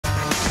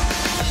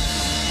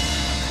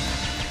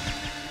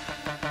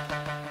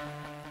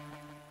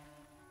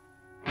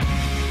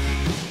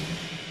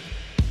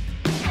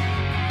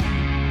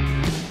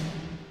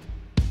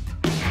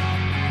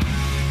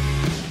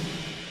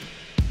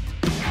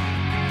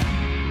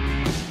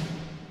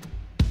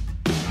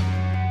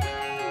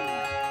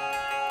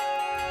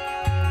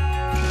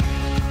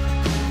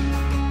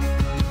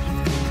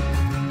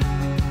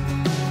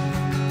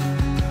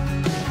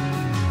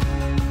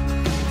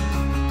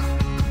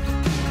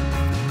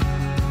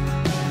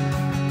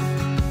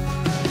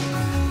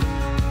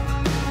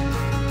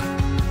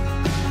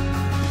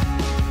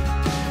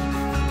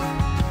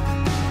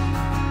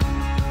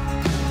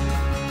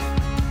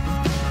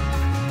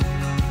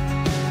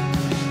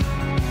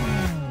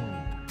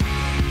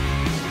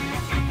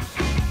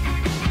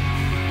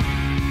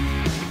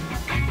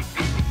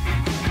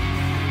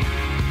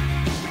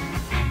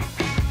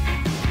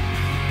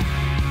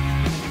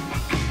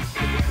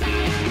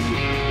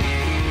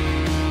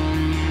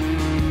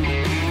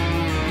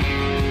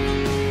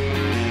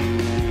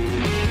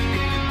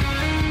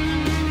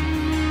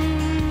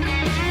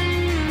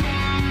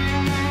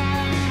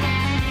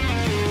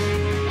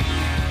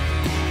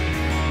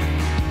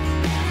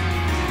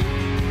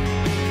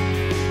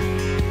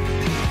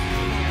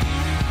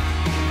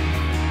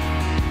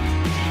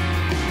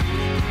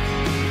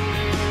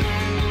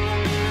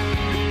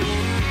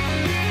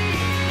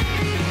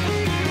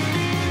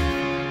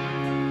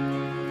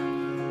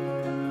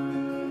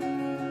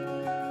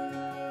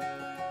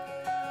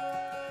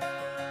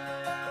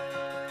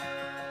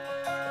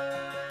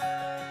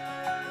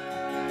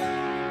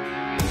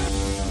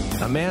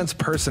A man's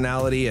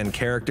personality and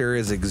character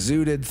is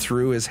exuded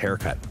through his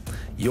haircut.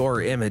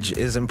 Your image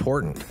is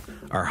important.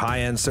 Our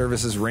high-end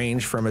services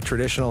range from a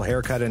traditional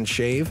haircut and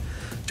shave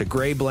to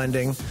gray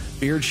blending,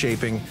 beard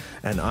shaping,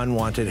 and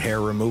unwanted hair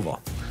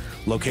removal.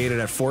 Located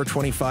at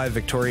 425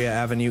 Victoria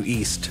Avenue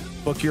East.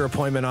 Book your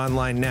appointment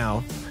online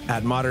now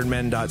at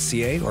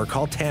modernmen.ca or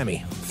call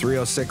Tammy,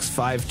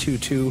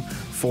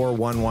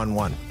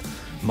 306-522-4111.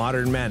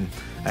 Modern Men,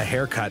 a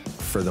haircut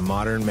for the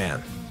modern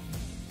man.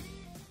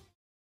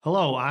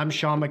 Hello, I'm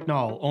Sean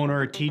McNall,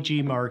 owner of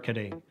TG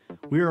Marketing.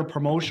 We are a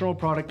promotional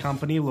product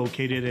company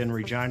located in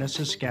Regina,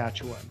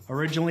 Saskatchewan.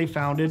 Originally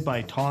founded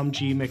by Tom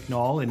G.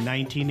 McNall in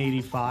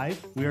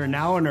 1985, we are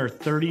now in our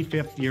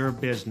 35th year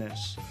of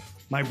business.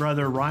 My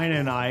brother Ryan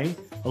and I,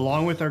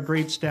 along with our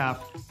great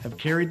staff, have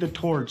carried the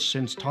torch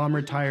since Tom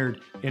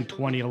retired in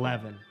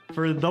 2011.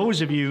 For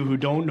those of you who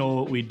don't know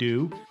what we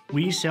do,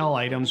 we sell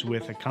items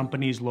with a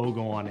company's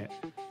logo on it,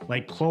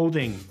 like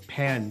clothing,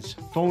 pens,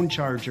 phone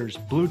chargers,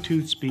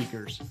 Bluetooth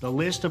speakers. The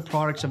list of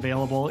products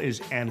available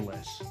is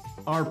endless.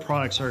 Our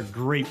products are a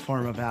great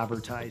form of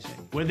advertising.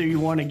 Whether you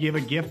want to give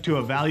a gift to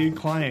a valued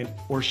client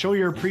or show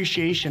your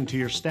appreciation to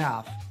your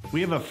staff,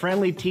 we have a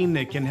friendly team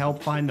that can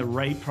help find the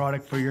right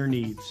product for your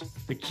needs.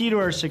 The key to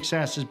our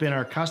success has been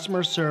our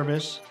customer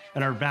service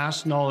and our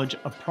vast knowledge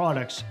of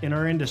products in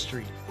our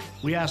industry.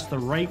 We ask the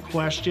right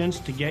questions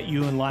to get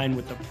you in line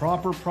with the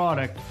proper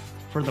product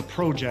for the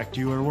project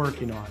you are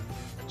working on.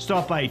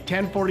 Stop by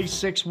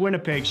 1046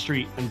 Winnipeg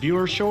Street and view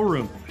our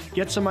showroom.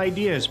 Get some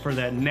ideas for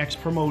that next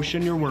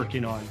promotion you're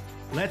working on.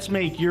 Let's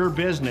make your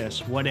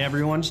business what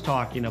everyone's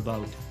talking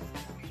about.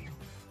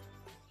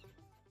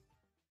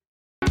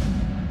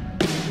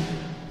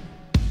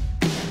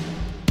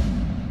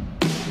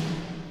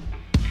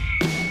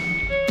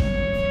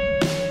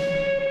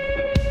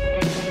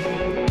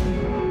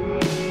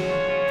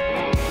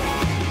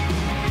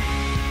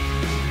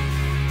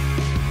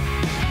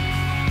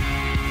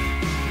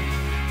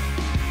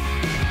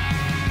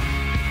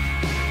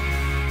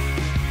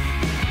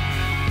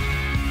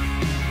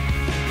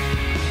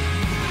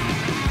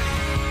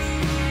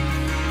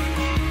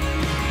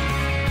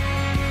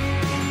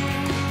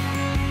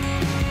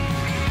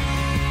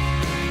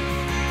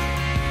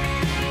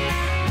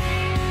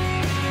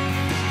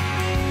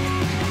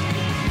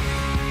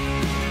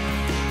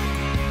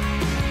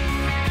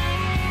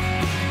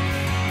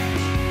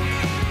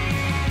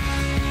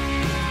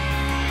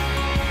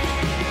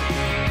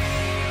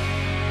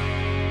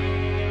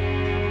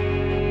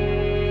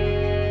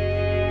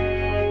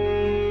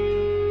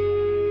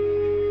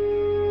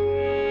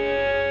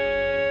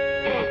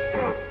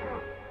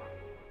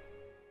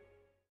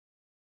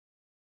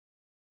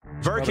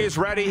 Is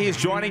ready. He's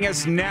joining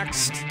us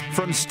next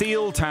from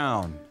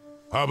Steeltown.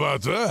 How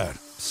about that?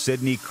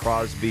 Sidney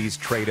Crosby's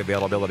trade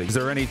availability. Is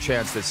there any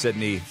chance that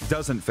Sidney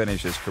doesn't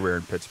finish his career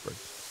in Pittsburgh?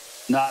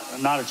 Not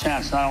a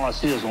chance. Not unless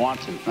he doesn't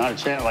want to. Not a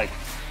chance. Like,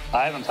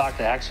 I haven't talked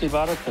to Hexie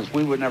about it because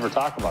we would never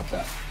talk about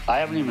that. I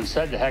haven't even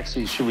said to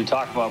Hexie, should we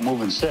talk about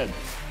moving Sid?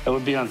 It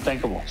would be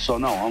unthinkable. So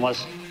no,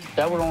 unless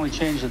that would only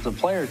change if the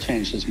player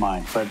changed his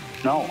mind. But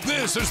no.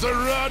 This is the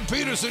Rod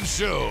Pedersen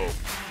Show.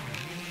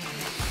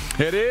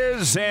 It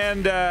is,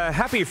 and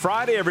happy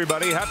Friday,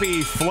 everybody.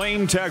 Happy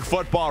Flame Tech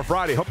Football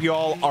Friday. Hope you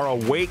all are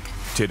awake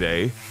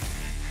today.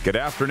 Good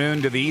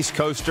afternoon to the East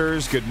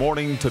Coasters. Good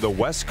morning to the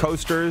West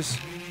Coasters.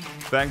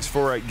 Thanks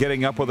for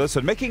getting up with us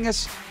and making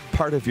us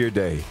part of your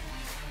day.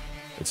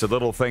 It's a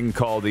little thing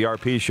called the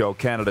RP Show,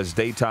 Canada's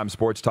daytime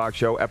sports talk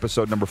show,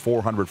 episode number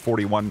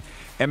 441,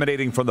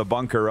 emanating from the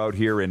bunker out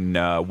here in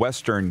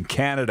Western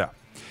Canada.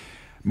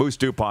 Moose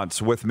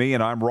DuPont's with me,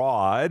 and I'm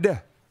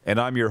Rod. And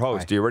I'm your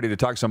host. Hi. Are you ready to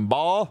talk some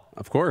ball?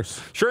 Of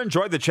course. Sure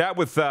enjoyed the chat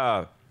with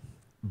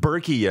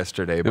Berkey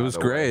yesterday. It was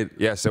great.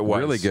 Yes, it was.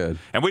 Really good.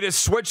 And we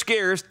just switched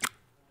gears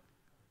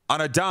on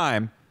a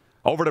dime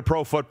over to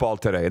pro football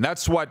today. And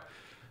that's what,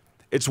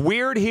 it's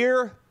weird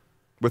here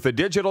with the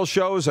digital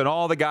shows and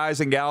all the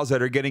guys and gals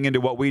that are getting into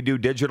what we do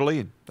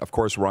digitally. Of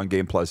course, we're on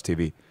Game Plus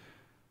TV.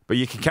 But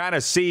you can kind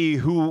of see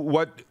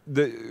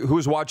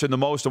who's watching the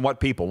most and what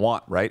people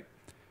want, right?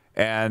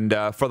 And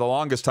for the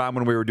longest time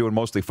when we were doing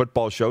mostly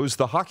football shows,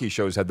 the hockey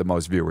shows had the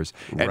most viewers.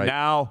 And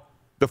now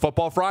the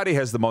Football Friday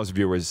has the most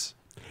viewers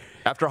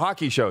after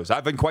hockey shows. I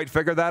haven't quite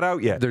figured that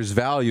out yet. There's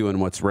value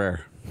in what's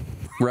rare,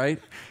 right?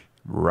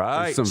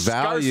 Right. There's some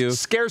value.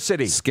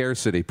 Scarcity.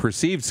 Scarcity.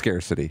 Perceived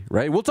scarcity,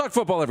 right? We'll talk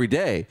football every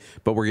day,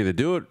 but we're going to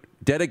do it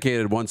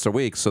dedicated once a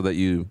week so that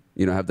you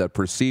have that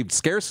perceived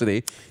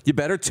scarcity. You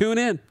better tune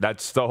in.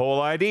 That's the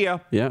whole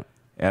idea. Yeah.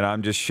 And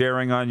I'm just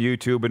sharing on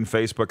YouTube and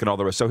Facebook and all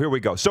the rest. So here we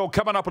go. So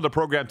coming up on the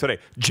program today,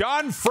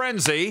 John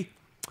Frenzy.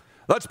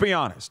 Let's be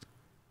honest.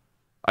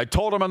 I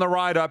told him on the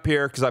ride up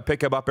here, because I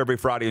pick him up every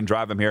Friday and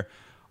drive him here.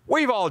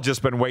 We've all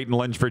just been waiting,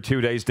 Lynch, for 2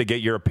 days to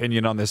get your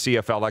opinion on the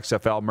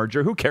CFL-XFL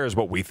merger. Who cares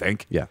what we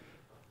think? Yeah.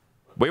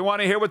 We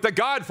want to hear what the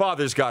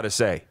Godfather's got to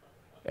say.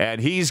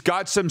 And he's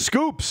got some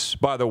scoops,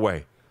 by the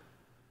way.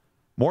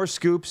 More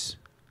scoops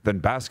than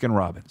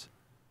Baskin-Robbins.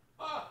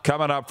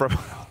 Coming up from...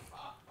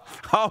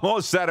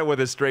 Almost said it with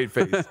a straight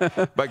face,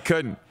 but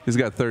couldn't. He's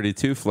got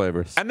 32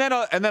 flavors. And then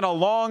a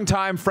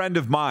longtime friend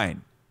of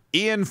mine,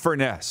 Ian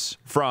Furness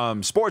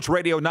from Sports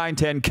Radio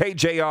 910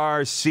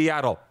 KJR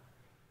Seattle.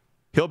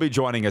 He'll be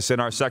joining us in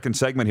our second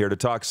segment here to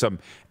talk some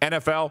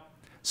NFL,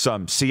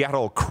 some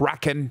Seattle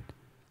Kraken,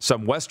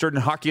 some Western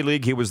Hockey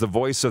League. He was the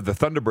voice of the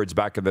Thunderbirds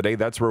back in the day.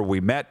 That's where we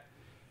met.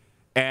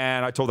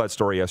 And I told that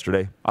story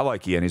yesterday. I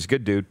like Ian. He's a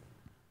good dude.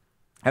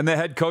 And the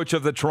head coach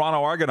of the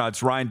Toronto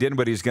Argonauts, Ryan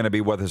Dinwiddie, is going to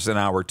be with us in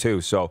hour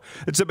 2. So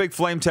it's a big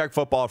Flame Tech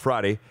Football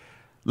Friday.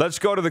 Let's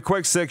go to the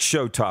Quick Six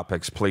show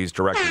topics, please,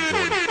 Director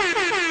Jordan.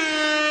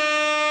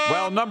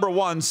 Well, number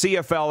one,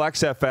 CFL,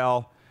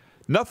 XFL.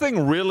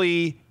 Nothing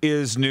really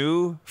is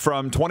new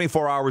from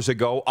 24 hours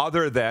ago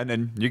other than,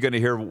 and you're going to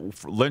hear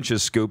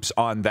Lynch's scoops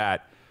on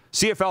that,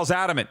 CFL's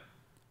adamant.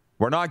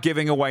 We're not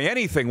giving away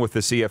anything with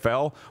the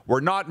CFL. We're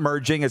not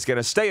merging. It's going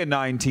to stay a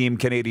 9-team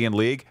Canadian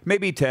league,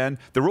 maybe 10.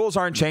 The rules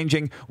aren't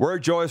changing. We're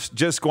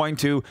just going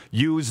to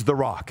use the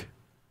rock.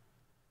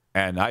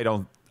 And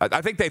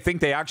I think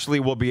they actually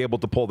will be able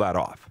to pull that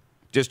off.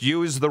 Just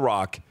use the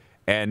rock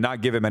and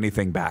not give him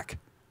anything back.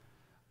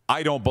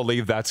 I don't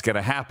believe that's going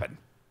to happen,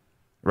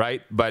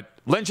 right? But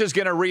Lynch is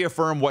going to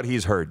reaffirm what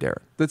he's heard,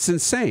 Derek. That's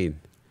insane.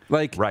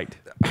 Like, right.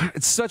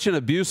 It's such an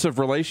abusive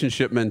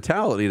relationship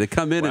mentality to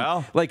come in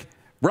and, like,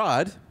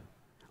 Rod,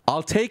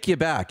 I'll take you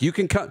back. You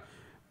can come,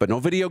 but no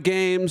video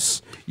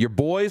games. Your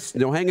boys,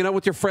 no hanging out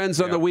with your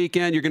friends on the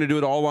weekend. You're going to do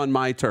it all on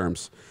my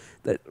terms.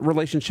 That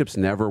relationships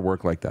never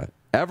work like that,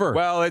 ever.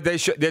 Well, they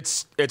should.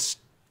 It's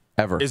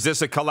ever. Is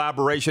this a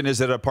collaboration?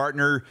 Is it a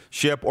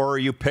partnership, or are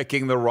you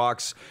picking the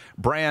Rock's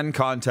brand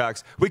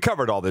contacts? We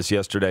covered all this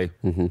yesterday.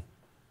 Mm-hmm.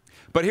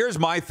 But here's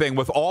my thing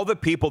with all the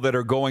people that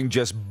are going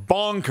just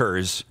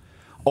bonkers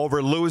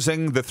over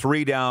losing the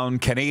 3-down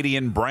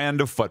Canadian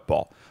brand of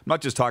football. I'm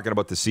not just talking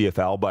about the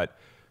CFL, but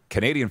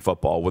Canadian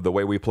football with the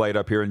way we played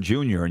up here in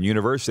junior and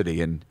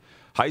university and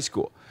high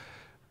school.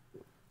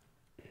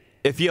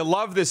 If you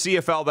love the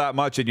CFL that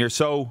much and you're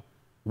so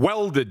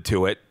welded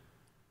to it,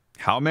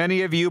 how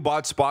many of you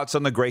bought spots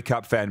on the Grey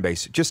Cup fan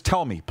base? Just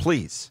tell me,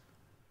 please.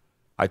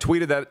 I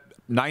tweeted that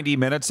 90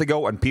 minutes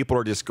ago, and people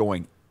are just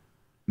going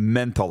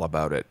mental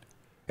about it.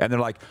 And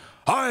they're like,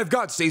 I've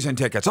got season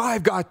tickets.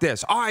 I've got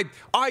this. I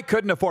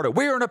couldn't afford it.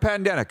 We're in a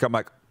pandemic. I'm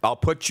like, I'll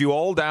put you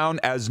all down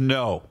as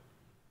no.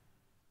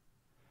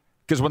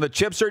 Because when the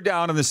chips are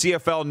down and the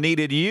CFL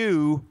needed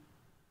you,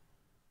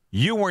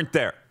 you weren't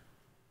there.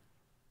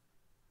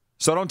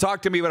 So don't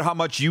talk to me about how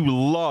much you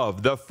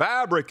love the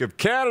fabric of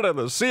Canada.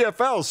 The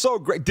CFL is so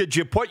great. Did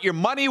you put your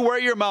money where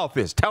your mouth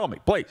is? Tell me,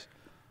 please.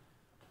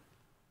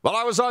 Well,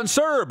 I was on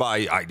CERB.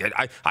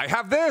 I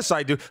have this.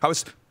 I do.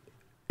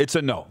 It's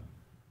a no.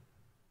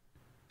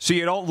 So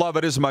you don't love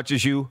it as much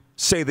as you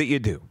say that you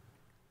do.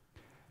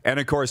 And,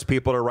 of course,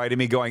 people are writing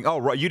me going,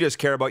 oh, you just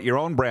care about your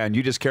own brand.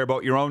 You just care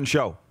about your own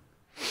show.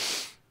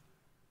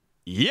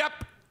 Yep.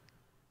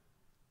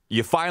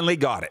 You finally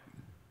got it.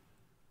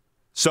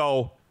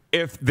 So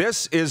if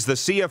this is the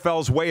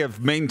CFL's way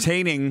of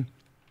maintaining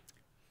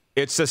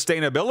its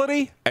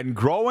sustainability and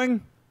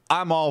growing,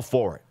 I'm all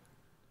for it.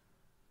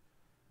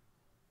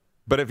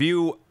 But if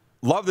you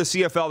love the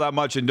CFL that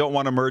much and don't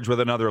want to merge with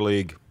another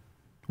league,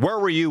 where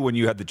were you when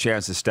you had the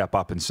chance to step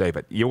up and save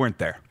it? You weren't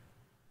there.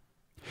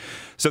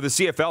 So the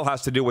CFL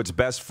has to do what's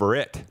best for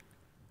it,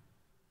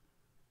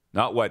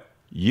 not what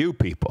you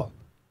people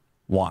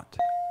want.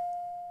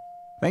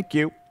 Thank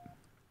you.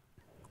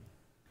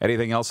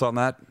 Anything else on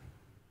that?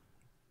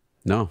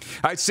 No.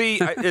 I see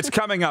it's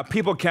coming up.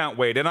 People can't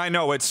wait. And I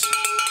know it's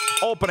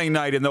opening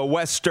night in the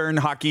Western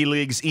Hockey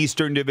League's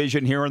Eastern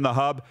Division here in the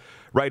Hub,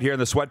 right here in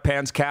the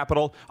Sweatpants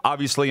capital.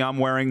 Obviously, I'm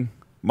wearing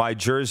my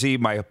jersey,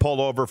 my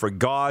pullover for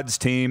God's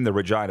team, the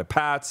Regina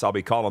Pats. I'll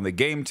be calling the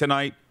game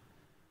tonight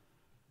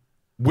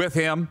with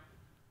him.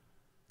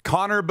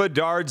 Connor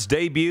Bedard's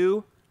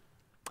debut.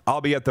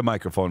 I'll be at the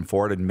microphone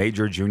for it in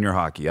Major Junior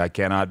Hockey. I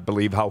cannot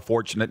believe how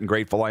fortunate and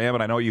grateful I am,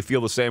 and I know you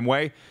feel the same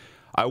way.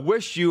 I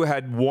wish you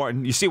had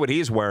worn, you see what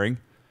he's wearing,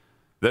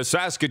 the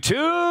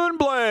Saskatoon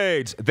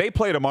Blades. They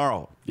play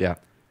tomorrow. Yeah.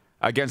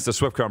 Against the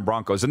Swift Current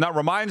Broncos. And that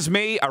reminds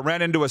me, I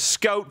ran into a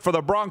scout for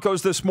the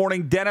Broncos this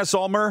morning, Dennis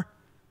Ulmer.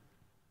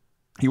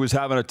 He was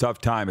having a tough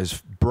time.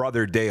 His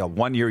brother Dale,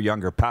 1 year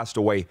younger, passed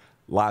away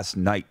last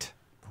night.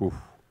 Whew.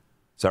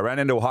 So I ran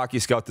into a hockey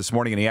scout this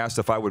morning, and he asked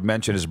if I would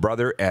mention his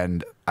brother,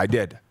 and I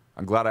did.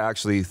 I'm glad I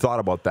actually thought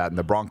about that in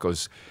the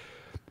Broncos.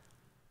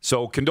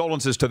 So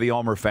condolences to the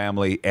Ulmer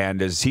family, and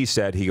as he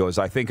said, he goes,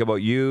 I think about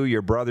you,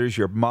 your brothers,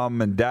 your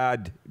mom and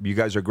dad. You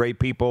guys are great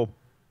people,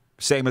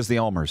 same as the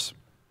Ulmers.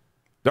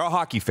 They're a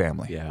hockey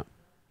family. Yeah.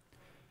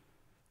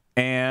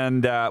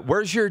 And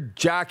where's your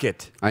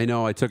jacket? I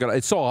know. I took it.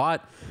 It's so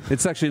hot.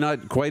 It's actually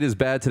not quite as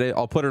bad today.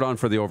 I'll put it on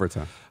for the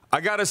overtime.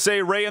 I got to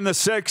say, Ray in the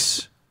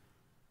 6,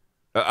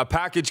 a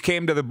package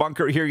came to the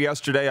bunker here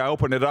yesterday. I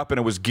opened it up, and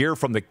it was gear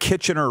from the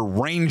Kitchener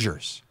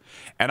Rangers.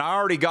 And I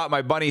already got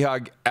my bunny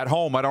hug at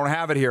home. I don't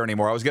have it here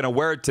anymore. I was going to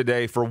wear it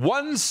today for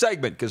one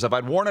segment, because if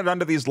I'd worn it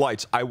under these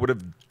lights, I would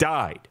have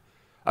died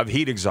of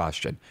heat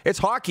exhaustion. It's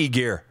hockey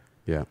gear.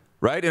 Yeah.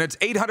 right? And it's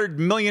 800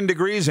 million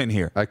degrees in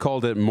here. I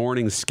called it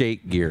morning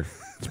skate gear.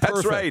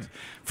 That's right,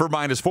 for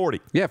minus 40.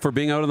 Yeah, for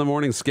being out on the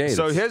morning skate.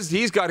 So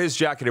he's got his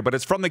jacket here, but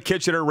it's from the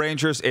Kitchener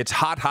Rangers. It's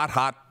hot, hot,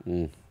 hot.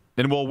 And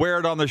we'll wear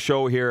it on the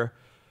show here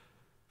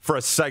for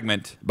a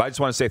segment. But I just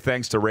want to say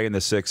thanks to Ray and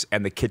the Six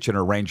and the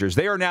Kitchener Rangers.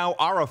 They are now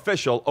our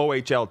official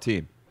OHL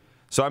team.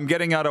 So I'm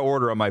getting out of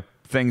order on my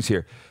things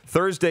here.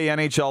 Thursday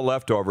NHL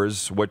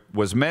leftovers, what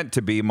was meant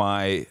to be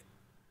my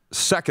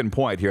second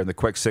point here in the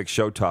Quick Six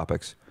show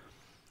topics.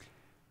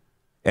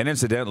 And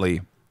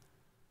incidentally,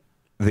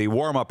 the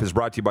warm-up is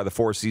brought to you by the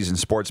Four Seasons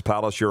Sports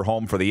Palace, your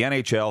home for the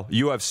NHL,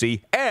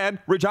 UFC, and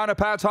Regina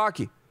Pats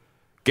hockey.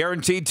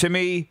 Guaranteed to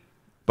me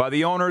by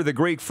the owner, the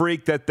Greek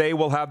Freak, that they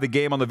will have the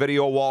game on the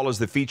video wall as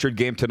the featured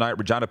game tonight,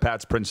 Regina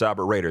Pats, Prince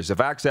Albert Raiders. If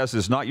Access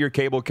is not your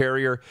cable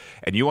carrier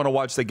and you want to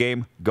watch the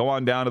game, go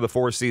on down to the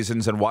Four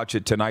Seasons and watch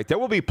it tonight. There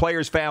will be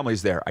players'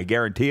 families there. I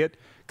guarantee it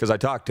because I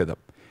talked to them.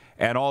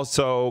 And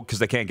also because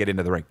they can't get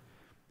into the ring.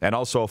 And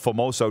also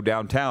Famoso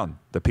downtown,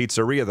 the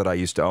pizzeria that I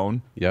used to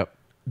own. Yep.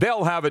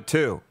 They'll have it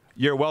too.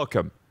 You're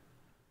welcome.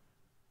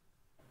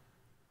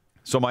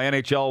 So my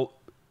NHL,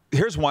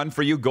 here's one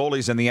for you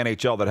goalies in the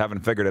NHL that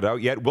haven't figured it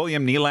out yet.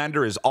 William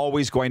Nylander is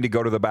always going to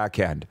go to the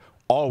backhand.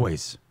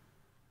 Always.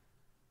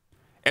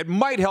 It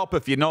might help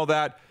if you know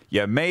that.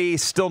 You may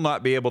still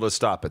not be able to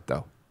stop it,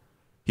 though.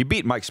 He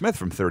beat Mike Smith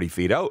from 30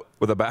 feet out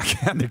with a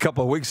backhand a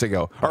couple of weeks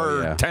ago,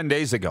 or 10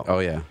 days ago. Oh,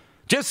 yeah.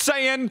 Just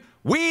saying,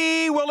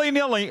 Willie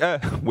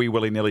Nylander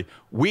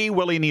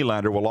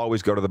will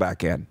always go to the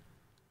backhand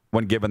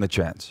when given the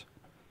chance.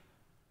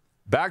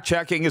 Back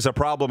checking is a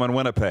problem in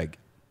Winnipeg.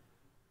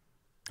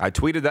 I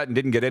tweeted that and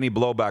didn't get any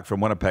blowback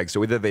from Winnipeg,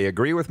 so either they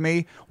agree with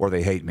me or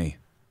they hate me.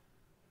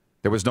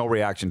 There was no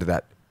reaction to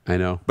that. I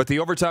know. But the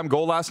overtime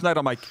goal last night,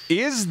 I'm like,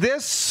 is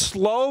this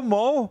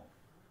slow-mo?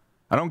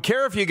 I don't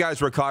care if you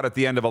guys were caught at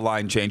the end of a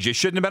line change. You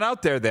shouldn't have been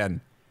out there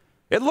then.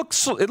 It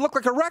looked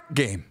like a wreck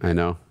game. I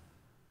know.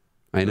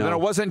 And it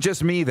wasn't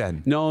just me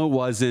then. No, it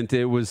wasn't.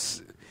 It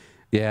was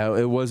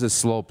a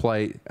slow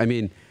play. I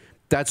mean,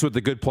 that's what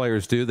the good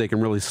players do. They can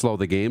really slow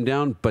the game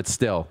down, but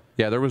still,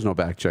 there was no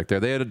back check there.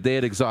 They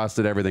had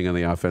exhausted everything in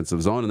the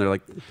offensive zone, and they're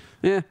like,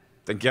 then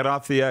get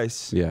off the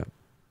ice. Yeah.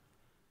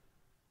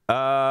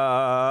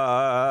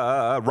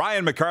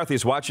 Ryan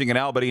McCarthy's watching in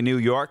Albany, New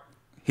York.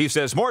 He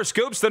says, more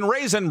scoops than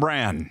Raisin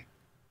Bran.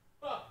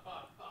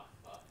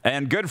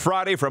 And Good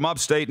Friday from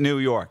upstate New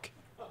York.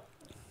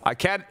 I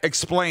can't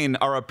explain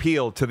our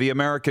appeal to the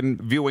American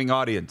viewing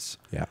audience.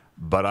 Yeah.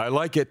 But I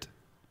like it.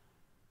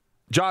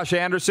 Josh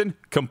Anderson,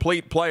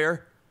 complete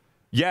player.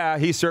 Yeah,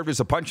 he served as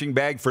a punching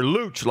bag for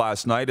Luch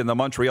last night in the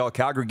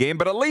Montreal-Calgary game,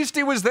 but at least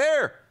he was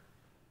there.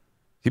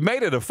 He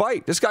made it a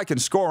fight. This guy can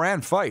score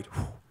and fight.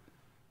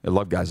 I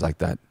love guys like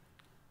that.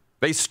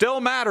 They still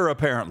matter,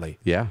 apparently.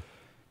 Yeah.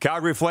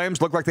 Calgary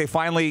Flames look like they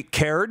finally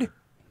cared.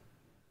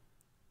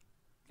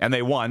 And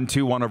they won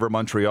 2-1 over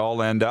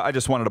Montreal. And I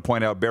just wanted to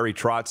point out Barry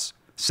Trotz,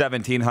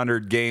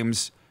 1,700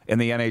 games in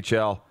the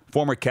NHL,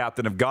 former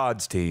captain of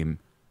God's team,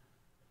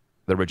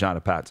 the Regina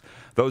Pats.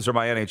 Those are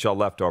my NHL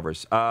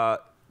leftovers.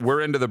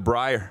 We're into the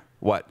Brier.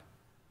 What?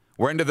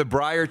 We're into the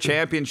Brier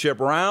Championship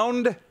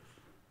round.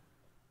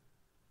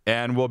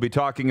 And we'll be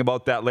talking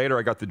about that later.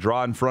 I got the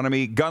draw in front of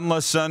me.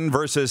 Gunlason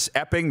versus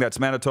Epping. That's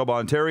Manitoba,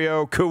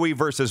 Ontario. Cooey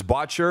versus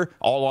Botcher.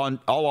 All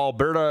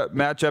Alberta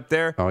matchup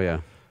there. Oh, yeah.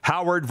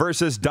 Howard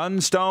versus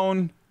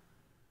Dunstone.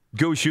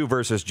 Gushu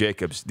versus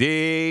Jacobs.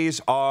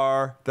 These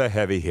are the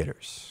heavy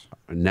hitters.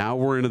 Now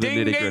we're into the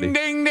nitty-gritty.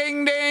 Ding, ding,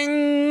 ding,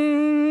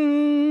 ding.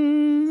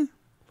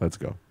 Let's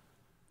go.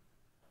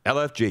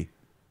 LFG.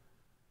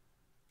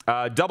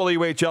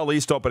 WHL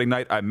East opening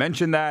night. I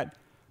mentioned that.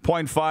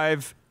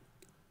 0.5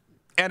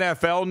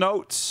 NFL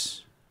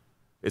notes.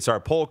 It's our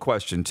poll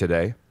question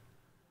today.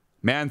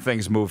 Man,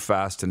 things move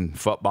fast in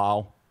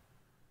football.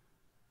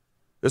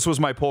 This was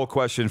my poll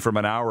question from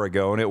an hour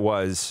ago, and it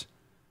was,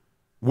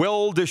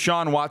 will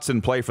Deshaun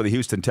Watson play for the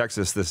Houston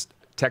Texans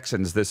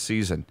this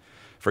season?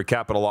 For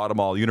Capital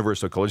Automall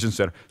Universal Collision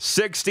Center.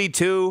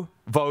 62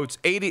 votes.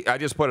 80. I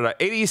just put it at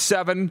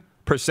 87%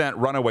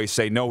 runaway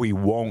say no, he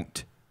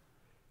won't.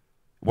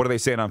 What are they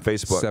saying on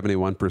Facebook?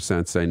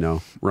 71% say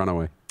no.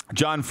 Runaway.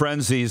 John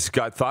Frenzy's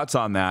got thoughts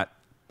on that.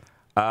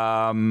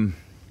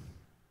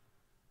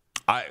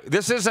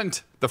 This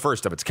isn't the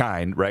first of its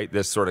kind, right?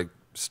 This sort of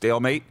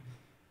stalemate.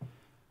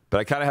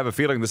 But I kind of have a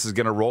feeling this is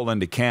going to roll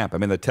into camp. I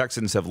mean, the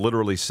Texans have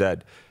literally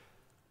said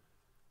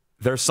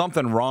there's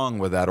something wrong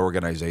with that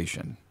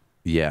organization.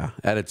 Yeah,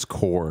 at its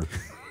core.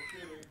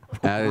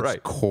 At its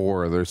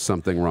core, there's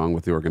something wrong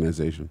with the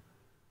organization.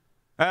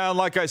 And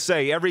like I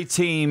say, every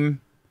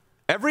team,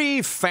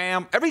 every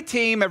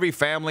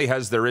family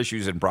has their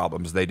issues and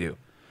problems. They do.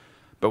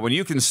 But when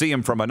you can see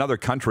them from another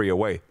country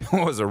away,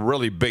 those are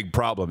really big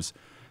problems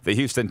the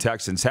Houston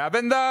Texans have.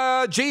 And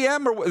the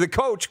GM, or the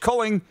coach,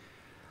 Culling,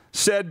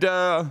 said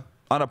on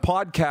a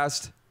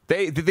podcast,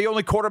 the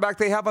only quarterback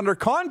they have under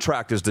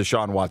contract is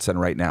Deshaun Watson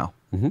right now.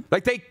 Mm-hmm.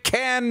 Like, they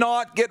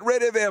cannot get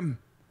rid of him.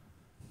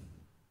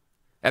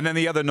 And then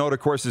the other note, of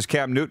course, is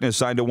Cam Newton has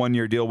signed a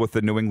one-year deal with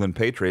the New England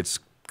Patriots.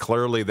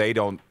 clearly they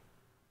don't.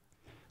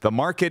 The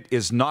market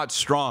is not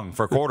strong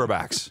for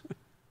quarterbacks,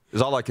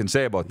 is all I can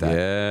say about that.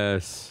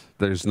 Yes.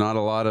 There's not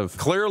a lot of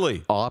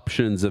clearly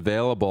options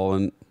available,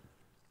 and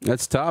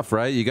that's tough,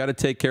 right? You got to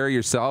take care of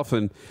yourself,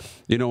 and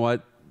you know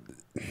what?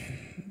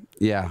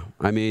 Yeah,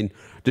 I mean,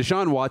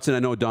 Deshaun Watson, I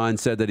know Don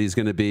said that he's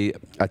going to be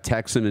a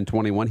Texan in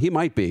 21. He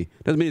might be.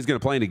 Doesn't mean he's going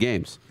to play any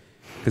games.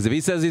 Because if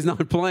he says he's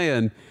not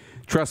playing,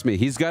 trust me,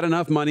 he's got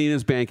enough money in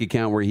his bank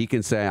account where he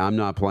can say, I'm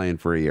not playing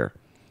for a year.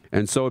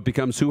 And so it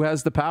becomes who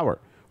has the power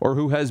or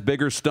who has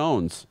bigger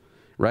stones,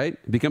 right?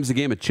 It becomes a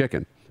game of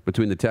chicken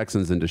between the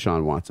Texans and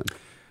Deshaun Watson.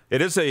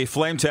 It is a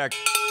Flame Tech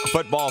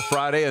Football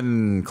Friday,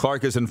 and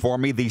Clark has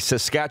informed me the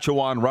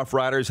Saskatchewan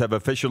Roughriders have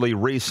officially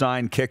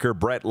re-signed kicker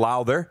Brett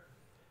Lowther.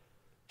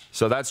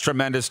 So that's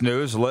tremendous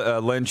news.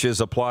 Lynch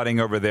is applauding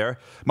over there.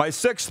 My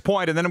sixth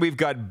point, and then we've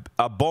got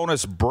a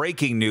bonus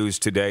breaking news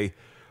today.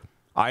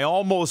 I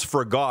almost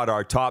forgot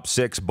our top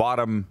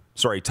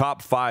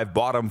five,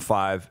 bottom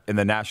five in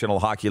the National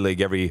Hockey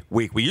League every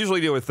week. We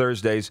usually do it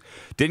Thursdays.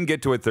 Didn't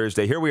get to it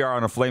Thursday. Here we are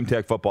on a Flame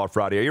Tech Football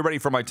Friday. Are you ready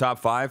for my top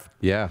five?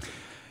 Yeah.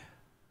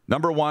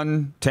 Number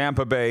 1,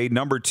 Tampa Bay.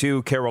 Number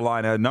 2,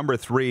 Carolina. Number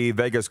 3,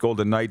 Vegas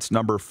Golden Knights.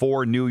 Number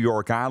 4, New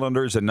York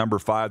Islanders. And number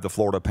 5, the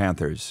Florida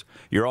Panthers.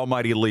 Your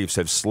almighty Leafs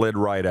have slid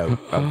right out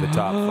of the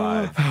top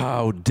 5.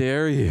 How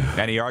dare you?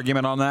 Any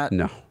argument on that?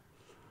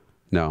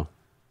 No.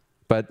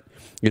 But,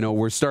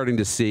 we're starting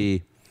to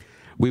see.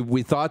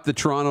 We thought the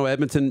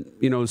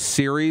Toronto-Edmonton,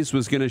 series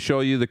was going to show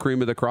you the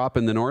cream of the crop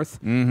in the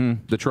North.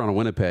 Mm-hmm. The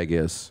Toronto-Winnipeg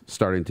is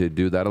starting to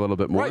do that a little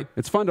bit more. Right.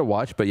 It's fun to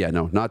watch, but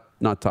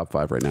not top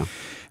 5 right now.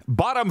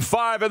 Bottom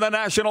 5 in the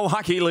National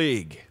Hockey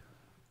League.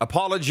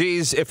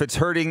 Apologies if it's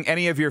hurting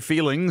any of your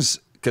feelings,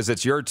 because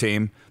it's your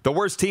team. The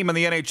worst team in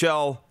the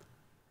NHL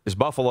is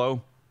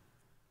Buffalo.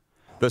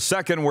 The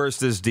second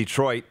worst is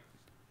Detroit.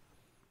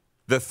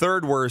 The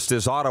third worst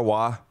is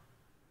Ottawa.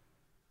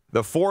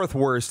 The fourth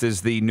worst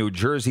is the New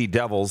Jersey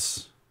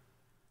Devils.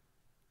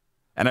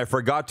 And I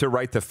forgot to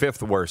write the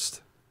fifth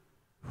worst.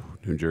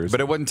 New Jersey. But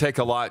it wouldn't take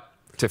a lot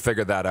to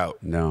figure that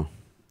out. No.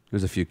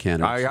 There's a few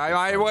candidates.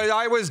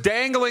 I was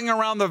dangling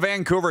around the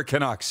Vancouver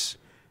Canucks.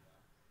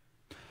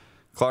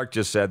 Clark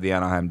just said the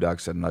Anaheim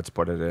Ducks, and let's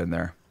put it in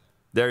there.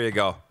 There you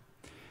go.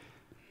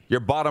 Your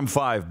bottom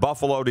 5,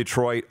 Buffalo,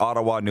 Detroit,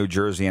 Ottawa, New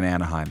Jersey, and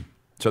Anaheim.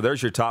 So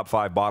there's your top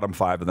 5, bottom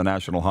 5 of the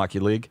National Hockey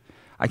League.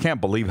 I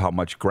can't believe how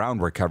much ground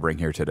we're covering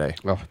here today.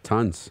 Oh,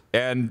 tons.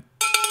 And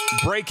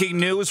breaking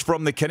news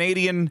from the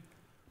Canadian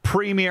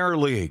Premier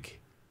League,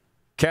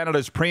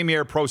 Canada's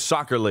premier pro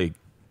soccer league.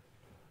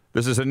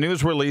 This is a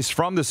news release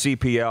from the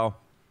CPL.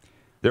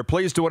 They're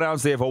pleased to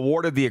announce they have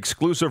awarded the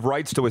exclusive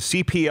rights to a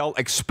CPL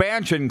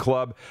expansion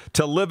club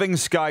to Living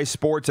Sky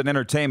Sports and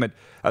Entertainment,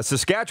 a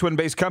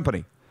Saskatchewan-based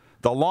company.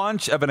 The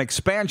launch of an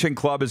expansion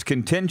club is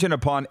contingent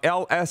upon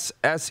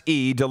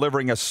LSSE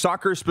delivering a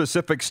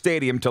soccer-specific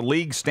stadium to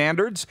league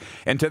standards,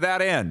 and to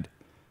that end,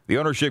 the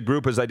ownership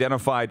group has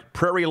identified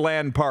Prairie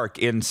Land Park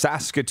in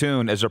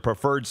Saskatoon as a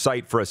preferred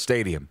site for a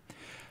stadium.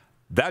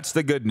 That's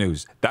the good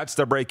news. That's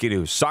the breaking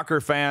news.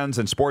 Soccer fans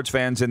and sports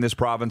fans in this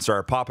province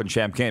are popping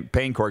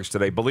champagne corks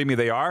today. Believe me,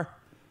 they are.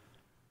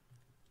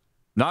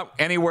 Not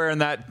anywhere in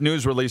that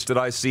news release did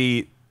I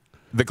see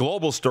the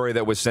global story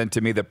that was sent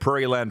to me that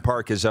Prairie Land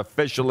Park has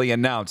officially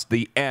announced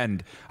the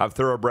end of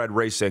thoroughbred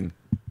racing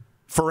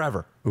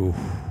forever. Ooh.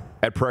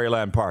 At Prairie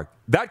Land Park.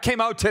 That came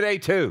out today,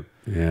 too.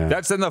 Yeah.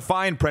 That's in the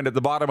fine print at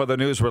the bottom of the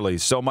news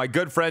release. So my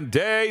good friend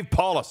Dave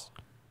Paulson,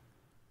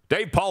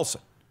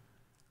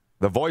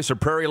 the voice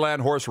of Prairie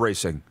Land horse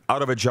racing,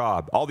 out of a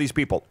job. All these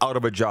people out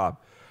of a job.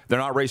 They're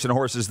not racing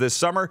horses this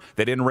summer.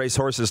 They didn't race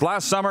horses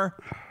last summer.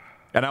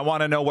 And I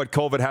want to know what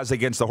COVID has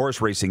against the horse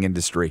racing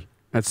industry.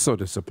 That's so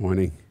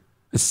disappointing.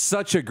 It's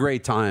such a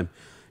great time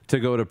to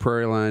go to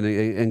Prairie Land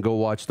and go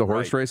watch the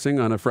horse racing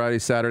on a Friday,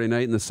 Saturday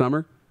night in the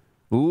summer.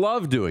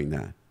 Love doing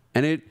that.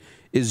 And it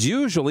is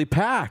usually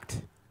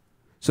packed.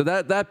 So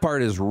that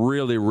part is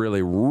really,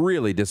 really,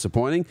 really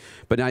disappointing.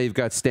 But now you've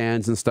got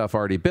stands and stuff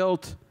already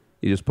built.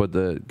 You just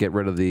get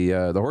rid of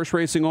the horse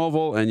racing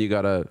oval, and you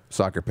got a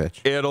soccer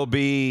pitch. It'll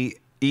be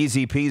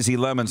easy peasy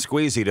lemon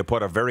squeezy to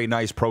put a very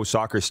nice pro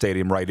soccer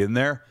stadium right in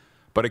there,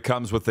 but it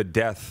comes with the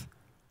death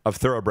of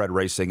thoroughbred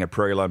racing at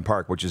Prairie Land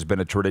Park, which has been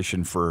a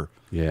tradition for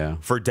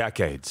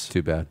decades.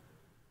 Too bad.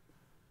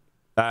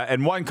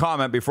 And one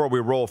comment before we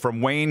roll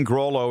from Wayne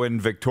Grollo in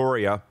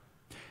Victoria.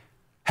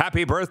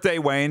 Happy birthday,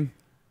 Wayne,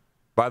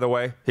 by the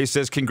way. He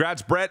says,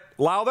 congrats, Brett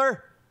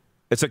Lowther.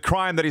 It's a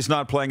crime that he's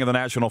not playing in the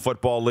National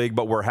Football League,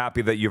 but we're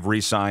happy that you've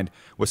re-signed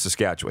with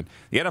Saskatchewan.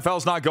 The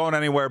NFL's not going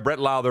anywhere. Brett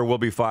Lowther will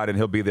be fine, and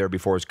he'll be there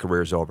before his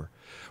career's over.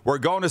 We're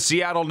going to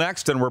Seattle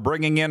next, and we're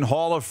bringing in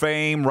Hall of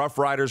Fame Rough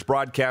Riders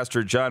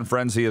broadcaster John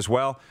Frenzy as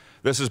well.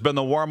 This has been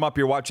the warm-up.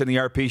 You're watching the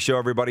RP Show,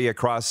 everybody,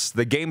 across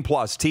the Game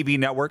Plus TV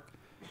network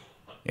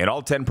in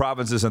all 10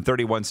 provinces and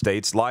 31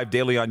 states, live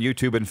daily on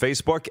YouTube and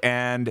Facebook,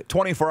 and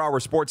 24-hour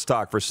sports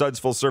talk for Suds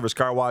Full Service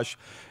Car Wash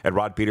at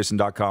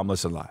rodpedersen.com.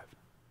 Listen live.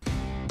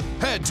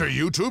 Head to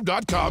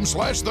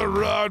youtube.com/The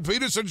Rod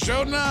Pedersen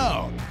Show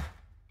now.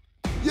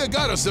 You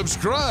gotta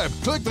subscribe.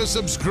 Click the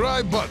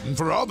subscribe button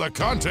for all the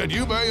content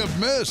you may have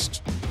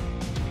missed.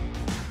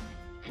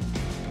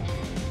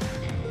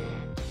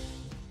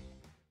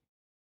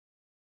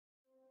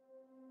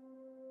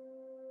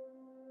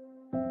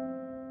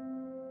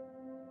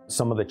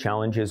 Some of the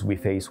challenges we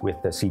face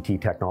with the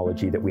CT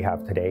technology that we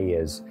have today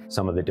is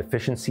some of the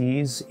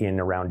deficiencies in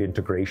around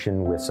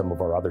integration with some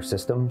of our other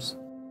systems.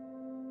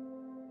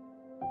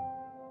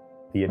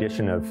 The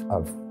addition of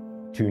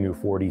 2 new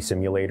 4D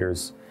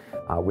simulators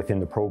within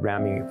the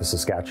programming at the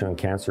Saskatchewan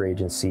Cancer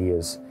Agency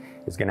is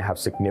going to have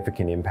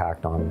significant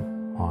impact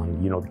on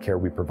the care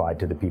we provide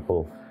to the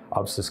people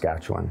of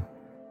Saskatchewan.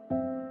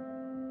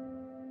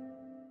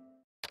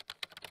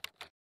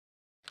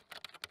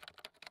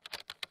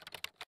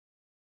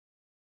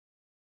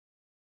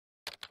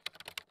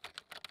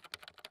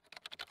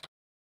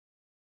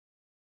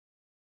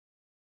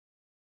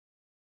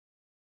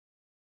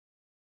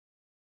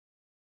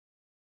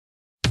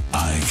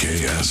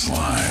 IKS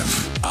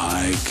Live.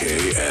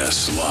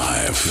 IKS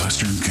Live.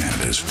 Western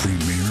Canada's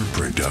premier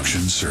production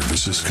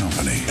services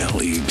company.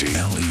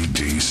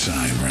 LED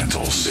sign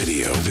rentals.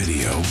 Video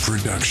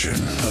production.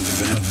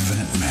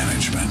 Event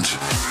management.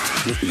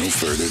 Look no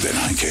further than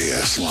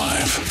IKS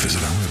Live.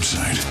 Visit our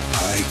website.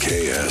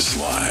 IKS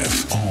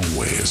Live.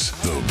 Always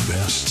the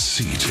best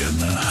seat in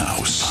the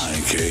house.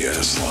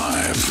 IKS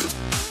Live.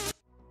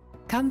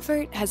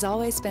 Comfort has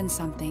always been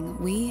something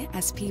we,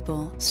 as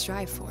people,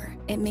 strive for.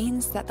 It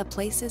means that the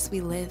places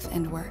we live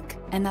and work,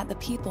 and that the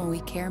people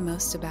we care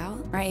most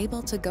about, are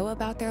able to go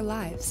about their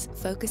lives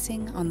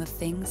focusing on the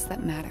things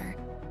that matter.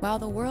 While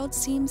the world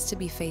seems to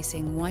be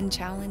facing one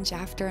challenge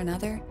after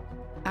another,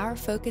 our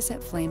focus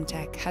at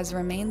FlameTech has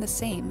remained the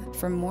same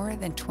for more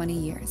than 20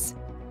 years.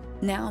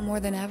 Now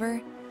more than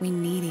ever, we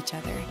need each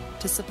other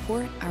to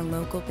support our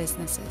local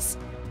businesses.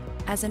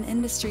 As an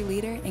industry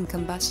leader in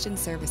combustion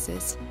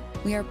services,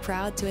 we are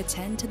proud to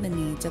attend to the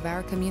needs of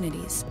our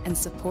communities and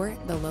support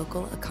the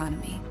local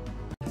economy.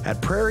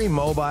 At Prairie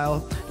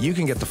Mobile, you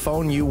can get the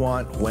phone you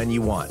want when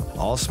you want.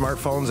 All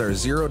smartphones are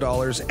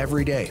 $0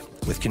 every day.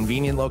 With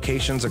convenient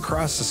locations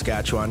across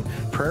Saskatchewan,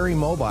 Prairie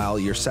Mobile,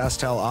 your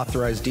SaskTel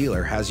authorized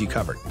dealer, has you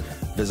covered.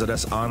 Visit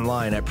us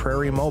online at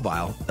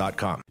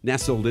prairiemobile.com.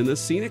 Nestled in the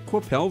scenic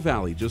Qu'Appelle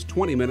Valley, just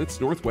 20 minutes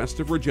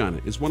northwest of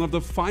Regina, is one of the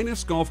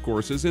finest golf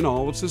courses in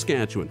all of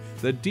Saskatchewan,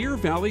 the Deer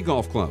Valley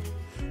Golf Club.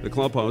 The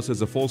clubhouse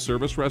has a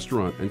full-service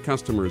restaurant, and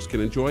customers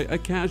can enjoy a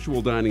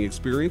casual dining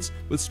experience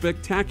with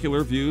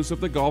spectacular views of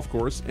the golf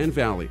course and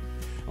valley.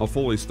 A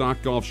fully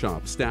stocked golf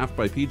shop, staffed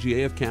by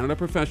PGA of Canada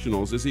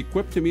professionals, is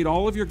equipped to meet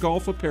all of your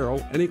golf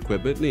apparel and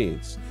equipment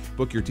needs.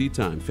 Book your tee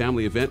time,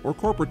 family event, or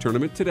corporate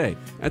tournament today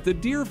at the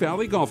Deer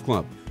Valley Golf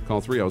Club.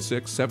 Call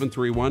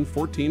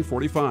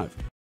 306-731-1445.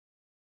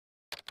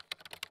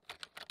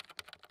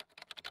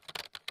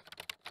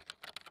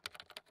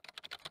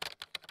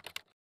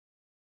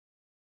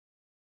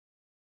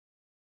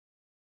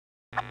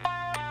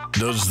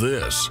 Does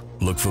this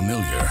look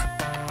familiar?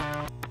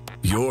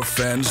 Your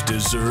fans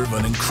deserve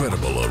an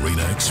incredible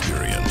arena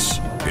experience.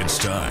 It's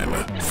time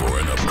for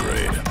an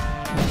upgrade.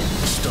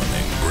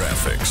 Stunning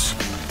graphics.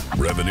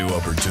 Revenue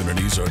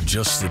opportunities are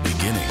just the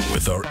beginning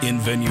with our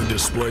in-venue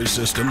display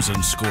systems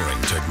and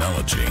scoring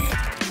technology.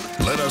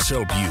 Let us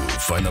help you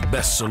find the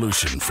best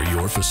solution for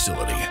your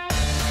facility.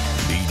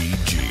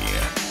 DDG.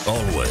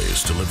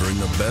 Always delivering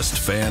the best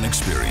fan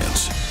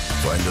experience.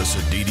 Find us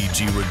at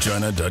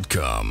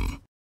ddgregina.com.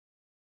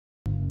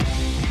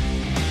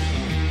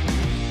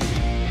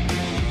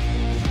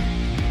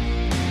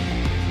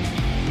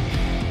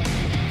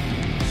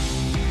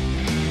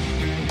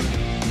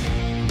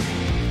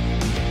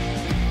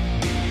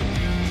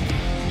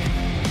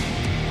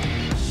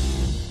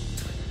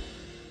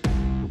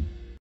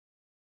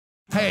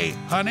 Hey,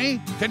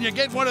 honey, can you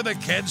get one of the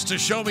kids to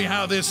show me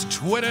how this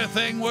Twitter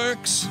thing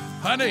works?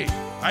 Honey,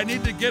 I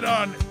need to get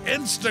on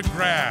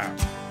Instagram.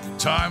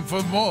 Time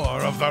for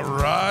more of the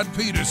Rod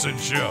Pedersen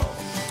Show.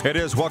 It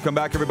is. Welcome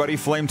back, everybody.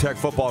 Flame Tech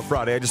Football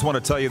Friday. I just want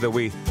to tell you that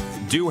we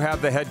do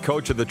have the head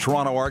coach of the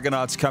Toronto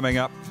Argonauts coming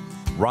up,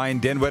 Ryan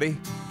Dinwiddie.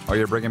 Oh,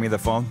 you're bringing me the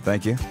phone?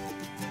 Thank you.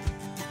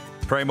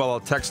 Prairie Mobile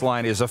text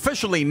line is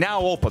officially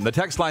now open. The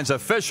text line's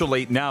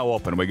officially now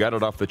open. We got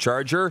it off the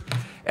charger.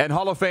 And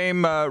Hall of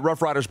Fame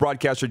Rough Riders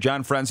broadcaster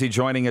John Frenzy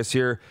joining us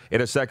here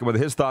in a second with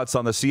his thoughts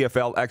on the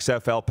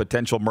CFL-XFL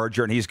potential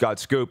merger, and he's got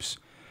scoops.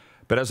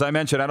 But as I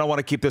mentioned, I don't want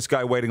to keep this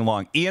guy waiting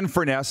long. Ian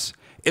Furness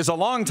is a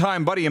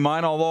longtime buddy of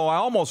mine, although I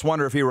almost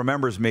wonder if he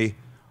remembers me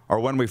or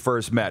when we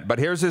first met. But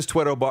here's his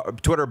Twitter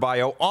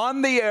bio.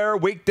 On the air,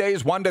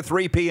 weekdays 1 to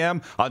 3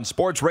 p.m. on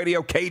Sports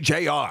Radio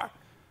KJR.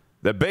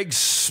 The big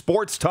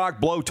sports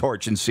talk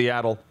blowtorch in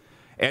Seattle.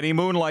 And he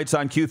moonlights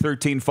on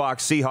Q13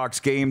 Fox,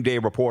 Seahawks game day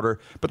reporter.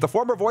 But the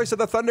former voice of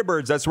the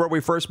Thunderbirds, that's where we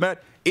first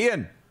met.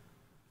 Ian,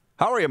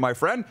 how are you, my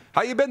friend?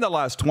 How you been the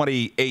last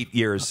 28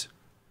 years?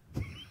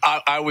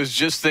 I was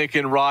just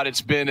thinking, Rod,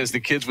 it's been, as the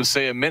kids would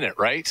say, a minute,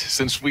 right?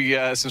 Since we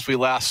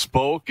last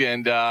spoke,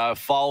 and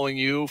following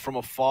you from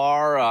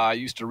afar. I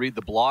used to read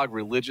the blog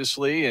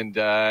religiously, and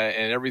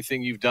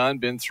everything you've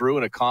been through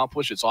and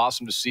accomplished. It's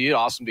awesome to see you.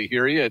 Awesome to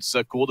hear you. It's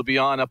cool to be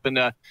on up in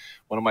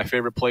one of my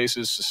favorite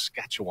places,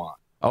 Saskatchewan.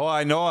 Oh,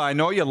 I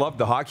know you love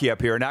the hockey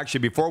up here. And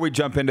actually, before we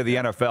jump into the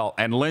NFL,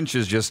 and Lynch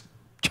is just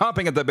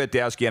chomping at the bit to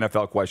ask you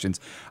NFL questions.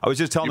 I was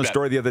just telling the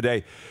story the other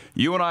day.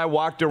 You and I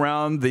walked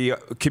around the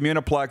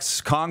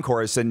Communiplex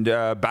concourse and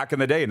back in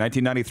the day in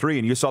 1993,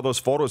 and you saw those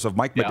photos of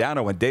Mike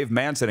Modano and Dave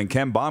Manson and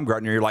Ken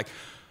Baumgartner. You're like,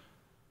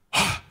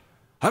 oh,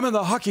 I'm in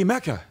the hockey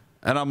mecca.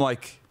 And I'm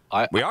like,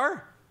 we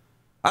are?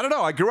 I don't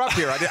know. I grew up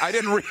here. I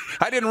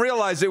didn't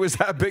realize it was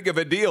that big of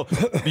a deal.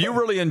 You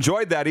really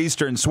enjoyed that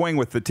Eastern swing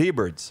with the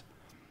T-Birds.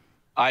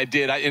 I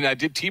did. I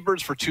did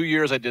T-Birds for 2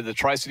 years. I did the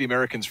Tri-City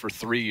Americans for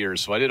 3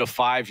 years. So I did a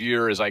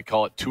 5-year, as I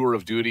call it, tour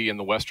of duty in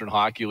the Western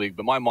Hockey League.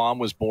 But my mom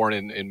was born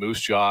in Moose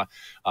Jaw,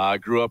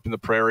 grew up in the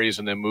prairies,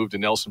 and then moved to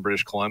Nelson,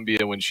 British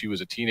Columbia when she was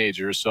a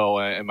teenager. So,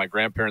 and my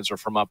grandparents are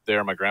from up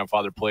there. My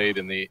grandfather played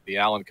in the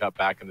Allen Cup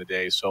back in the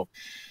day. So,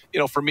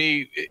 for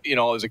me,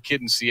 as a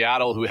kid in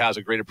Seattle who has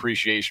a great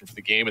appreciation for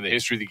the game and the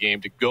history of the game,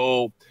 to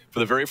go for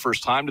the very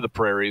first time to the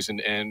prairies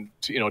and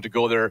to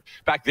go there.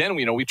 Back then,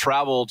 we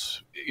traveled,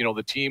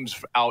 the teams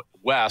out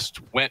west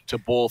went to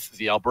both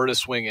the Alberta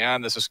swing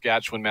and the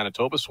Saskatchewan,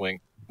 Manitoba swing.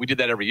 We did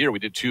that every year. We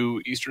did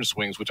 2 Eastern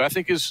swings, which I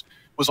think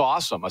was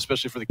awesome,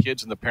 especially for the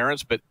kids and the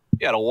parents. But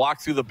yeah, to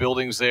walk through the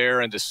buildings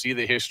there and to see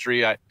the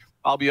history,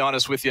 I'll be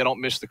honest with you, I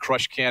don't miss the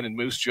crush can in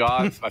Moose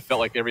Jaw. I felt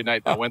like every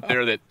night I went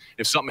there that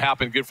if something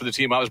happened good for the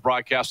team I was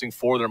broadcasting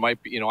for, there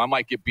might be, I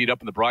might get beat up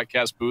in the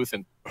broadcast booth,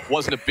 and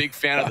wasn't a big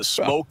fan of the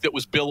smoke that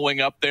was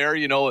billowing up there.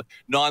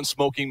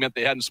 Non-smoking meant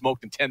they hadn't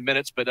smoked in 10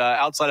 minutes. But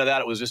outside of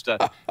that, it was just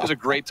a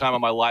great time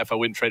of my life. I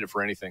wouldn't trade it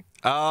for anything.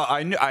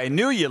 I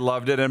knew you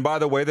loved it. And by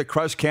the way, the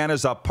Crush Can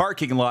is a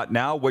parking lot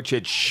now, which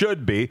it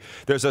should be.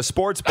 There's a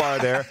sports bar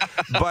there,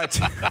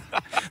 but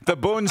the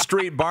Boone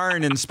Street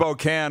Barn in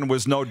Spokane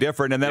was no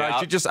different. And then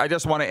I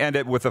just want to end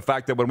it with the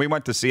fact that when we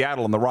went to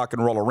Seattle in the Rock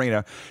and Roll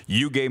Arena,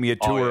 you gave me a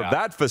tour of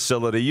that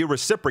facility. You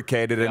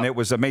reciprocated, and it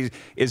was amazing.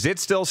 Is it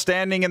still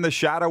standing in the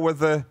shadow with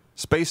the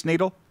Space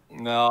Needle?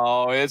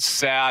 No, it's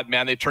sad,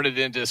 man. They turned it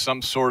into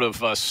some sort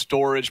of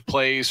storage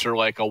place or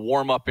like a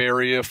warm-up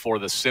area for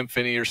the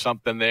symphony or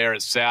something there.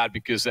 It's sad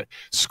because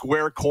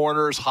square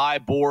corners, high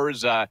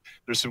boards,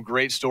 there's some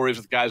great stories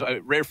with guys.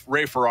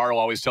 Ray Ferraro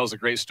always tells the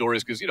great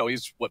stories because,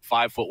 he's,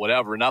 5 foot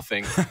whatever,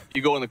 nothing.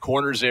 You go in the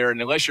corners there,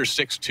 and unless you're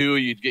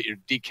 6'2", you'd get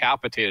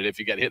decapitated if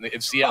you got hit.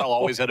 And Seattle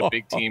always had a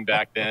big team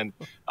back then.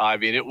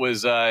 It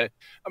was the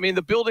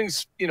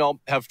buildings,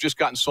 have just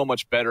gotten so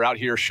much better out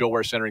here,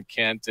 Showware Center in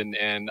Kent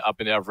and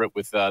up in Everett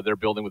with their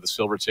building with the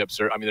silver tips.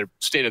 They're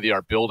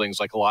state-of-the-art buildings,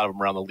 like a lot of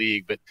them around the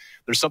league. But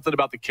there's something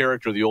about the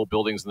character of the old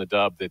buildings in the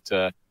Dub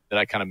that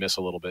I kind of miss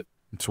a little bit.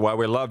 That's why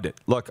we loved it.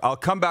 Look, I'll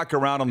come back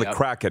around on the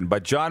Kraken,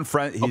 but John,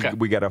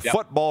 we got a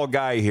football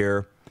guy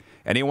here,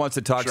 and he wants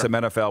to talk some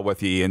NFL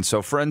with you, Ian.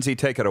 So, Frenzy,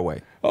 take it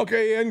away.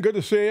 Okay, Ian, good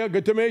to see you.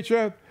 Good to meet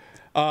you.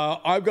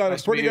 I've got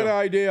a pretty good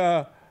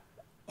idea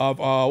of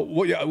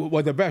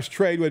what the best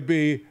trade would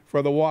be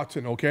for the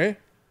Watson, okay?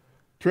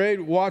 Trade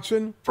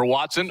Watson. For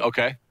Watson?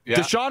 Okay. Yeah.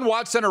 Deshaun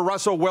Watson or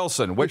Russell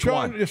Wilson? Which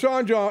one?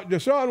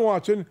 Deshaun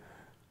Watson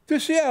to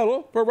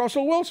Seattle for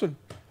Russell Wilson.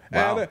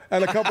 Wow.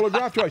 And a couple of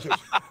draft choices.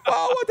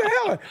 Oh, what the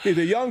hell? He's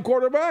a young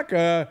quarterback,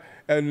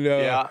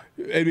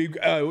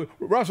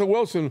 Russell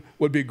Wilson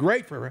would be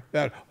great for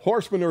that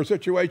horse manure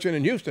situation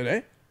in Houston,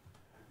 eh?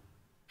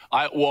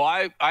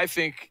 I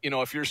think,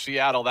 if you're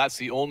Seattle, that's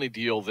the only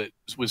deal that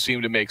would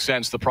seem to make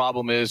sense. The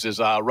problem is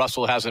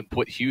Russell hasn't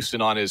put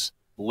Houston on his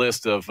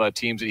list of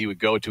teams that he would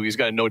go to. He's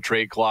got a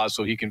no-trade clause,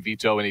 so he can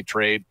veto any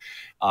trade.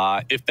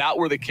 If that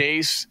were the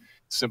case,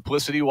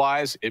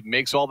 simplicity-wise, it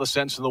makes all the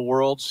sense in the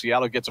world.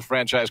 Seattle gets a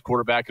franchise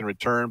quarterback in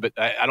return, but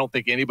I don't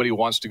think anybody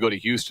wants to go to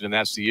Houston, and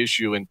that's the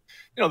issue. And,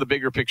 the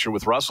bigger picture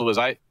with Russell is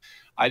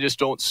I just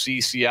don't see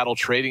Seattle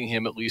trading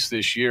him, at least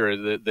this year.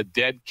 The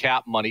dead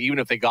cap money, even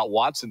if they got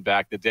Watson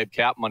back, the dead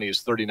cap money is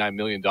 $39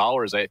 million.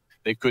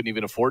 They couldn't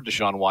even afford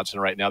Deshaun Watson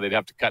right now. They'd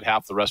have to cut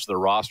half the rest of their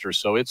roster.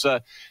 So it's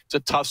a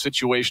tough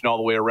situation all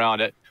the way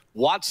around.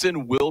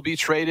 Watson will be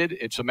traded.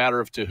 It's a matter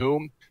of to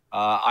whom.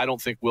 I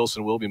don't think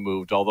Wilson will be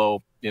moved,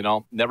 although,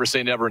 never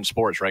say never in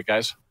sports, right,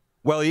 guys?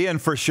 Well, Ian,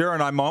 for sure,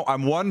 and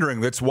I'm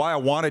wondering, that's why I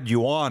wanted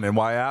you on and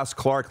why I asked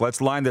Clark, let's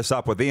line this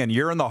up with Ian.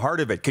 You're in the heart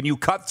of it. Can you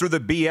cut through the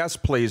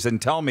BS, please,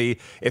 and tell me,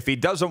 if he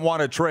doesn't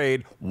want to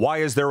trade, why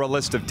is there a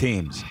list of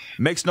teams?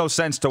 Makes no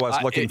sense to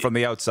us looking from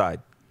the outside.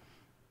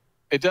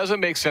 It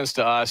doesn't make sense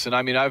to us, and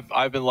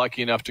I've been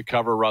lucky enough to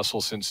cover Russell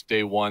since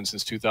day one,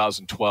 since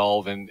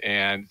 2012,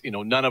 and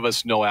none of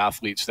us know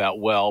athletes that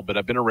well, but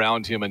I've been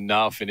around him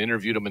enough and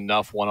interviewed him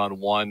enough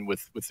one-on-one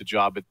with the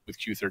job with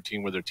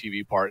Q13, with their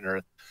TV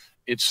partner.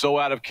 It's so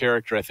out of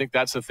character. I think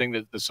that's the thing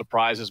that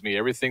surprises me.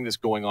 Everything that's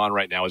going on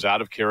right now is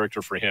out of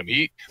character for him.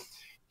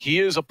 He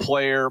is a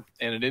player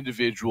and an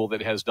individual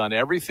that has done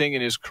everything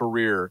in his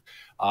career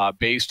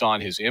based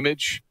on his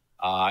image,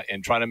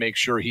 and trying to make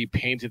sure he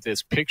painted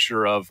this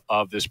picture of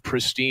this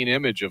pristine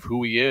image of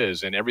who he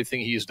is, and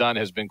everything he's done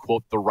has been,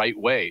 quote, the right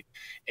way.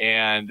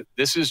 And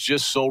this is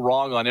just so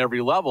wrong on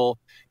every level.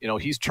 You know,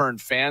 he's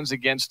turned fans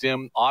against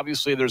him.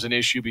 Obviously, there's an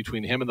issue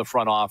between him and the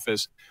front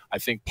office. I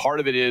think part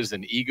of it is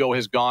an ego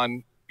has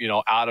gone,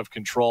 out of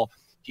control.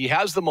 He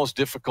has the most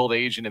difficult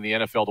agent in the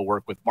NFL to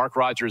work with. Mark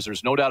Rodgers,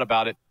 there's no doubt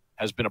about it,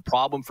 has been a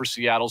problem for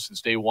Seattle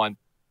since day one.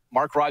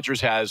 Mark Rodgers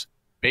has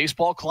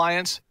baseball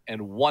clients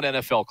and one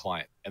NFL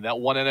client, and that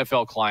one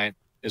NFL client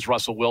is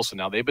Russell Wilson.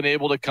 Now, they've been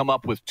able to come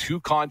up with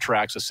 2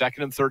 contracts, a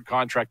second and third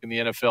contract in the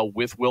NFL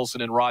with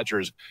Wilson and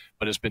Rodgers,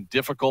 but it's been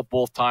difficult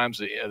both times.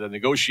 The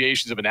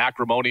negotiations have been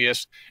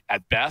acrimonious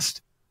at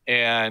best,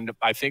 and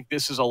I think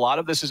a lot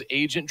of this is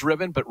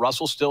agent-driven, but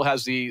Russell still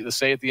has the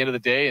say at the end of the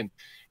day.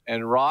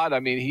 And Rod, I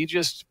mean,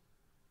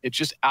 it's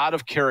just out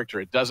of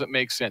character. It doesn't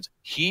make sense.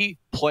 He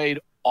played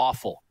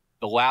awful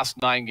the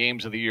last 9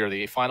 games of the year,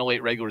 the final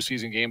 8 regular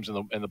season games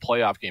and the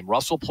playoff game.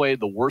 Russell played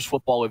the worst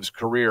football of his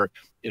career.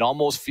 It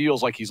almost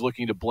feels like he's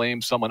looking to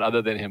blame someone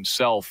other than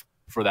himself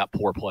for that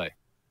poor play.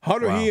 How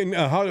do he and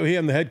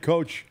the head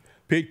coach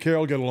Pete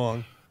Carroll get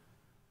along?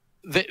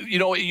 It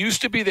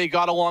used to be they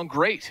got along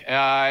great,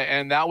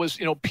 and that was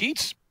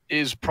Pete's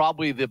is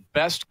probably the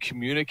best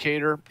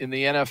communicator in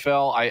the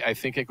NFL. I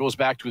think it goes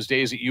back to his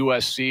days at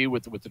USC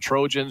with the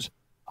Trojans.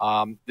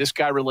 This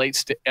guy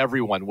relates to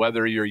everyone,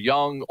 whether you're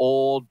young,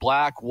 old,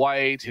 black,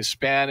 white,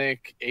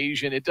 Hispanic,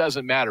 Asian, it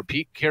doesn't matter.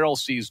 Pete Carroll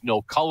sees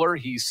no color.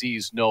 He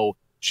sees no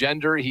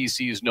gender. He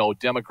sees no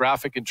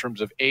demographic in terms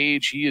of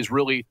age. He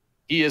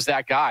is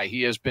that guy.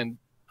 He has been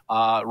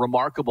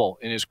remarkable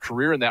in his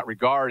career in that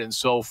regard. And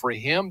so for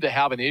him to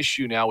have an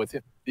issue now with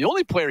him, the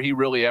only player he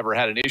really ever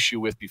had an issue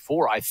with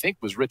before, I think,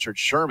 was Richard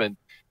Sherman.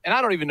 And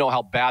I don't even know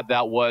how bad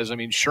that was. I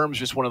mean, Sherman's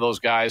just one of those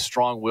guys,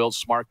 strong-willed,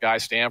 smart guy,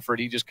 Stanford.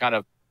 He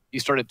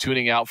started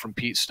tuning out from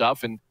Pete's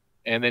stuff, and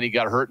then he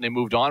got hurt, and they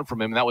moved on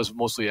from him, and that was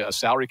mostly a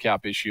salary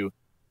cap issue.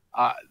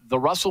 The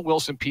Russell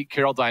Wilson-Pete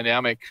Carroll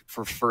dynamic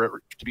for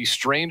to be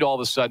strained all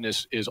of a sudden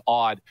is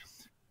odd.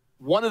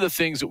 One of the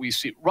things that we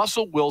see,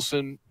 Russell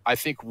Wilson, I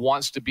think,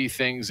 wants to be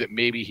things that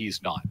maybe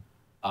he's not.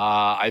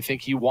 I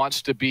think he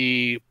wants to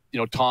be,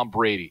 Tom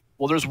Brady.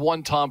 Well, there's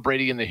one Tom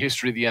Brady in the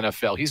history of the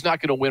NFL. He's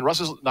not going to win.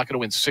 Russell's not going to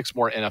win 6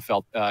 more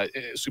NFL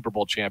Super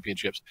Bowl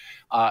championships.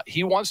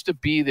 He wants to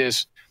be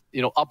this,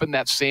 up in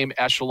that same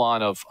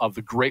echelon of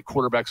the great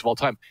quarterbacks of all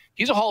time.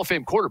 He's a Hall of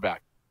Fame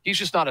quarterback. He's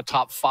just not a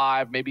top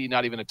 5, maybe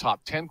not even a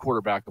top 10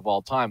 quarterback of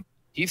all time.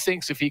 He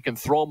thinks if he can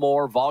throw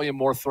more volume,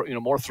 more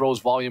throws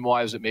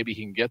volume-wise, that maybe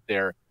he can get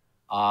there.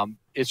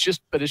 It's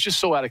just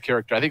so out of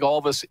character. I think all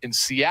of us in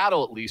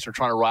Seattle, at least, are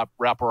trying to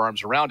wrap our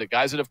arms around it.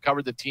 Guys that have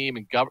covered the team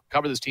and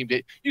covered this team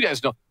day. You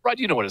guys know, Rod,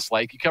 you know what it's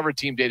like. You cover a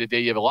team day to day.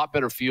 You have a lot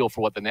better feel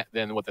for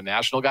than what the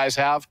national guys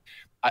have.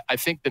 I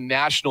think the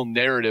national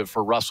narrative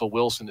for Russell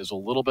Wilson is a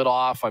little bit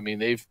off. I mean,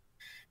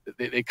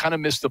 they kind of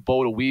missed the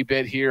boat a wee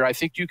bit here. I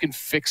think you can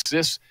fix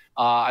this.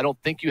 I don't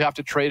think you have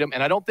to trade him,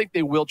 and I don't think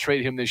they will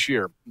trade him this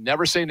year.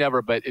 Never say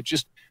never, but it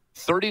just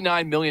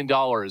 $39 million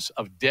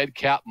of dead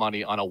cap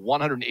money on a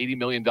 $180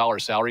 million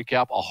salary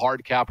cap, a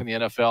hard cap in the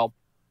NFL.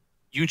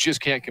 You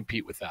just can't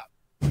compete with that.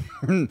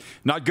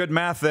 Not good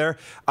math there.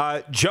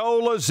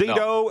 Joe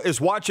Lozito is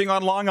watching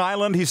on Long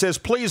Island. He says,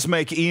 please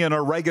make Ian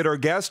a regular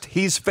guest.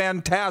 He's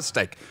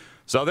fantastic.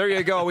 So there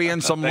you go, Ian.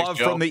 Some Thanks, love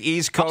Joe. from the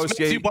East Coast.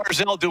 How's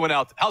Barzell doing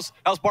out? How's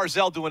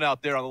Barzell doing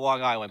out there on the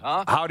Long Island,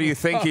 huh? How do you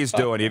think he's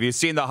doing? Have you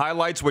seen the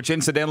highlights, which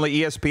incidentally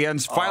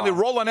ESPN's finally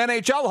rolling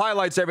NHL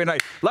highlights every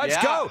night?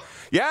 Let's go.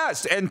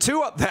 Yes, and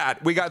to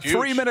that, we got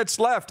 3 minutes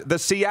left. The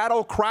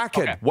Seattle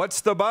Kraken. Okay.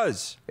 What's the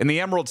buzz in the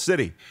Emerald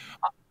City?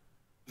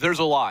 There's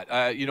a lot.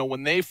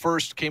 When they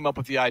first came up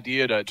with the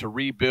idea to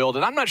rebuild,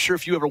 and I'm not sure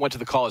if you ever went to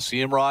the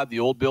Coliseum, Rod,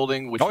 the old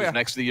building, which was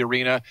next to the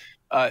arena.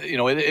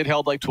 It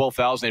held like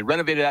 12,000. They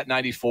renovated that in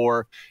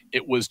 94.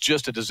 It was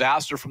just a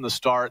disaster from the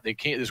start.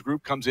 This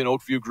group comes in,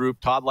 Oakview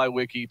Group, Todd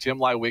Leiweke, Tim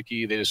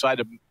Leiweke. They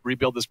decided to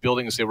rebuild this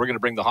building and say, we're going to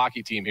bring the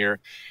hockey team here.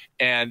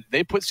 And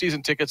they put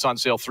season tickets on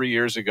sale 3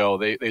 years ago.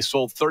 They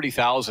sold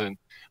 30,000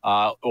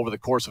 over the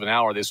course of an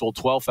hour. They sold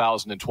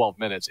 12,000 in 12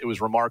 minutes. It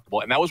was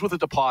remarkable. And that was with a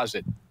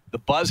deposit. The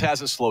buzz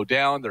hasn't slowed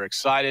down. They're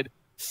excited.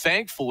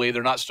 Thankfully,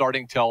 they're not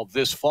starting till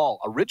this fall.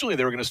 Originally,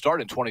 they were going to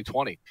start in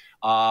 2020,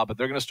 but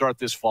they're going to start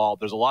this fall.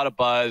 There's a lot of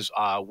buzz.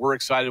 We're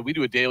excited. We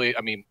do a daily.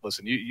 I mean,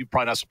 listen, you're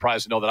probably not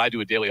surprised to know that I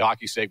do a daily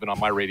hockey segment on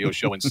my radio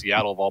show in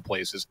Seattle, of all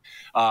places.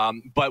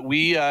 But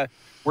we're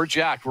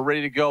jacked. We're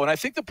ready to go. And I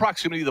think the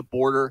proximity of the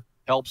border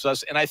helps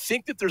us. And I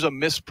think that there's a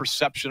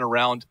misperception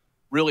around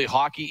really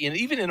hockey, and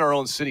even in our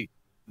own city.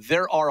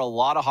 There are a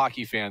lot of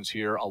hockey fans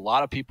here, a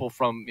lot of people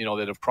from,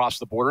 that have crossed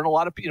the border, and a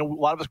lot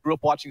of us grew up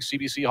watching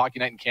CBC Hockey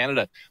Night in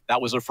Canada.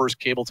 That was their first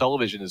cable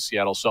television in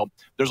Seattle. So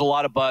there's a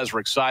lot of buzz.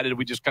 We're excited.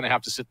 We just kind of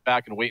have to sit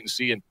back and wait and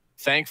see. And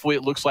thankfully,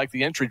 it looks like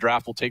the entry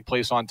draft will take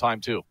place on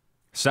time, too.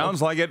 Sounds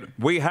like it.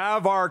 We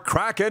have our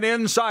Kraken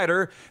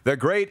insider, the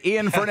great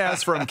Ian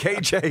Furness from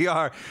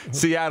KJR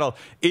Seattle.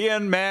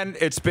 Ian, man,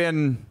 it's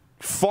been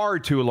far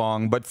too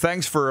long, but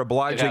thanks for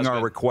obliging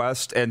our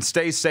request, and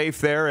stay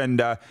safe there,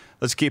 and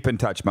let's keep in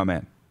touch, my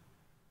man.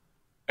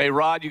 Hey,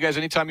 Rod, you guys,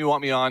 anytime you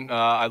want me on,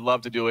 I'd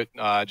love to do it.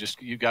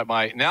 Just you got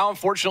my – now,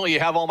 unfortunately,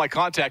 you have all my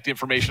contact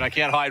information. I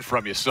can't hide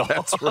from you. So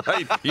that's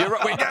right. You're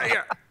right. We got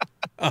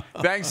you.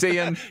 Thanks,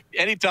 Ian.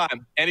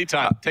 Anytime.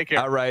 Take care.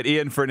 All right,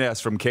 Ian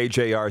Furness from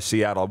KJR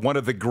Seattle, one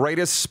of the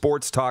greatest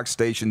sports talk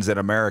stations in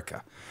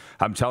America.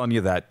 I'm telling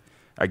you that.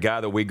 A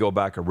guy that we go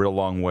back a real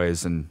long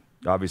ways, and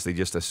obviously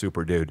just a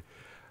super dude.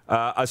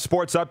 A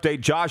sports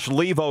update, Josh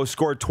Levo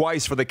scored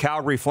twice for the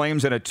Calgary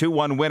Flames in a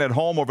 2-1 win at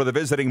home over the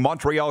visiting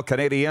Montreal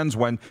Canadiens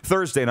when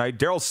Thursday night,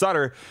 Daryl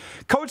Sutter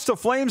coached the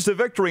Flames to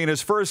victory in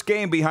his first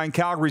game behind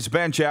Calgary's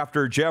bench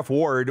after Jeff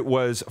Ward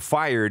was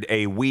fired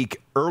a week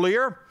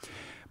earlier.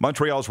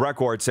 Montreal's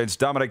record since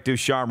Dominic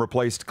Ducharme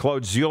replaced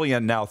Claude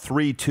Julien, now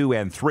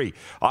 3-2-3.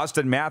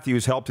 Austin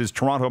Matthews helped his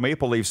Toronto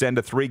Maple Leafs end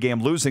a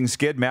 3-game losing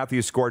skid.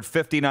 Matthews scored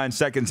 59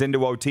 seconds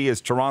into OT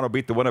as Toronto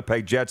beat the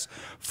Winnipeg Jets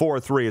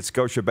 4-3 at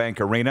Scotiabank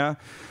Arena.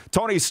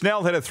 Tony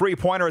Snell hit a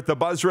three-pointer at the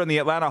buzzer, and the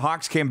Atlanta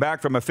Hawks came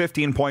back from a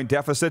 15-point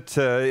deficit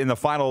in the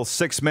final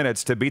 6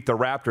 minutes to beat the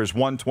Raptors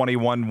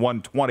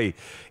 121-120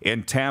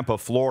 in Tampa,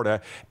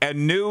 Florida.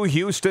 And new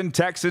Houston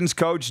Texans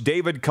coach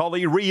David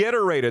Culley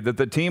reiterated that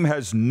the team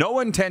has no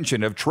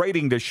intention of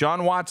trading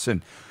Deshaun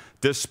Watson.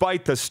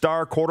 Despite the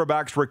star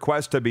quarterback's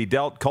request to be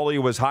dealt, Culley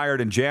was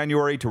hired in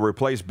January to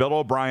replace Bill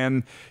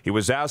O'Brien. He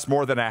was asked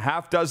more than a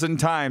half dozen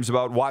times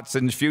about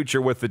Watson's future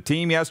with the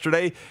team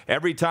yesterday.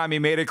 Every time he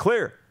made it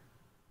clear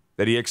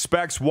that he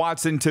expects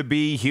Watson to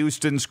be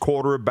Houston's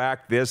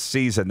quarterback this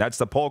season. That's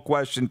the poll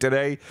question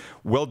today.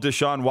 Will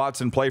Deshaun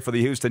Watson play for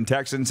the Houston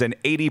Texans? And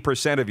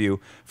 80% of you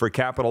for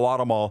Capital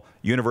Auto Mall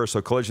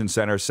Universal Collision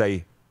Center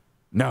say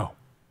no.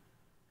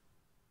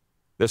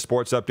 This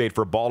sports update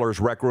for Ballers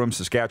Rec Room,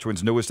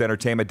 Saskatchewan's newest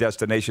entertainment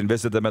destination.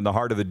 Visit them in the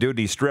heart of the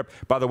Doody Strip.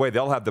 By the way,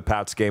 they'll have the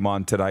Pats game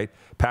on tonight.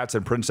 Pats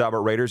and Prince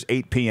Albert Raiders,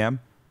 8 p.m.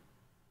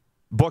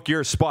 Book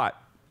your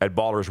spot at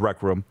Ballers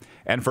Rec Room.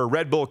 And for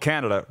Red Bull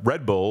Canada,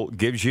 Red Bull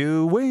gives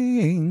you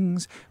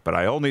wings, but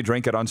I only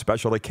drink it on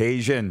special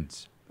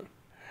occasions.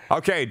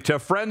 Okay, to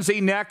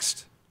Frenzy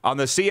next on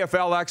the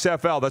CFL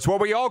XFL. That's what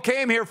we all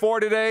came here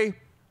for today.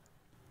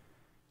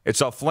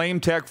 It's a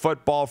Flame Tech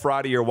Football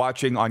Friday. You're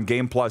watching on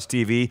Game Plus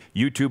TV,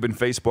 YouTube and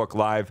Facebook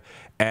Live,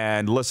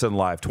 and Listen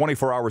Live.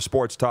 24-hour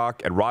sports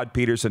talk at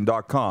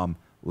rodpedersen.com.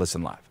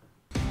 Listen live.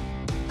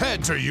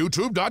 Head to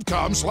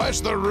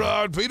youtube.com/The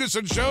Rod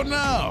Pedersen Show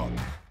now.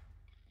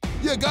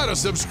 You gotta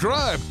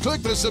subscribe.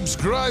 Click the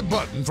subscribe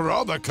button for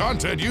all the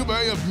content you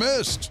may have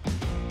missed.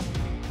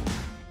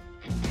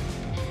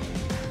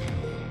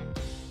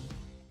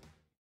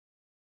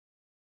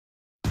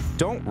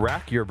 Don't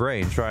rack your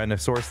brain trying to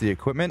source the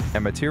equipment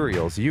and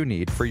materials you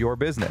need for your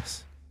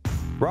business.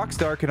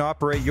 Rockstar can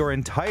operate your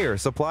entire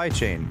supply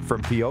chain,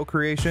 from PO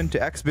creation to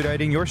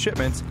expediting your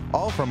shipments,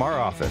 all from our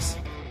office.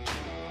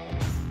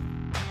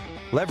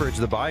 Leverage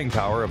the buying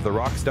power of the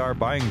Rockstar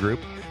Buying Group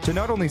to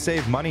not only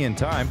save money and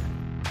time,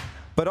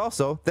 but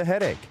also the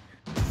headache.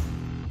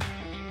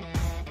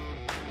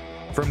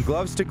 From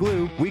gloves to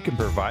glue, we can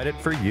provide it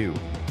for you.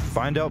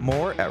 Find out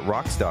more at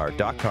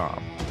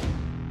rockstar.com.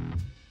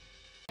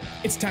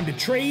 It's time to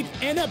trade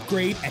and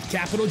upgrade at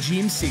Capital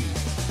GMC.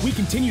 We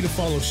continue to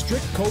follow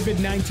strict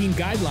COVID-19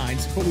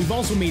 guidelines, but we've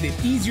also made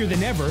it easier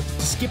than ever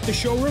to skip the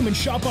showroom and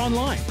shop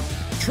online.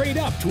 Trade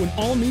up to an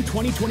all-new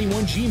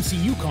 2021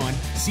 GMC Yukon,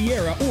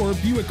 Sierra, or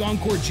Buick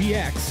Encore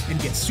GX and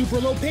get super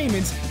low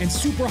payments and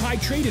super high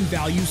trade-in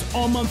values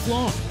all month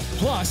long.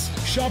 Plus,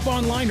 shop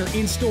online or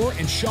in-store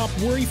and shop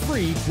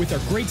worry-free with our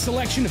great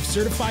selection of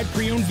certified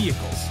pre-owned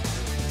vehicles.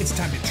 It's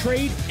time to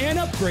trade and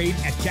upgrade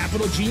at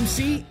Capital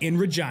GMC in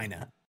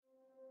Regina.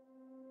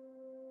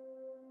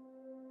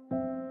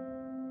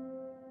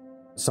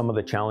 Some of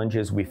the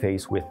challenges we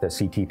face with the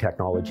CT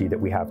technology that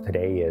we have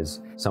today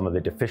is some of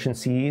the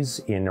deficiencies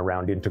in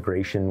around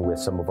integration with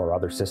some of our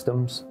other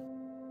systems.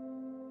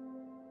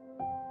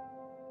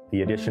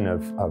 The addition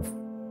of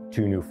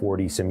 2 new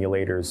 4D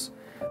simulators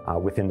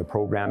within the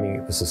programming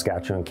of the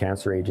Saskatchewan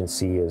Cancer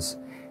Agency is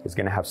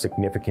going to have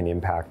significant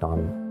impact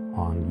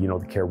on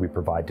the care we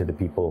provide to the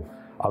people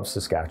of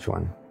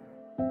Saskatchewan.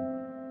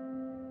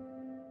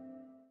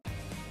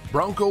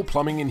 Bronco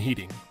Plumbing and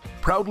Heating,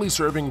 proudly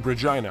serving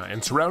Regina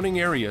and surrounding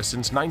areas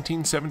since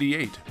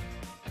 1978.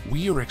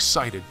 We are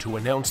excited to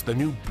announce the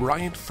new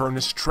Bryant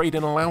Furness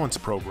Trade-in Allowance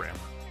Program.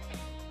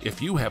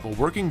 If you have a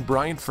working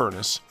Bryant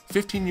Furnace,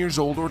 15 years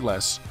old or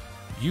less,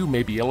 you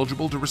may be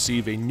eligible to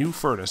receive a new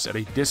furnace at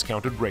a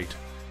discounted rate.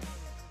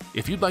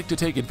 If you'd like to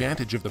take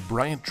advantage of the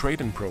Bryant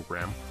Trade-in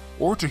Program,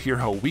 or to hear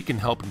how we can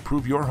help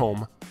improve your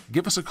home,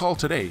 give us a call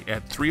today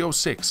at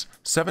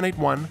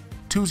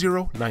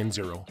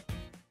 306-781-2090.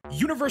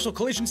 Universal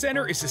Collision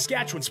Center is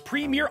Saskatchewan's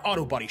premier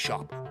auto body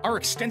shop. Our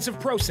extensive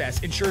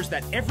process ensures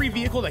that every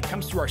vehicle that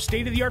comes through our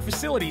state-of-the-art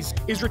facilities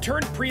is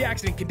returned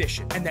pre-accident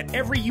condition, and that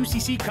every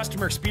UCC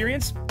customer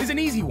experience is an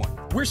easy one.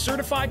 We're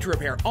certified to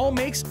repair all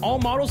makes, all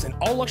models, and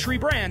all luxury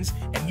brands,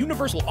 and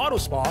Universal Auto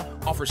Spa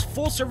offers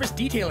full-service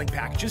detailing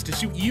packages to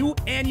suit you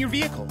and your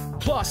vehicle.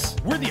 Plus,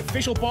 we're the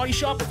official body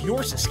shop of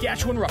your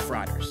Saskatchewan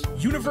Roughriders.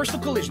 Universal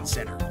Collision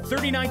Center,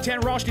 3910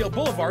 Rochdale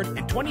Boulevard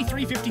and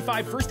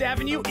 2355 First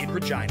Avenue in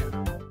Regina.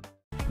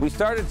 We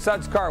started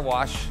Suds Car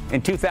Wash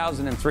in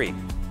 2003.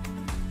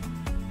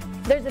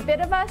 There's a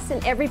bit of us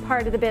in every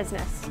part of the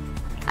business.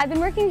 I've been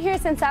working here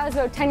since I was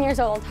about 10 years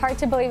old. Hard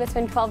to believe it's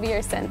been 12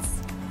 years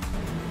since.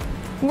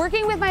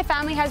 Working with my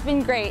family has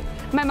been great.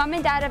 My mom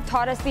and dad have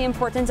taught us the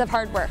importance of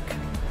hard work.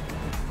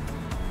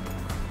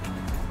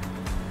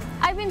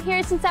 I've been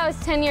here since I was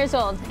 10 years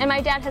old, and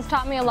my dad has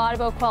taught me a lot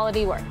about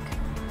quality work.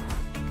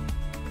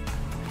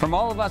 From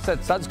all of us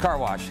at Suds Car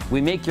Wash,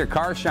 we make your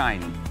car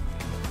shine.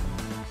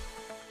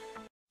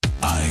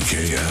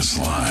 IKS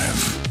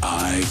Live.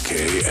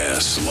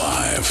 IKS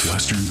Live.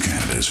 Western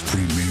Canada's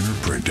premier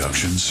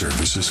production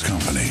services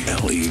company.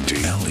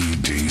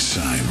 LED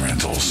sign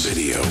rentals.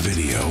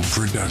 Video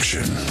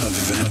production.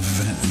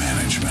 Event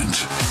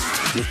management.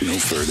 Look no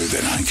further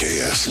than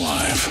IKS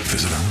Live.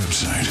 Visit our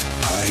website.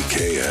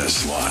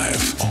 IKS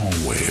Live.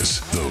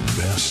 Always the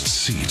best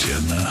seat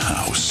in the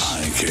house.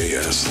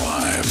 IKS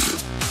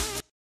Live.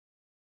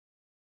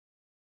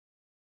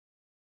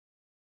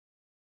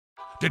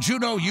 Did you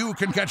know you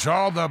can catch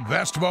all the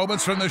best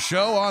moments from the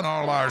show on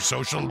all our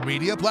social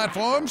media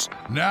platforms?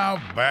 Now,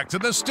 back to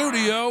the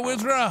studio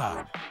with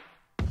Rod.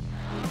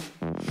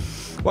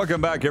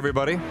 Welcome back,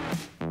 everybody.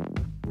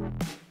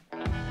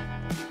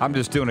 I'm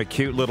just doing a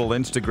cute little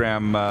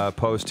Instagram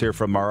post here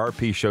from our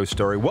RP show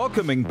story.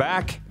 Welcoming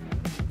back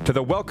to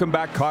the Welcome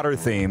Back Cotter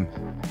theme,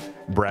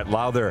 Brett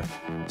Lowther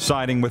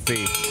signing with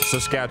the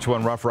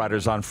Saskatchewan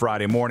Roughriders on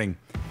Friday morning.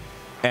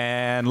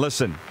 And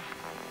listen,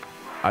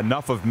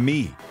 enough of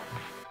me.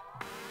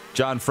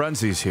 John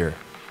Frenzy's here.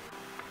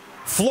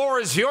 Floor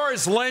is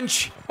yours,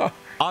 Lynch,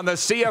 on the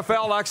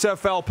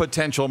CFL-XFL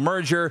potential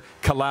merger,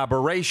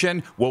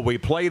 collaboration. Will we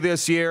play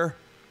this year?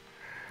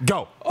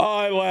 Go.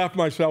 I laughed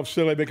myself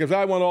silly because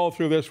I went all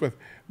through this with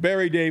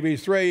Barry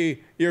Davies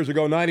 3 years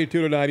ago,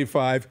 92 to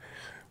 95.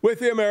 With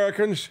the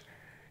Americans,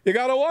 you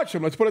got to watch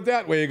them. Let's put it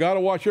that way. You got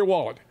to watch your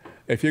wallet.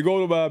 If you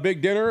go to a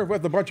big dinner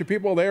with a bunch of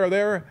people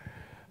there,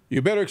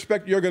 you better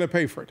expect you're going to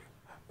pay for it.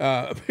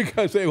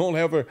 Because they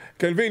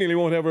conveniently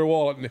won't have their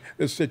wallet in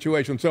this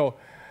situation. So,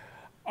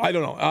 I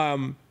don't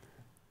know.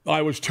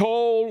 I was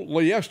told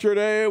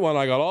yesterday when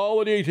I got all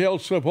the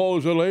details,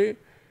 supposedly,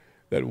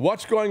 that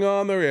what's going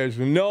on there is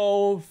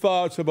no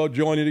thoughts about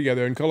joining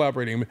together and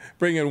collaborating,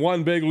 bringing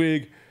one big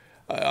league,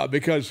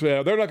 because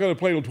they're not going to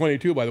play till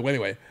 22, by the way,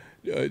 anyway.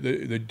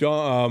 Dwayne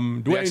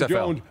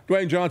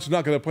Johnson's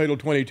not going to play till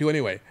 22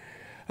 anyway.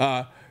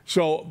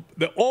 So,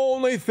 the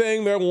only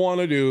thing they want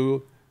to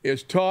do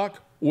is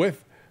talk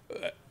with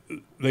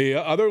the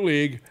other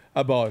league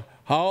about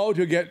how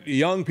to get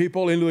young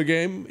people into the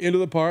game, into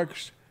the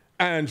parks,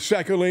 and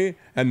secondly,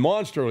 and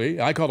monsterly,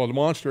 I call it a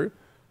monster,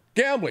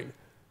 gambling.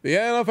 The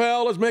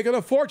NFL is making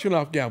a fortune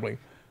off gambling.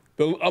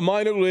 The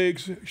minor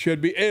leagues should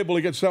be able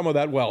to get some of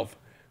that wealth.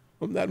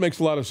 Well, that makes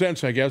a lot of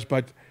sense, I guess,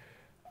 but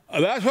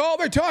that's all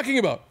they're talking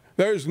about.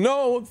 There's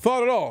no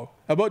thought at all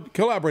about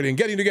collaborating,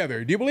 getting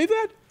together. Do you believe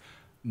that?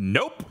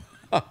 Nope.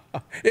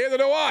 Either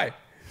do I.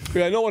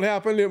 I know what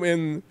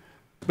happened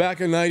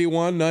back in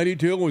 91,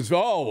 92,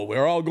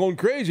 we're all going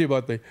crazy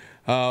about the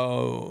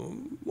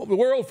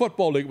World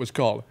Football League, it was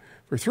called,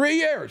 for 3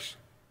 years.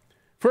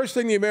 First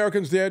thing the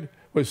Americans did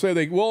was say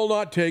they will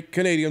not take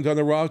Canadians on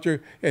the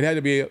roster. It had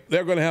to be,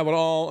 they're going to have an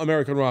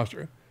all-American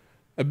roster.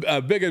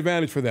 A big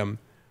advantage for them.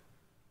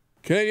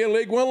 Canadian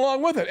League went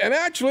along with it, and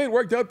actually it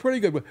worked out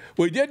pretty good.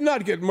 We did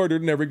not get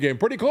murdered in every game.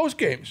 Pretty close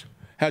games.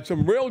 Had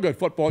some real good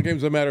football games,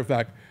 as a matter of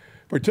fact.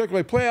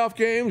 Particularly playoff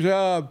games.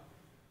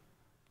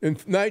 In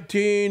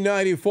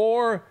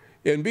 1994,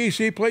 in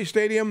BC Place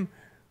Stadium,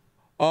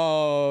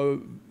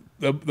 the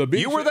BC,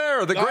 you were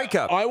there, the Grey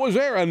Cup. I was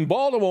there, and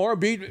Baltimore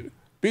beat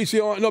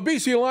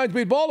BC Lions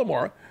beat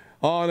Baltimore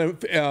on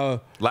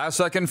a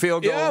last-second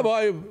field goal. Yeah,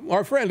 by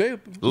our friend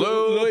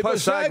Lou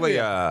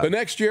Pasaglia. The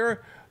next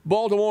year,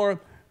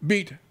 Baltimore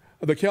beat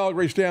the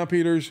Calgary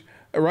Stampeders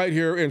right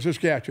here in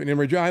Saskatchewan, in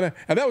Regina,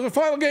 and that was the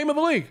final game of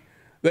the league.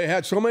 They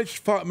had so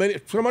much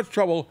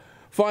trouble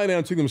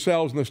financing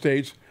themselves in the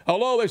States.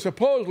 Although they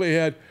supposedly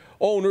had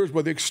owners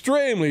with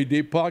extremely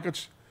deep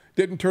pockets,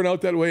 didn't turn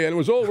out that way, and it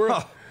was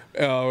over.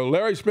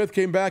 Larry Smith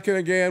came back in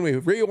again. We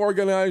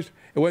reorganized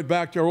and went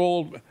back to our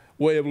old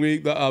way of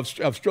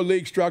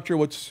league structure,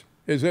 which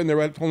is in there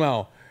right till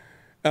now.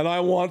 And I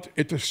want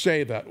it to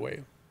stay that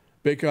way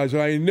because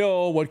I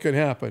know what can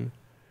happen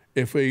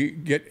if we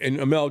get in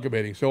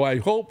amalgamating. So I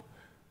hope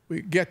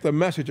we get the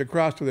message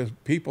across to the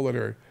people that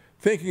are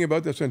thinking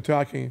about this and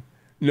talking.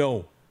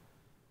 No.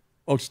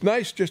 Oh, it's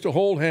nice just to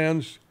hold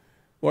hands.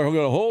 We're going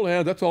to hold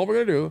hands. That's all we're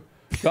going to do.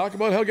 Talk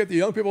about how to get the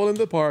young people into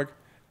the park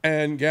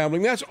and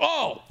gambling. That's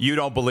all. You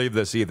don't believe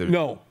this either.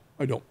 No,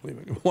 I don't believe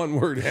it. One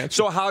word answer.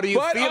 So how do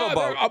you feel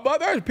about? But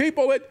there's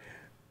people that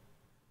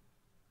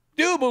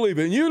do believe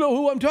it. You know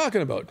who I'm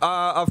talking about.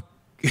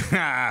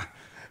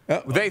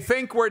 They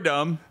think we're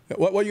dumb.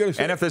 What are you going to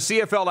say? And if the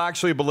CFL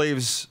actually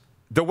believes,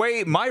 the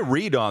way my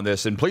read on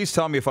this, and please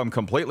tell me if I'm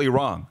completely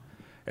wrong,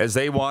 is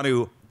they want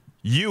to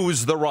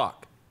use The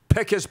Rock,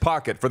 pick his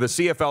pocket for the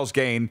CFL's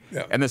gain,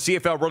 and the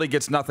CFL really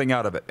gets nothing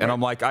out of it. And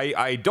I'm like,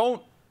 I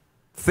don't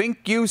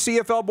think you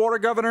CFL Board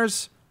of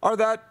Governors are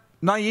that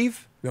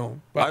naive. No.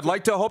 I'd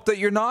like to hope that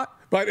you're not.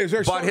 But is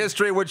there? But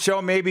history would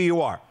show maybe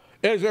you are.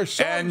 Is there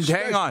some? And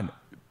hang on.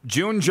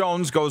 June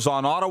Jones goes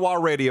on Ottawa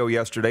radio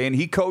yesterday, and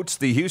he coached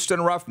the Houston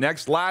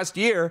Roughnecks last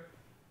year,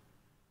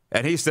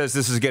 and he says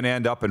this is going to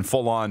end up in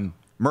full-on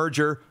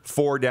merger,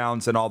 4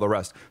 downs, and all the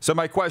rest. So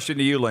my question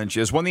to you, Lynch,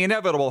 is when the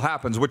inevitable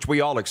happens, which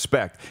we all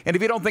expect, and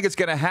if you don't think it's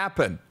going to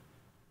happen,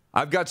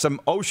 I've got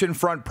some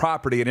oceanfront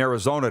property in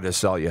Arizona to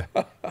sell you.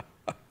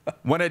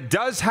 When it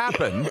does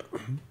happen,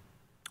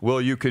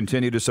 will you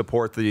continue to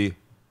support the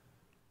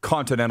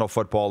Continental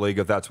Football League,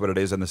 if that's what it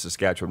is, and the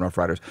Saskatchewan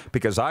Roughriders?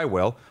 Because I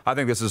will. I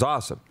think this is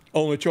awesome.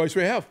 Only choice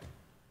we have.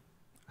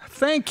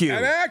 Thank you.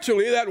 And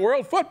actually, that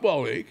World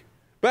Football League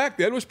back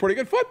then was pretty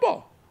good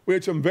football. We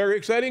had some very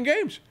exciting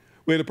games.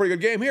 We had a pretty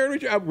good game here,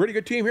 a pretty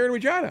good team here in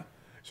Regina.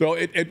 So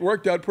it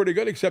worked out pretty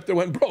good, except it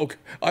went broke.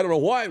 I don't know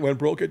why it went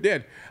broke. It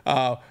did.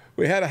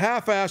 We had a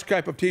half-assed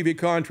type of TV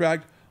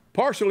contract,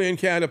 partially in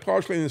Canada,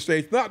 partially in the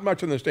States. Not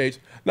much in the States.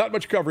 Not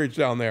much coverage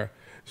down there.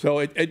 So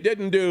it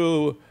didn't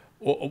do.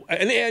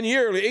 And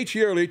each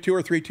yearly, 2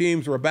 or 3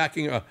 teams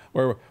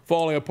were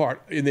falling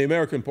apart in the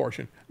American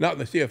portion, not in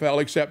the CFL,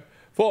 except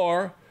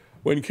for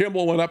when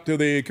Kimball went up to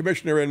the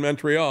commissioner in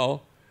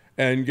Montreal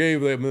and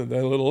gave them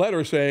the little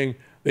letter saying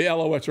the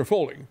Alouettes are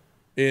folding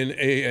in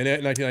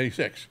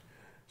 1996.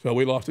 So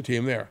we lost the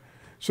team there.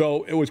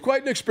 So it was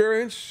quite an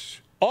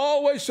experience.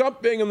 Always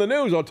something in the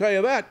news, I'll tell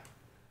you that.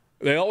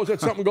 They always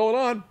had something going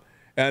on.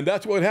 And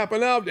that's what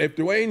happened now. If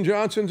Dwayne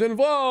Johnson's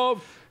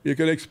involved, you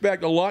can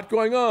expect a lot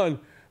going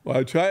on. Well,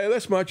 I'll tell you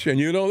this much, and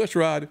you know this,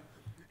 Rod.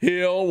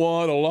 He'll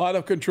want a lot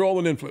of control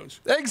and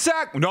influence.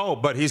 Exactly. No,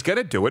 but he's going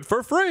to do it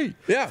for free.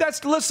 Yeah.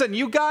 Listen,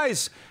 you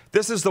guys,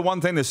 this is the one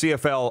thing the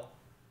CFL,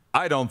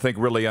 I don't think,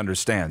 really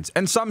understands.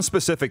 And some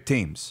specific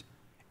teams.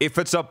 If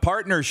it's a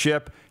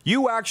partnership,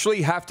 you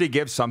actually have to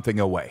give something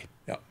away.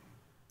 Yeah.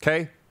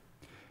 Okay?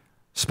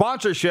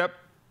 Sponsorship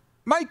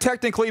might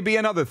technically be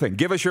another thing.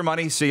 Give us your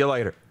money, see you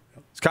later.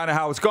 It's kind of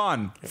how it's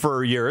gone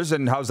for years,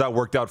 and how's that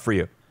worked out for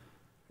you?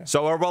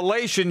 So a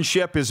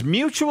relationship is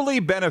mutually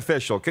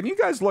beneficial. Can you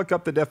guys look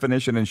up the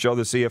definition and show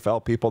the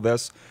CFL people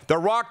this? The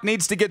Rock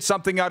needs to get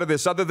something out of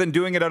this other than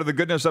doing it out of the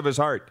goodness of his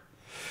heart.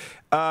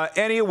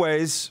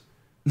 Anyways,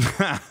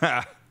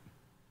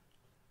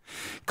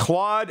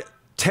 Claude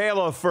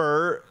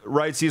Taylor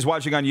writes, he's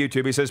watching on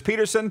YouTube. He says,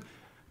 Pedersen,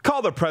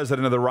 call the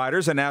president of the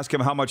Riders and ask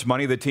him how much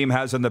money the team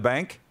has in the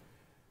bank.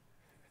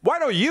 Why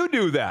don't you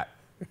do that?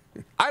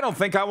 I don't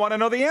think I want to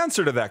know the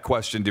answer to that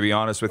question, to be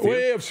honest with you.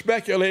 We have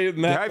speculated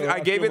in that. I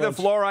gave you the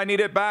floor. I need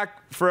it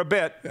back for a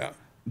bit. Yeah.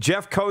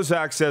 Jeff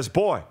Kozak says,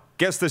 boy,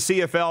 guess the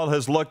CFL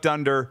has looked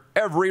under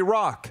every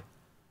rock.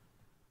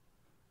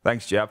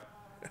 Thanks, Jeff.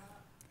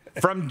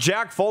 From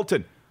Jack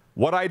Fulton,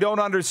 what I don't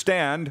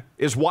understand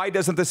is why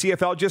doesn't the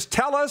CFL just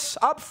tell us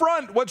up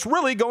front what's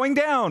really going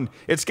down?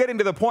 It's getting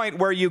to the point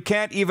where you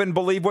can't even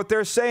believe what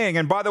they're saying.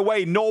 And by the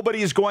way,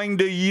 nobody's going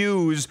to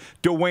use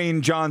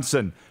Dwayne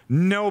Johnson.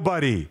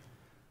 Nobody.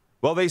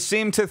 Well, they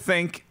seem to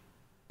think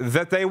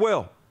that they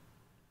will.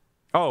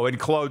 Oh, and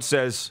Claude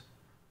says,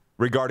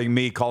 regarding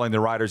me calling the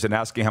Riders and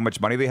asking how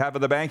much money they have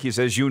in the bank, he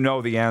says, you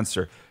know the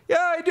answer.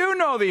 Yeah, I do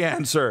know the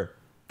answer.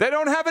 They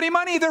don't have any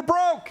money. They're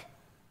broke.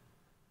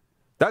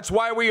 That's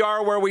why we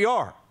are where we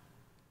are.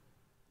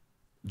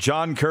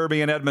 John Kirby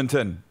in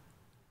Edmonton.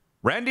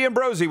 Randy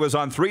Ambrosie was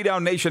on 3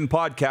 Down Nation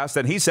podcast,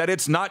 and he said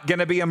it's not going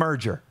to be a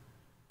merger.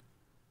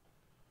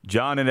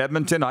 John in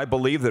Edmonton, I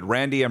believe that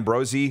Randy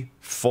Ambrosie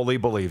fully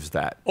believes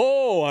that.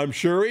 Oh, I'm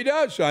sure he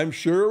does. I'm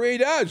sure he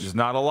does. He's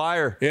not a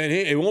liar. And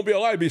he won't be a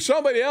liar. It'll be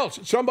somebody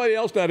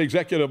else, not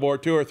executive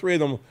board, 2 or 3 of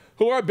them,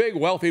 who are big,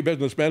 wealthy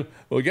businessmen,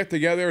 will get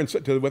together and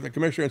sit with the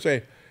commissioner and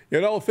say,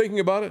 thinking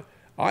about it,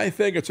 I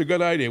think it's a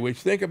good idea. We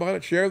think about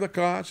it, share the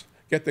cost,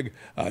 get the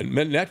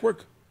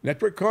network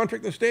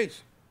contract in the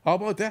States. How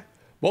about that?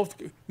 Both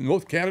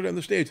Canada and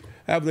the States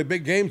have the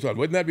big games on.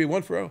 Wouldn't that be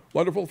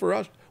wonderful for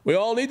us? We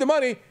all need the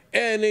money.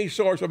 Any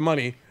source of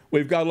money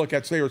we've got to look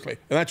at seriously.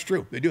 And that's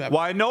true. They do have.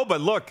 Well, I know, but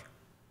look,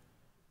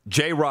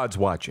 J-Rod's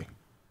watching.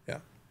 Yeah.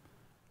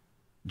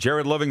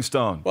 Jared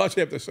Livingstone. What's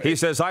he have to say? He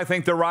says, I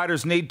think the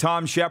Riders need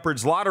Tom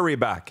Shepard's lottery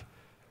back.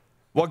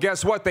 Well,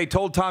 guess what? They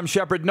told Tom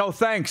Shepard, no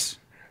thanks.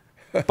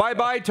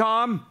 Bye-bye,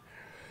 Tom.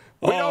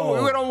 We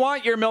don't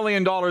want your $1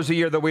 million a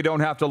year that we don't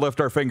have to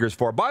lift our fingers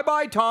for.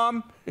 Bye-bye,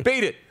 Tom.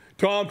 Beat it.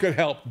 Tom could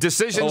help.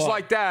 Decisions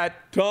like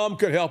that. Tom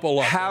could help a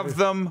lot. Have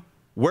them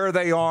where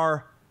they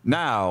are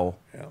now,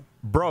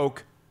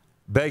 broke,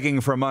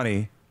 begging for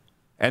money,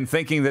 and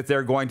thinking that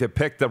they're going to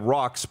pick the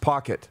Rock's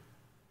pocket.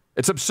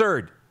 It's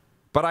absurd.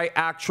 but I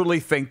actually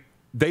think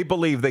they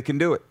believe they can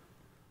do it.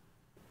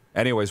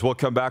 Anyways, we'll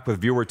come back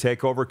with viewer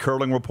takeover,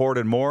 curling report,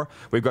 and more.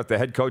 We've got the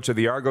head coach of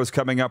the Argos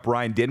coming up,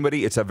 Ryan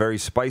Dinwiddie. It's a very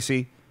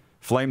spicy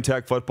Flame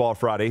Tech Football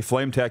Friday.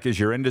 Flame Tech is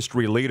your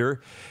industry leader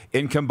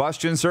in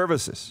combustion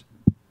services.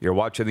 You're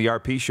watching the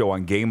RP Show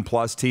on Game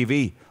Plus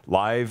TV,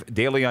 live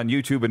daily on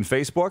YouTube and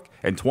Facebook,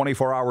 and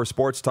 24-hour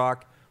sports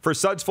talk for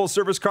Suds Full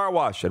Service Car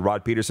Wash at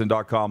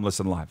rodpedersen.com.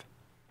 Listen live.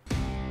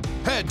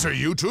 Head to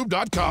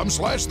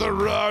youtube.com/The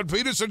Rod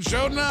Pedersen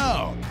Show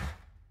now.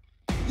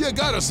 You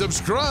gotta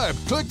subscribe.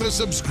 Click the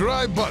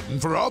subscribe button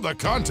for all the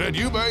content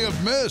you may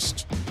have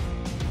missed.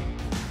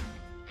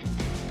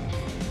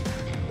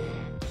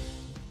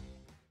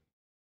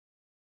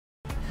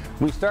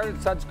 We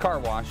started Suds Car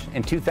Wash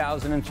in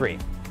 2003.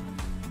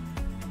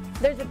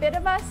 There's a bit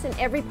of us in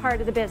every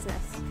part of the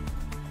business.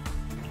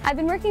 I've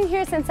been working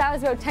here since I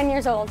was about 10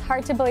 years old.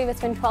 Hard to believe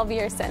it's been 12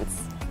 years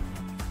since.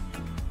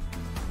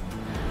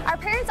 Our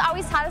parents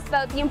always taught us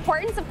about the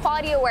importance of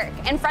quality of work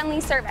and friendly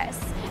service.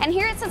 And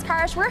here at Suds Car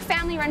Wash, we're a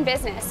family-run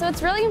business, so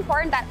it's really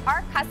important that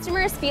our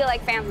customers feel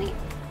like family.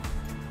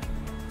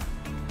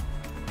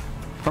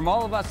 From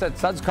all of us at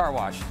Suds Car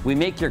Wash, we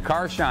make your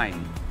car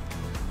shine.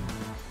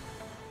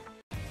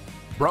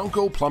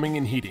 Bronco Plumbing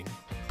and Heating,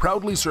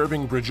 proudly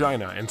serving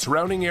Regina and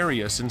surrounding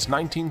areas since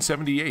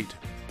 1978.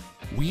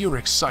 We are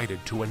excited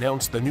to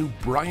announce the new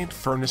Bryant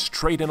Furness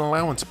Trade-in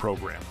Allowance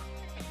Program.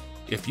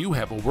 If you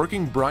have a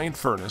working Bryant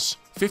furnace,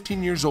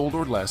 15 years old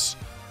or less,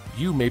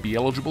 you may be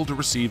eligible to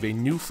receive a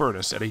new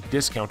furnace at a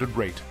discounted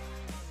rate.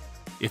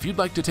 If you'd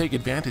like to take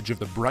advantage of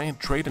the Bryant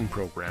Trade-in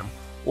Program,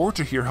 or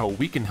to hear how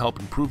we can help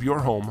improve your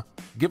home,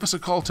 give us a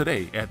call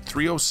today at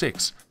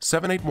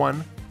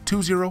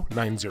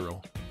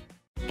 306-781-2090.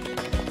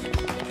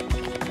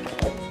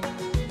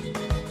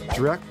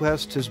 Direct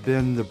West has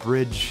been the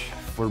bridge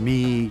for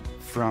me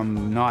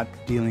from not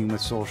dealing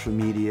with social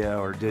media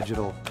or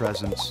digital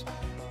presence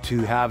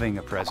to having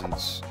a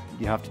presence.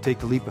 You have to take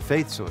the leap of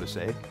faith, so to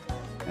say,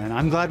 and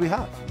I'm glad we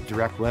have.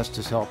 Direct West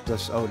has helped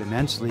us out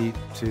immensely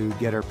to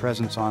get our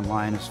presence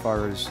online as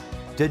far as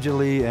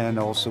digitally and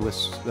also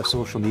with the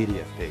social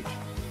media page.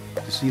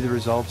 To see the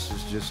results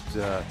is just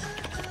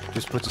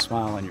puts a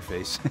smile on your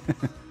face.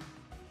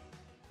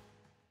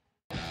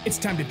 It's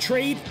time to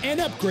trade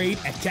and upgrade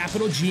at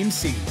Capital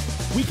GMC.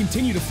 We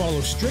continue to follow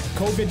strict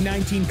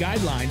COVID-19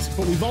 guidelines,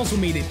 but we've also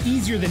made it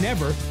easier than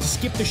ever to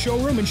skip the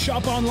showroom and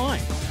shop online.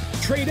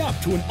 Trade up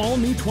to an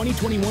all-new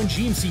 2021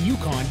 GMC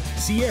Yukon,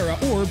 Sierra,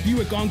 or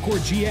Buick Encore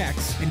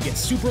GX and get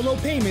super low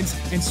payments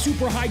and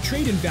super high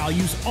trade-in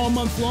values all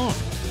month long.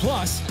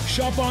 Plus,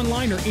 shop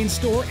online or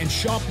in-store and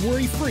shop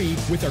worry-free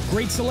with our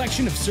great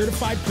selection of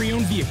certified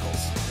pre-owned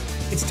vehicles.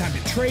 It's time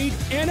to trade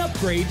and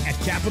upgrade at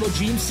Capital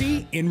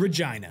GMC in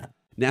Regina.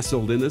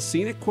 Nestled in the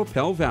scenic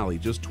Qu'Appelle Valley,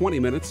 just 20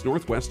 minutes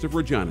northwest of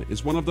Regina,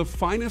 is one of the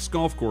finest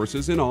golf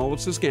courses in all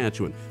of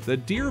Saskatchewan, the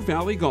Deer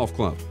Valley Golf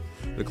Club.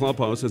 The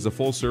clubhouse has a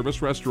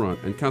full-service restaurant,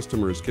 and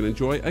customers can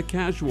enjoy a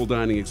casual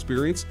dining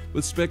experience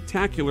with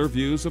spectacular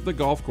views of the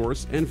golf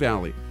course and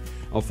valley.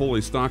 A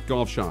fully stocked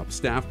golf shop,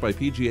 staffed by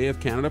PGA of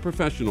Canada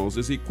professionals,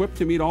 is equipped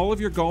to meet all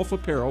of your golf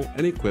apparel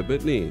and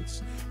equipment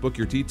needs. Book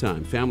your tee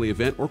time, family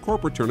event, or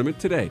corporate tournament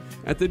today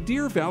at the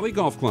Deer Valley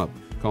Golf Club.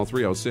 Call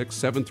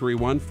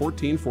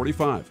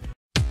 306-731-1445.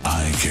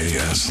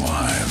 IKS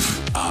Live.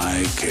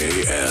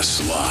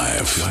 IKS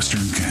Live.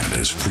 Western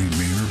Canada's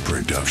premier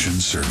production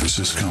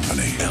services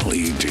company.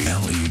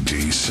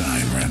 LED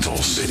sign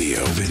rentals.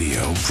 Video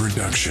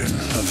production.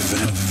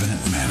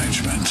 Event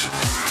management.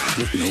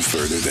 Look no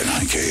further than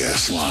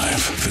IKS Live.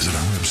 Visit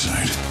our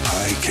website.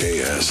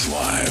 IKS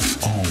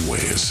Live.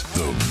 Always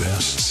the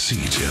best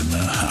seat in the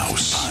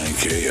house.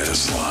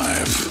 IKS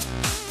Live.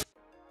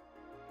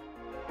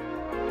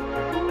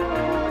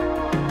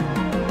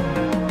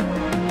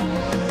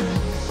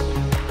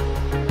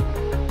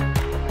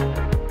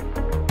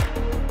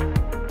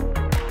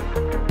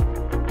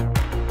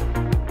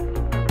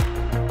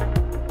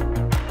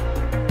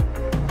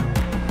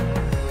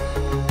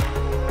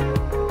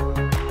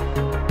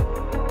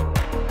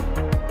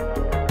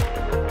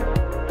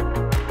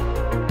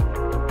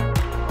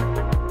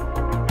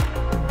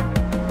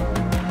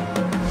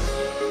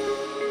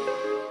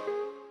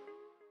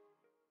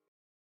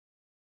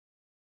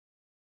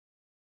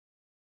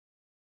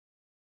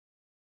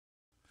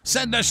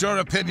 Send us your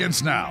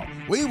opinions now.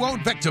 We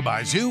won't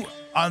victimize you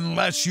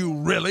unless you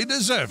really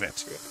deserve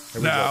it.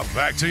 Now,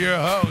 back to your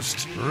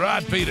host,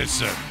 Rod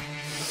Pedersen.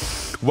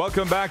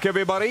 Welcome back,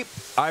 everybody.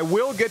 I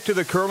will get to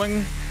the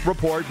curling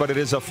report, but it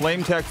is a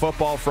Flame Tech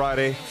Football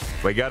Friday.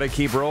 We got to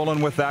keep rolling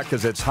with that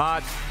because it's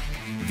hot.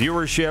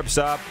 Viewership's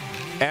up.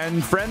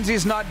 And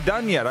Frenzy's not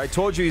done yet. I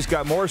told you he's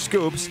got more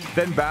scoops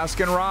than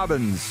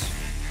Baskin-Robbins.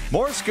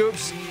 More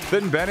scoops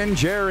than Ben &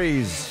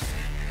 Jerry's.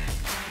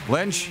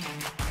 Lynch,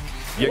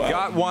 you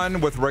got one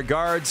with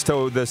regards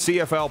to the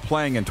CFL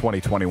playing in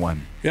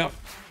 2021. Yeah.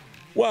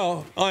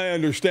 Well, I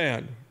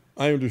understand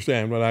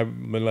what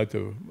I've been led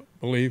to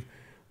believe.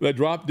 The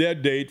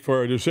drop-dead date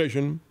for a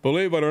decision,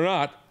 believe it or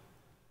not,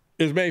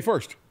 is May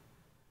 1st.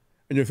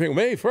 And you think,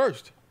 May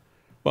 1st?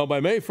 Well, by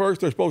May 1st,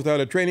 they're supposed to have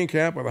a training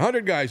camp with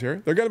 100 guys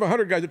here. They're going to have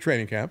 100 guys at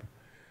training camp,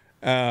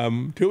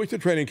 2 weeks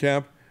of training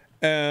camp,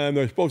 and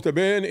they're supposed to have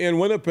been in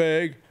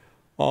Winnipeg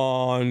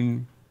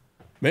on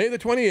May the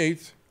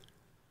 28th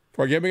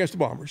for a game against the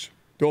Bombers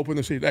to open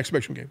the season,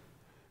 exhibition game.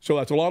 So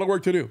that's a lot of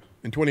work to do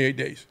in 28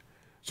 days.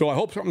 So I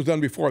hope something's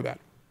done before that.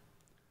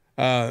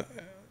 And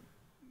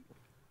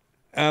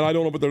I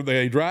don't know about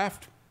the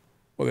draft.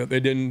 Well, they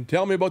didn't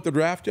tell me about the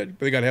draft yet, but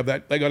they got to have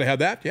that. They got to have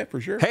that yet for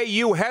sure. Hey,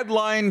 you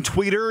headline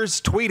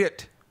tweeters, tweet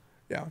it.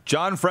 Yeah.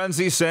 John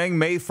Frenzy saying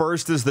May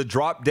 1st is the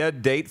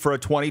drop-dead date for a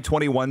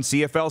 2021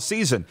 CFL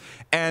season.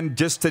 And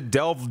just to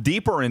delve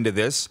deeper into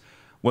this,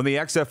 when the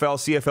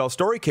XFL-CFL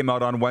story came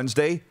out on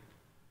Wednesday,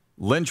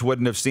 Lynch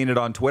wouldn't have seen it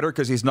on Twitter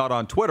because he's not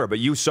on Twitter. But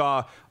you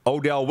saw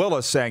Odell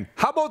Willis saying,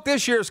 how about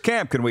this year's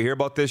camp? Can we hear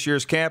about this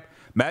year's camp?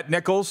 Matt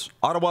Nichols,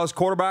 Ottawa's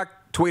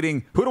quarterback,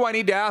 tweeting, who do I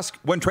need to ask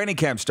when training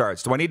camp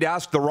starts? Do I need to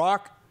ask The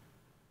Rock?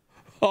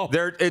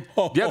 Yeah,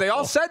 they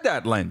all said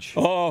that, Lynch.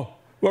 Oh,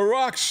 well,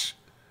 Rock's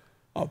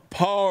a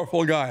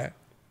powerful guy.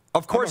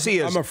 Of course he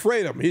is. I'm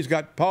afraid of him. He's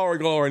got power,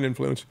 glory, and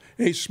influence.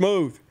 He's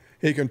smooth.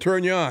 He can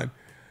turn you on.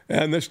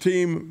 And this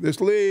team, this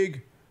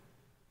league,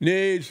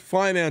 needs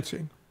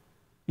financing,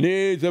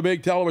 needs a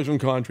big television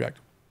contract.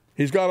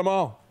 He's got them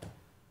all,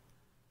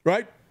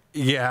 right?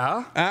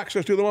 Yeah,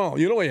 access to them all.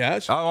 You know he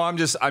has. Oh, I'm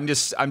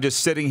just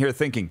sitting here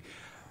thinking,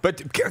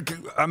 but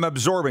I'm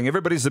absorbing.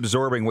 Everybody's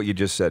absorbing what you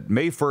just said.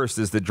 May 1st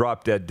is the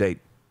drop-dead date.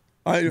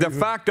 The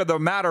fact of the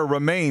matter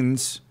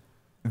remains,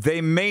 they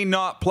may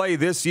not play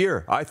this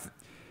year.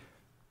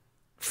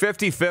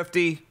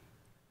 50-50,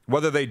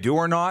 whether they do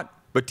or not.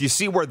 But do you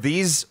see where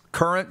these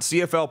current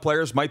CFL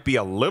players might be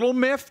a little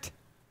miffed?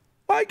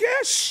 I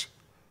guess.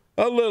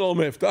 A little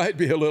miffed. I'd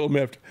be a little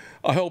miffed.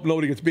 I hope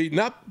nobody gets beaten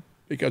up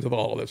because of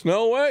all of this.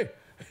 No way.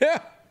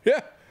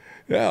 Yeah,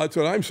 that's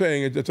what I'm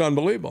saying. It's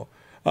unbelievable.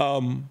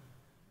 I'm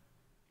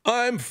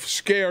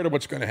scared of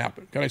what's going to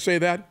happen. Can I say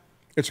that?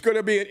 It's going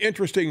to be an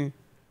interesting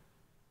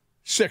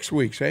 6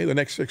 weeks, the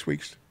next 6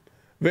 weeks.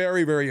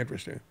 Very, very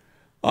interesting.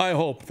 I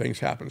hope things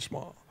happen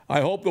small. I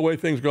hope the way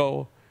things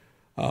go.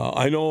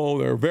 I know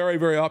they're very,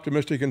 very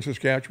optimistic in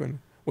Saskatchewan,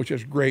 which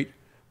is great.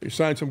 They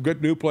signed some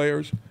good new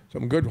players,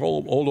 some good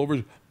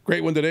holdovers.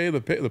 Great one today,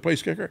 the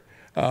place kicker.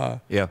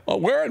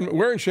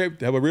 We're in shape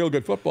to have a real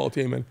good football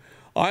team, and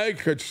I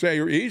could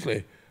say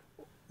easily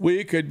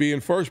we could be in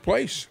first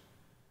place.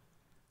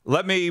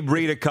 Let me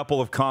read a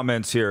couple of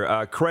comments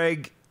here.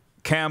 Craig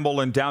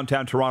Campbell in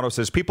downtown Toronto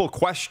says, people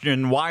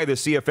question why the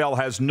CFL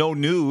has no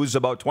news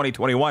about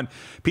 2021.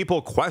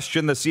 People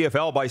question the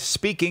CFL by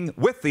speaking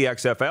with the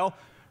XFL.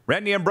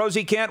 Randy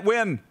Ambrosie can't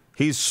win.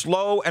 He's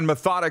slow and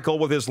methodical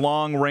with his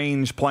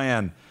long-range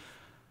plan.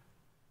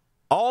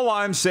 All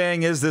I'm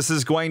saying is this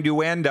is going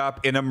to end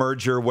up in a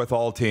merger with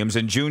all teams.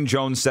 And June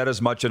Jones said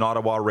as much in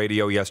Ottawa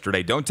radio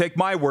yesterday. Don't take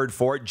my word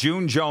for it.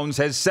 June Jones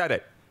has said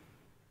it.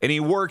 And he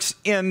works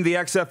in the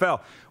XFL.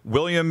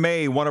 William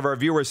May, one of our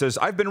viewers, says,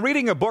 I've been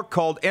reading a book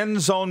called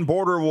End Zone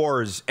Border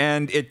Wars,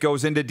 and it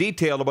goes into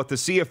detail about the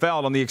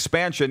CFL and the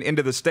expansion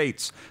into the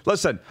States.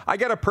 Listen, I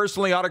got a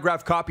personally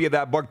autographed copy of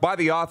that book by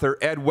the author,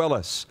 Ed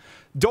Willis.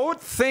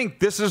 Don't think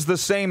this is the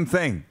same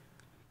thing,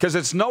 because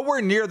it's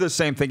nowhere near the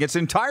same thing. It's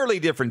entirely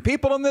different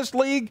people in this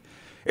league.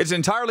 It's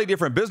entirely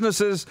different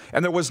businesses,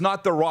 and there was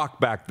not The Rock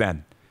back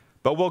then.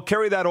 But we'll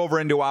carry that over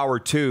into hour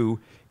 2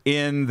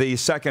 in the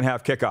second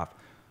half kickoff.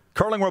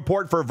 Curling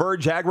report for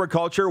Verge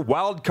Agriculture.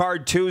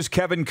 Wildcard 2's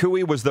Kevin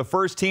Cooey was the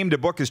first team to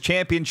book his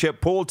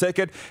championship pool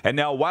ticket, and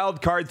now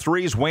Wildcard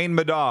 3's Wayne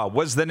Middaugh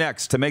was the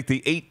next to make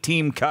the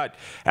 8-team cut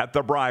at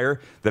the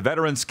Brier. The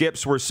veteran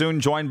skips were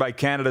soon joined by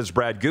Canada's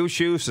Brad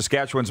Gushue,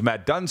 Saskatchewan's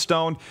Matt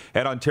Dunstone,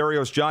 and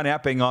Ontario's John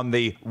Epping on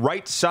the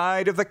right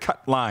side of the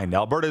cut line.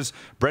 Alberta's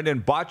Brendan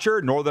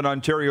Botcher, Northern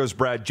Ontario's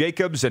Brad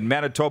Jacobs, and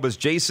Manitoba's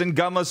Jason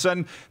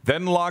Gunlison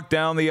then locked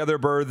down the other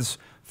berths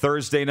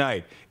Thursday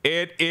night.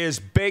 It is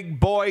big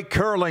boy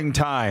curling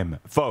time,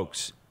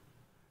 folks.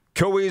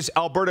 Cooey's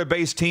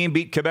Alberta-based team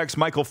beat Quebec's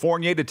Michael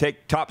Fournier to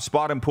take top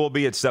spot in Pool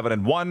B at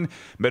 7-1.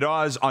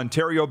 Middaugh's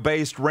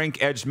Ontario-based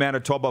rink edged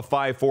Manitoba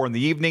 5-4 in the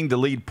evening to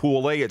lead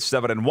Pool A at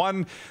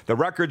 7-1. The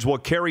records will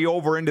carry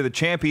over into the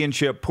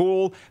championship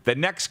pool. The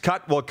next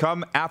cut will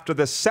come after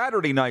the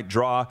Saturday night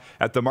draw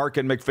at the Mark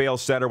and McPhail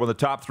Centre when the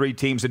top 3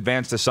 teams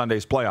advance to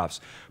Sunday's playoffs.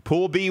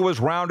 Pool B was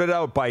rounded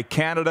out by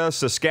Canada,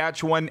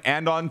 Saskatchewan,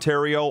 and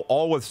Ontario,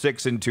 all with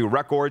 6-2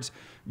 records.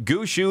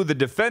 Gushue, the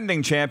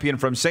defending champion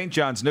from St.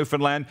 John's,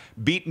 Newfoundland,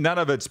 beat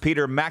Nunavut's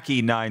Peter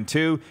Mackey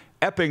 9-2.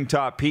 Epping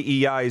topped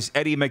PEI's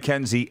Eddie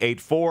McKenzie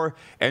 8-4.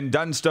 And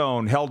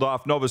Dunstone held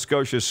off Nova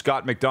Scotia's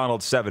Scott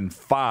McDonald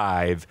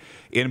 7-5.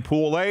 In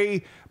Pool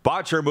A,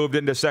 Botcher moved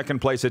into second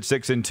place at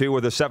 6-2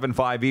 with a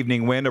 7-5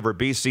 evening win over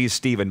BC's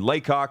Stephen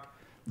Laycock.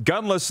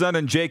 Gunlison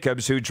and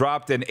Jacobs, who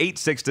dropped an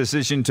 8-6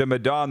 decision to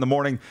Middaugh in the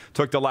morning,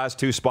 took the last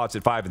 2 spots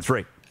at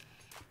 5-3.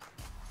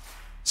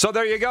 So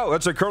there you go.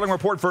 That's a curling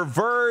report for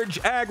Verge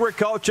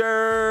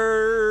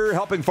Agriculture,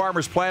 helping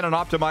farmers plan and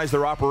optimize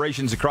their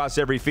operations across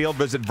every field.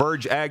 Visit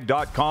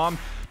vergeag.com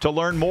To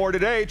learn more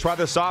today, try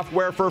the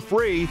software for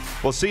free.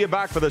 We'll see you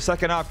back for the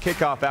second half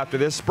kickoff after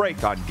this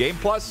break on Game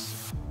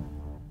Plus.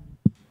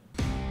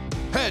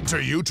 Head to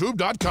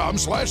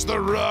youtube.com/The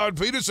Rod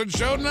Pedersen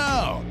Show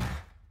now.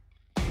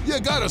 You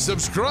gotta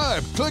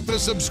subscribe. Click the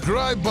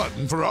subscribe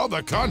button for all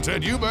the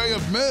content you may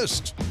have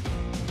missed.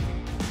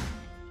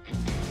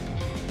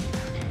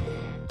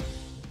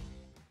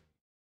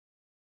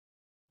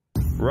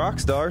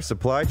 Rockstar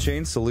Supply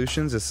Chain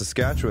Solutions is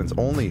Saskatchewan's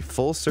only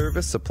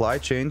full-service supply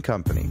chain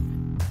company.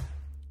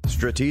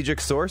 Strategic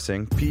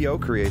sourcing, PO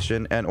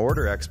creation, and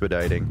order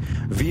expediting,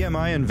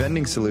 VMI and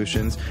vending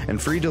solutions, and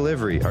free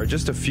delivery are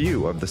just a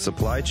few of the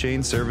supply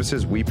chain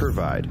services we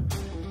provide.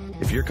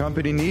 If your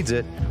company needs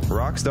it,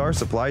 Rockstar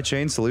Supply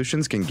Chain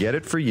Solutions can get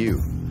it for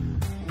you.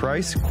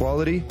 Price,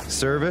 quality,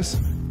 service,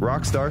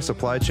 Rockstar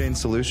Supply Chain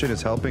Solution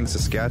is helping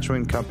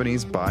Saskatchewan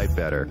companies buy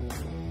better.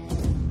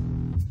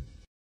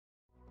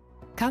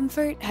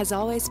 Comfort has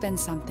always been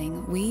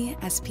something we,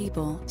 as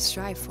people,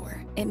 strive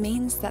for. It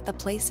means that the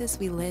places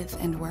we live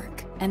and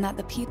work, and that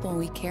the people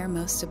we care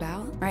most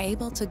about, are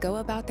able to go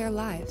about their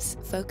lives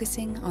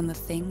focusing on the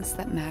things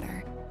that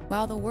matter.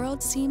 While the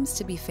world seems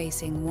to be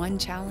facing one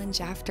challenge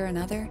after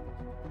another,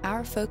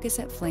 our focus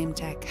at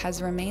FlameTech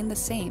has remained the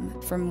same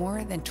for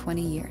more than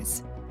 20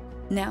 years.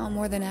 Now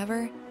more than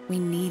ever, we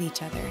need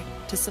each other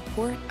to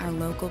support our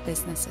local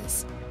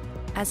businesses.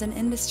 As an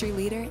industry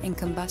leader in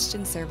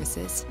combustion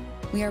services,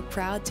 we are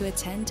proud to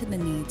attend to the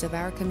needs of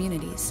our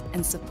communities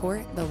and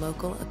support the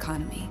local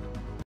economy.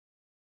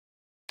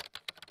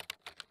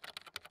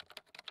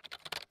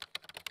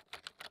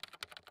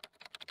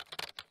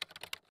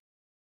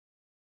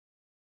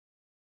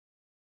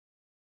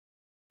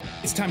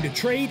 It's time to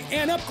trade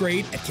and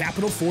upgrade at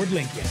Capital Ford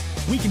Lincoln.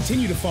 We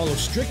continue to follow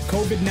strict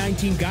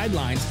COVID-19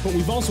 guidelines, but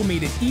we've also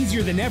made it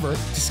easier than ever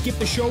to skip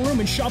the showroom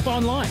and shop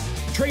online.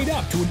 Trade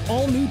up to an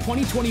all-new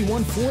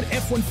 2021 Ford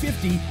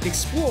F-150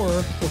 Explorer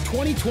or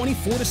 2020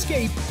 Ford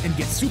Escape and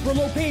get super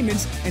low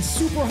payments and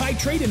super high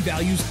trade-in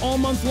values all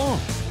month long.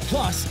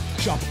 Plus,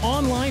 shop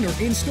online or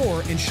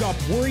in-store and shop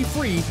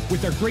worry-free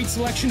with our great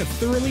selection of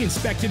thoroughly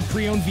inspected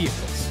pre-owned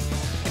vehicles.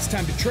 It's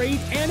time to trade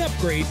and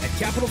upgrade at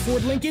Capital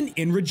Ford Lincoln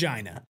in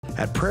Regina.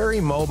 At Prairie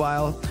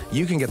Mobile,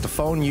 you can get the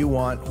phone you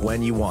want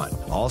when you want.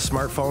 All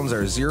smartphones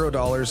are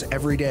 $0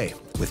 every day.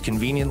 With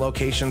convenient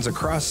locations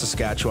across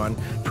Saskatchewan,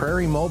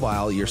 Prairie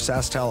Mobile, your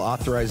SaskTel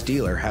authorized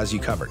dealer, has you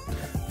covered.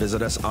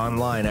 Visit us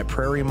online at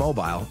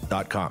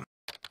prairiemobile.com.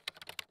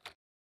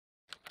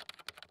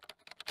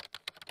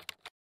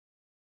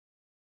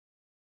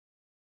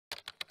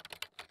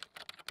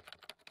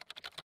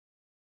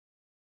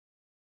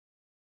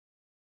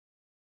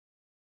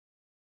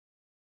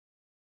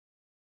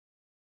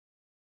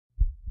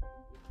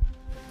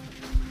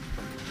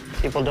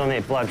 People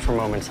donate blood for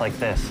moments like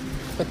this.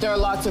 But there are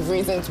lots of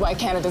reasons why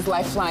Canada's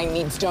Lifeline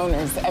needs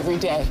donors every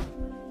day.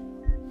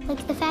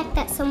 Like the fact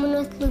that someone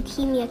with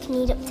leukemia can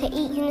need up to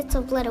 8 units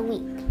of blood a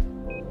week.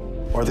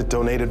 Or that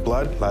donated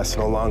blood lasts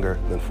no longer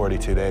than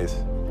 42 days.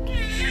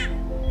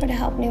 Or to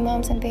help new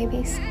moms and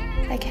babies,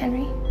 like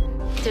Henry.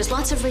 There's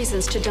lots of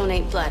reasons to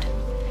donate blood.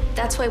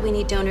 That's why we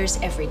need donors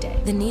every day.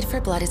 The need for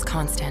blood is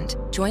constant.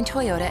 Join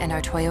Toyota and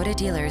our Toyota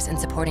dealers in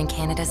supporting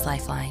Canada's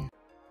Lifeline.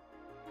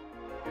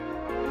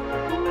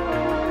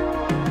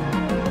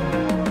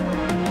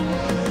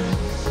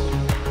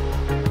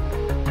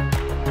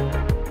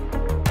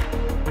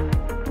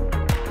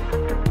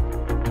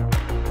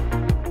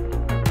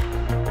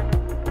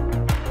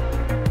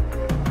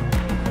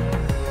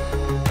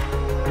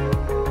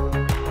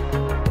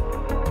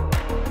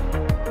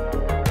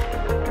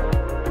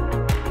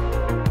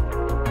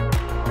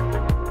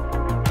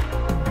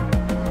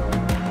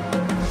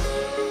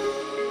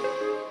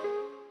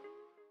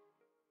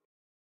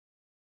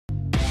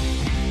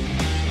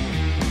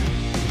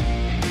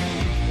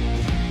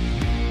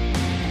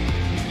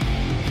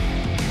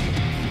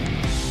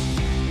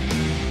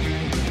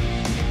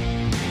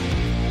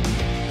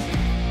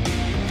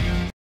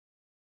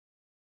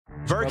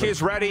 Burke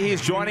is ready. He's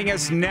joining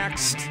us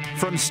next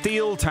from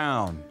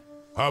Steeltown.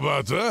 How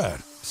about that?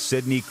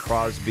 Sidney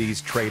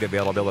Crosby's trade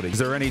availability. Is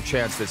there any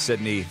chance that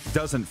Sidney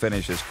doesn't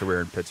finish his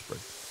career in Pittsburgh?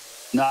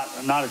 Not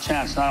a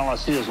chance. Not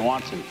unless he doesn't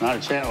want to. Not a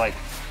chance. Like,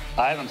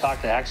 I haven't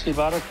talked to Hexie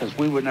about it because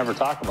we would never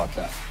talk about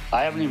that.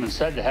 I haven't even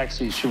said to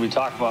Hexie, should we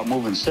talk about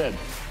moving Sid?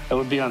 It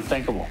would be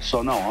unthinkable.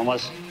 So no,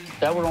 unless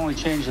that would only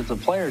change if the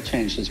player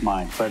changed his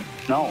mind. But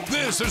no.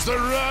 This is the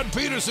Rod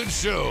Pedersen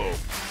Show.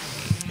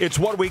 It's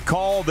what we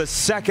call the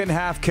second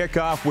half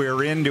kickoff.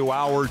 We're into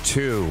hour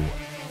 2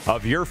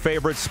 of your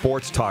favorite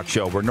sports talk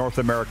show. We're North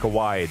America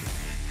wide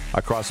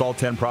across all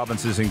 10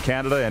 provinces in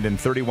Canada and in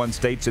 31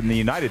 states in the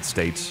United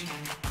States.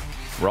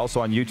 We're also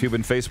on YouTube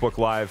and Facebook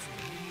Live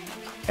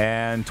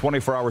and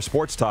 24-hour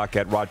sports talk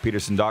at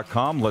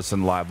rodpedersen.com.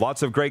 Listen live.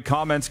 Lots of great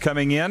comments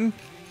coming in.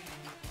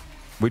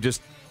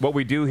 What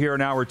we do here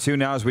in hour 2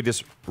 now is we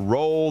just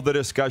roll the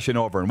discussion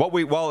over. And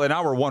in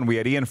hour 1, we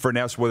had Ian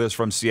Furness with us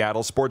from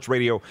Seattle, Sports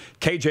Radio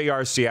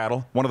KJR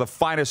Seattle, one of the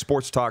finest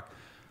sports talk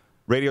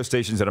radio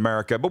stations in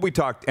America, but we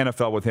talked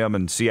NFL with him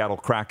and Seattle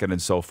Kraken and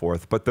so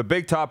forth. But the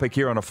big topic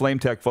here on a Flame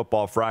Tech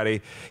Football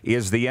Friday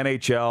is the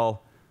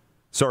CFL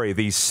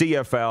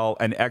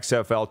and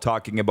XFL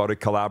talking about a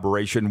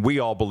collaboration. We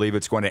all believe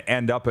it's going to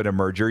end up in a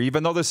merger,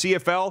 even though the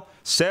CFL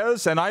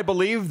says, and I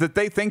believe that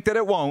they think that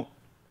it won't.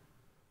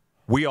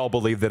 We all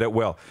believe that it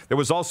will. There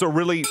was also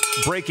really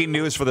breaking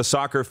news for the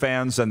soccer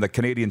fans and the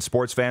Canadian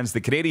sports fans.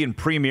 The Canadian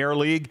Premier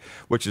League,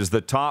 which is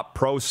the top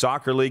pro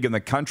soccer league in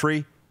the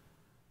country,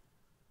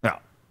 now,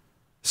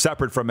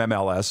 separate from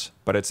MLS,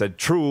 but it's a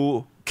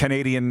true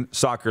Canadian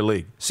soccer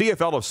league.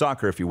 CFL of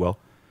soccer, if you will,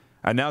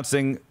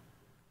 announcing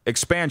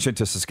expansion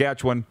to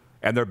Saskatchewan,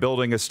 and they're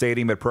building a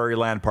stadium at Prairie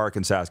Land Park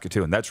in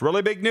Saskatoon. That's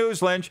really big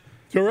news, Lynch.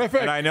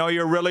 Terrific. And I know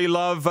you really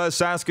love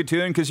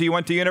Saskatoon because you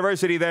went to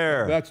university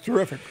there. That's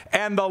terrific.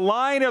 And the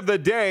line of the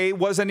day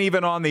wasn't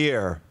even on the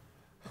air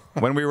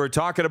when we were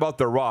talking about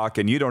The Rock,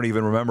 and you don't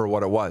even remember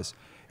what it was.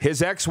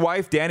 His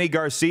ex-wife, Danny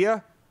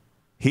Garcia,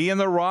 he and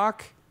The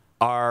Rock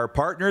are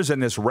partners in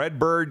this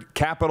Redbird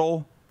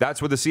Capital.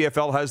 That's what the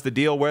CFL has to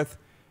deal with.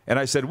 And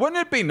I said,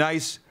 wouldn't it be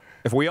nice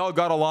if we all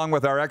got along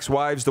with our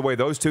ex-wives the way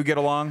those two get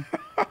along?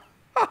 Do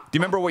you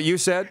remember what you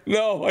said?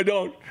 No, I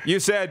don't. You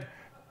said,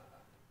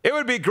 it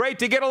would be great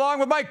to get along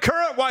with my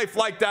current wife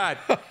like that.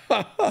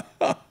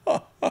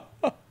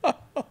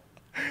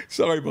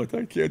 Sorry about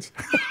that, kids.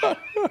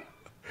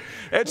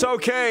 It's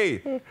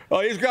okay. Oh,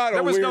 he's got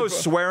there was no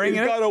swearing in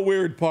it. He's got a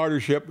weird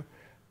partnership.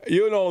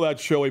 You know that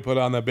show he put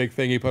on, that big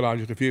thing he put on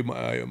just a few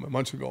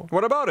months ago.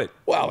 What about it?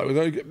 Well, it was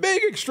a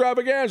big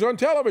extravaganza on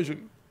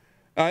television.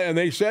 And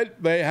they said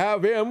they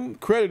have him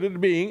credited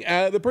being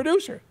the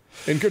producer,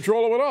 in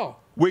control of it all.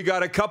 We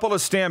got a couple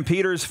of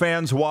Stampeders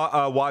fans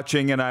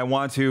watching, and I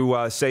want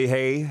to say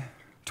hey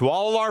to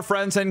all our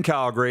friends in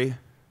Calgary.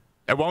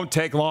 It won't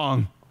take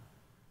long.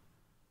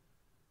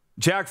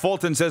 Jack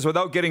Fulton says,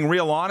 without getting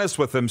real honest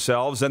with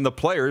themselves and the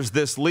players,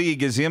 this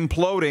league is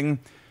imploding.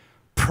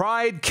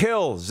 Pride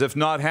kills if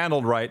not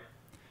handled right.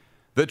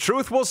 The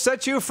truth will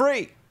set you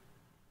free.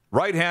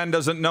 Right hand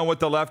doesn't know what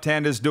the left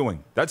hand is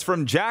doing. That's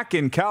from Jack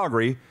in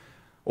Calgary,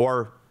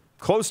 or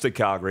close to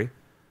Calgary.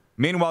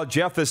 Meanwhile,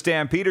 Jeff, the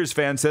Stampeders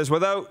fan, says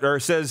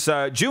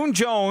June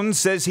Jones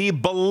says he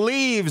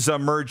believes a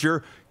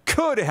merger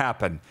could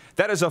happen.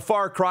 That is a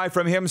far cry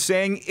from him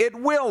saying it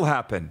will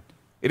happen.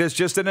 It is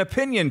just an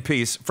opinion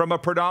piece from a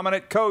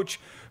predominant coach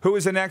who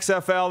is an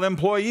XFL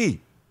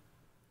employee.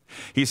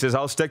 He says,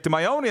 I'll stick to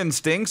my own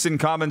instincts and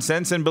common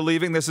sense in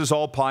believing this is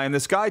all pie in the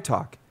sky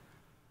talk.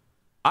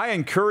 I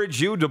encourage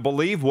you to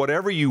believe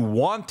whatever you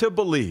want to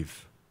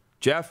believe.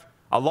 Jeff,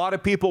 a lot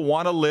of people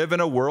want to live in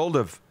a world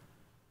of,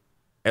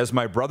 as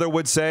my brother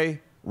would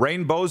say,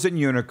 rainbows and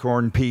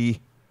unicorn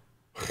pee.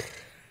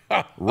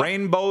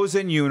 Rainbows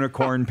and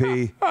unicorn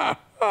pee.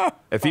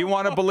 If you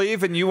want to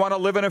believe and you want to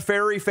live in a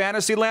fairy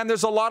fantasy land,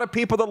 there's a lot of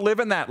people that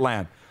live in that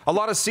land. A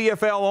lot of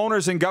CFL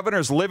owners and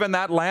governors live in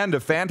that land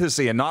of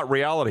fantasy and not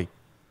reality.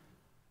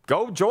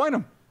 Go join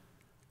them.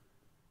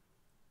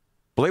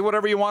 Believe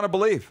whatever you want to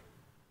believe.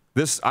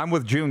 I'm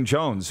with June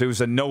Jones,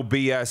 who's a no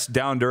BS,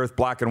 down to earth,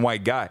 black and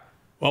white guy.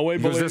 Well,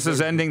 because this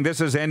is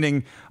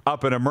ending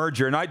up in a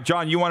merger. And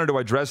John, you wanted to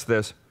address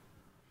this.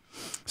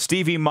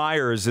 Stevie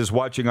Myers is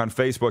watching on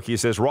Facebook. He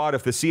says, Rod,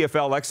 if the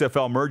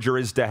CFL-XFL merger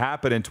is to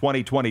happen in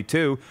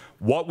 2022,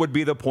 what would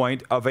be the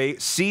point of a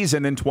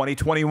season in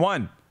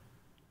 2021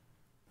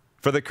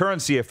 for the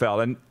current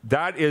CFL? And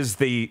that is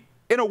the,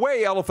 in a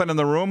way, elephant in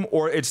the room,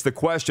 or it's the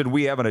question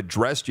we haven't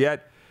addressed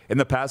yet in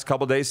the past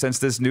couple of days since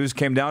this news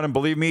came down. And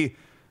believe me,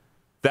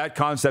 that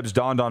concept's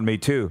dawned on me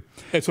too.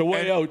 It's a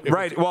way out.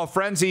 Right. Well,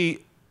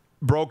 Frenzy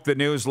broke the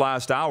news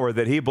last hour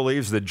that he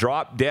believes the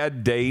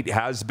drop-dead date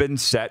has been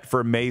set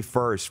for May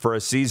 1st for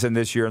a season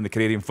this year in the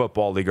Canadian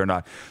Football League or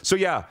not. So,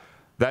 yeah,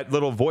 that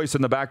little voice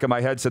in the back of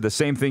my head said the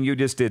same thing you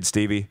just did,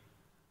 Stevie.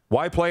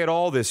 Why play it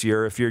all this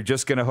year if you're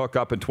just going to hook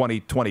up in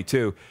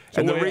 2022?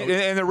 And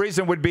the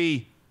reason would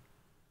be,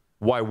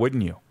 why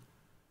wouldn't you?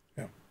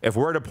 Yeah. If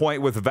we're at a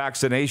point with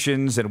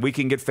vaccinations and we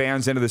can get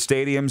fans into the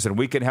stadiums and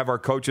we can have our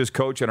coaches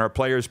coach and our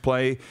players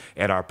play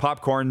and our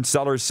popcorn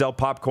sellers sell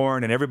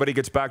popcorn and everybody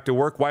gets back to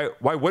work, why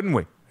wouldn't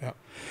we? Yeah.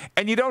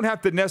 And you don't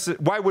have to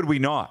why would we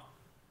not?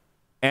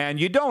 And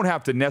you don't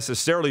have to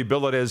necessarily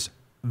bill it as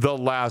the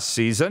last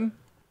season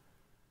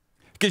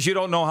because you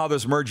don't know how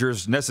this merger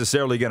is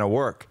necessarily going to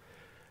work.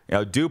 You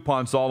know,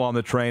 DuPont's all on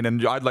the train,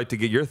 and I'd like to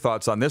get your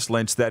thoughts on this,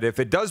 Lynch, that if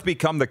it does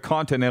become the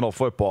Continental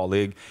Football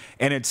League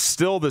and it's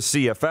still the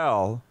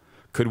CFL,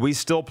 could we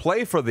still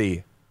play for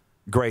the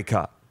Grey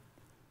Cup?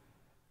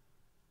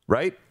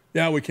 Right?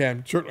 Yeah, we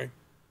can, certainly.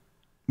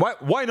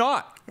 Why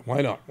not?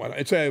 Why not? Why not?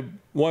 It's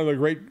one of the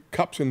great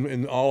cups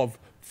in all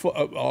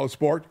of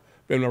sport.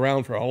 Been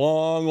around for a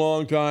long,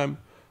 long time.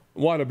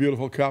 What a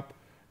beautiful cup.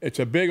 It's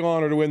a big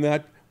honor to win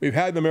that. We've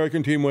had an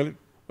American team win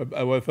it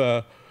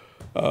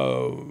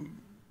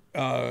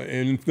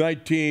in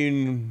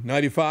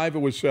 1995, it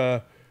was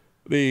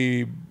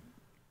the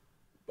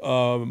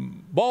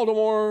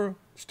Baltimore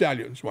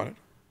Stallions won it,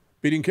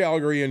 beating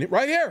Calgary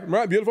right here,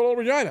 right, beautiful old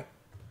Regina.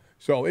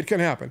 So it can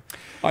happen.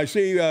 I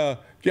see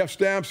Jeff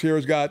Stamps here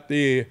has got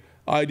the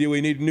idea we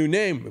need a new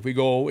name if we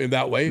go in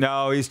that way.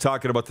 No, he's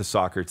talking about the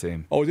soccer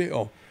team. Oh, is he?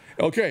 Oh,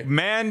 okay.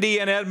 Mandy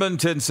in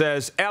Edmonton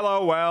says,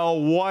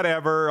 LOL,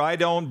 whatever. I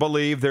don't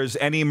believe there's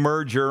any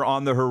merger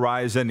on the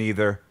horizon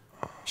either.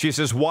 She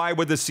says, why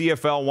would the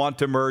CFL want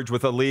to merge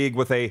with a league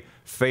with a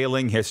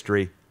failing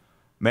history?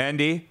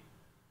 Mandy,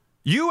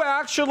 you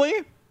actually,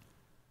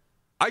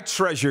 I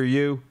treasure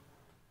you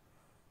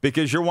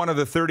because you're one of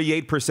the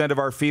 38% of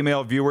our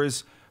female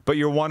viewers, but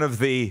you're one of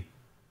the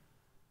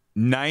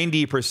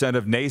 90%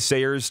 of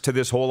naysayers to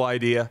this whole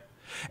idea.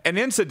 And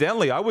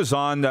incidentally, I was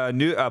on a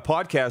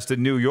podcast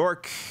in New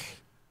York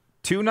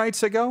 2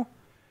 nights ago,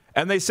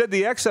 and they said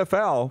the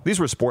XFL, these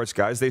were sports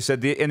guys, they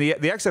said the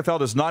XFL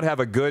does not have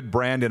a good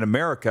brand in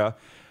America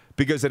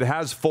because it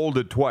has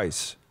folded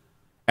twice.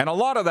 And a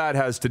lot of that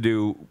has to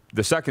do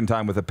the second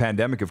time with the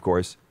pandemic, of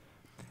course.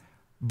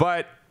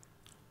 But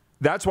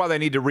that's why they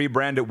need to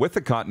rebrand it with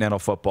the Continental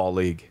Football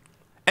League.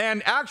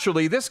 And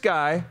actually, this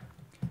guy,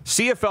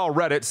 CFL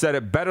Reddit, said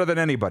it better than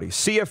anybody.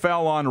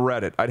 CFL on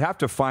Reddit. I'd have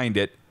to find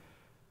it.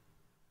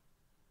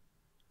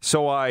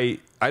 So I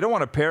don't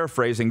want to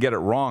paraphrase and get it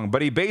wrong,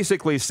 but he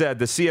basically said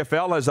the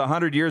CFL has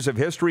 100 years of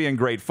history in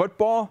great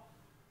football.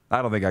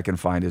 I don't think I can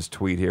find his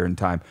tweet here in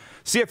time.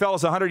 CFL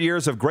has 100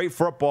 years of great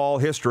football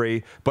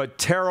history, but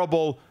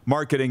terrible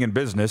marketing and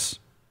business.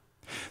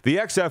 The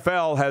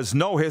XFL has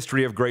no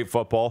history of great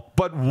football,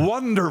 but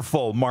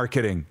wonderful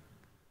marketing.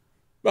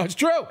 That's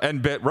true.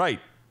 And right.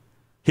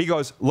 He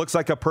goes, looks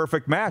like a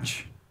perfect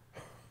match.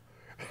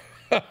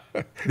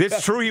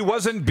 It's true. He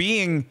wasn't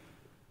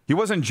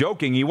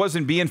joking. He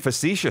wasn't being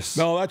facetious.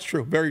 No, that's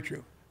true. Very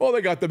true. Well,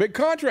 they got the big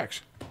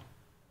contracts.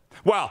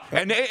 Well,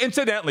 and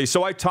incidentally,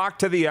 so I talked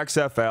to the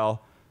XFL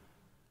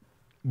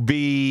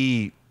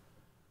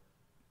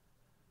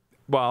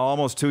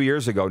almost 2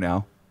 years ago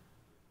now.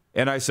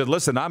 And I said,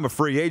 listen, I'm a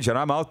free agent.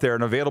 I'm out there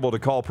and available to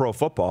call pro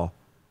football.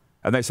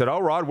 And they said, oh,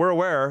 Rod, we're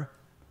aware,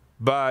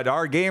 but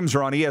our games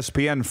are on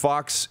ESPN,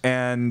 Fox,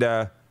 and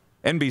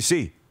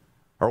NBC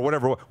or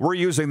whatever. We're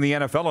using the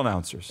NFL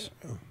announcers.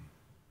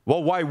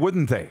 Well, why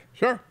wouldn't they?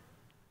 Sure.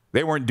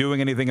 They weren't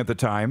doing anything at the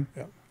time.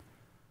 Yeah.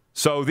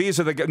 So these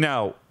are the...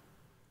 Now,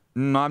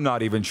 I'm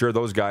not even sure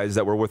those guys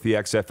that were with the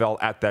XFL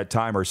at that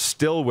time are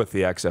still with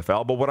the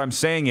XFL. But what I'm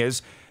saying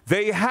is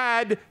they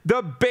had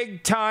the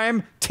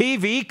big-time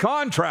TV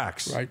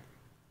contracts. Right.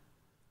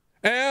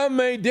 And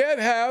they did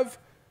have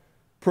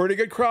pretty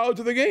good crowds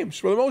at the games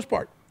for the most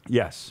part.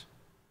 Yes.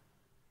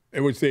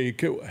 It was the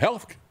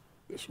health,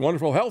 this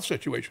wonderful health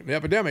situation, the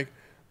epidemic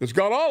that's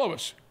got all of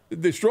us.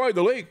 It destroyed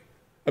the league.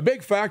 A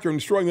big factor in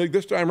destroying the league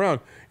this time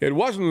around. It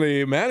wasn't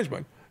the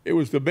management. It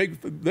was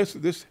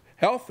this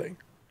health thing.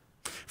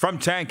 From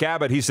Tank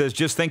Abbott, he says,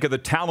 just think of the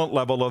talent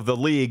level of the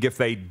league if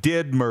they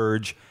did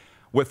merge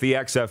with the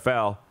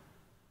XFL.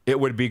 It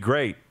would be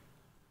great.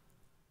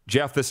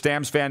 Jeff, the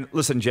Stamps fan,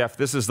 listen, Jeff,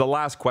 this is the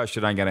last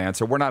question I'm going to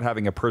answer. We're not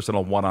having a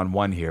personal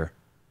one-on-one here.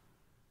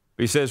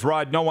 He says,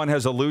 Rod, no one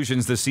has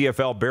illusions the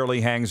CFL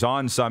barely hangs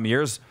on some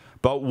years,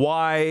 but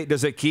why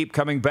does it keep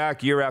coming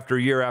back year after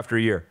year after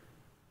year?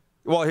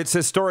 Well, it's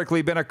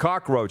historically been a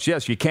cockroach.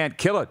 Yes, you can't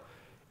kill it.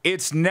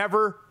 It's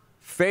never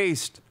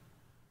faced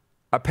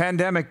a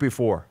pandemic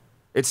before.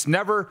 It's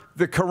never,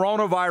 the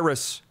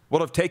coronavirus will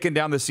have taken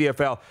down the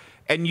CFL.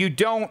 And you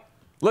don't,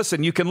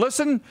 listen, you can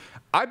listen.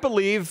 I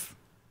believe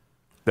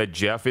that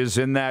Jeff is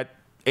in that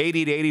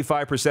 80 to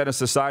 85% of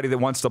society that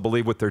wants to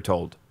believe what they're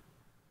told.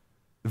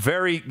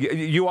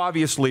 You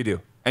obviously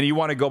do. And you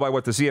want to go by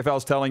what the CFL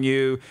is telling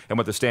you and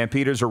what the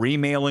Stampeders are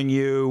emailing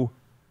you.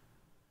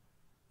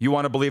 You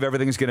want to believe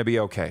everything's going to be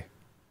okay.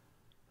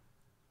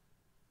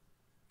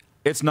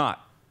 It's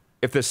not.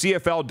 If the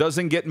CFL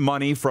doesn't get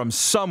money from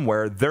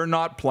somewhere, they're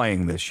not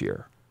playing this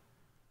year.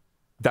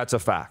 That's a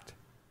fact.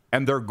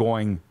 And they're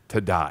going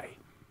to die.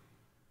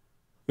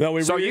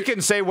 So you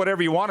can say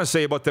whatever you want to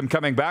say about them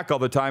coming back all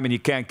the time and you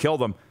can't kill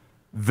them.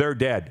 They're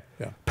dead.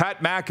 Yeah.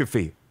 Pat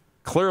McAfee,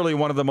 clearly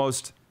one of the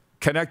most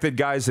connected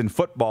guys in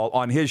football,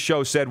 on his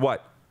show said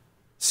what?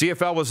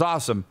 CFL was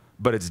awesome,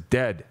 but it's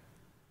dead.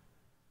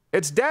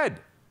 It's dead.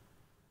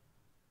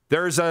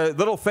 There's a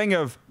little thing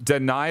of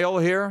denial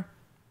here.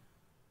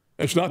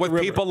 It's not with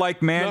people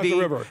like Mandy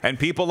and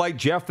people like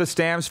Jeff, the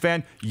Stamps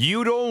fan.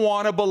 You don't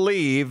want to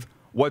believe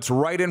what's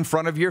right in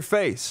front of your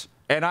face.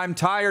 And I'm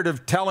tired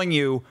of telling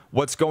you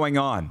what's going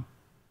on.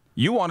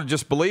 You want to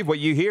just believe what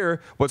you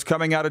hear, what's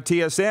coming out of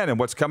TSN and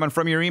what's coming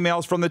from your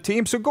emails from the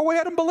team. So go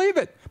ahead and believe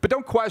it. But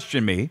don't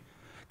question me,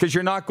 because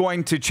you're not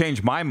going to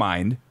change my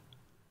mind,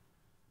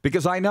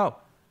 because I know.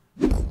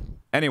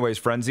 Anyways,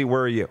 Frenzy,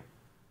 where are you?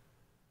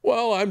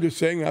 Well, I'm just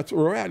saying that's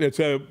where we're at. It's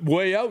a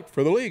way out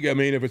for the league. I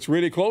mean, if it's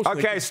really close.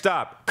 Okay,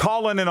 stop.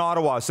 Colin in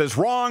Ottawa says,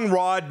 wrong,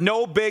 Rod.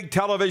 No big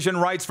television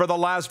rights for the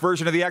last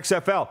version of the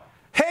XFL.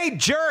 Hey,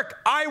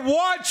 jerk, I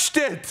watched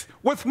it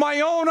with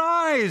my own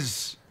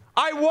eyes.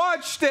 I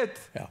watched it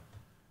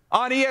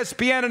on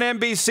ESPN and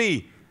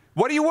NBC.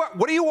 What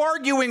are you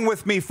arguing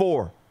with me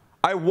for?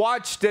 I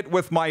watched it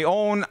with my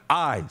own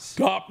eyes.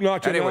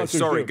 Top-notch announcers. Anyway,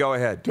 sorry, go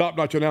ahead.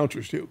 Top-notch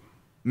announcers, too.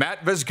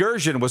 Matt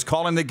Vasgersian was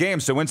calling the game,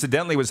 so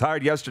incidentally was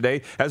hired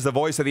yesterday as the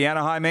voice of the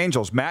Anaheim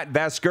Angels. Matt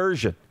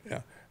Vasgersian.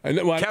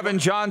 Yeah. Kevin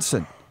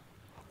Johnson.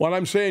 What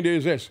I'm saying to you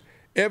is this.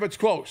 If it's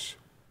close,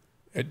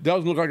 it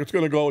doesn't look like it's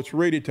going to go. It's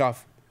really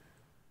tough.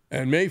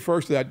 And May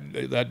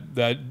 1st,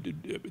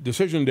 that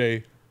decision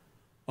day,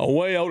 a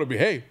way out would be,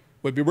 hey,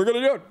 we're going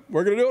to do it.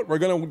 We're going to do it. We're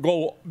going to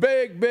go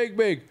big, big,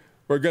 big.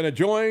 We're going to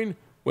join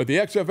with the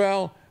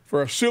XFL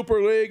for a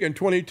Super League in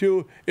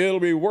 22. It'll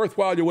be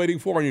worthwhile you're waiting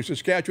for. And you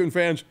Saskatchewan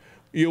fans,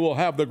 you will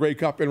have the Grey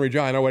Cup in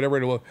Regina,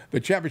 whatever it will. The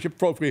championship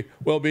trophy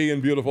will be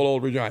in beautiful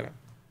old Regina.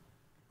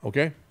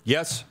 Okay?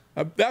 Yes.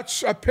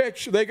 That's a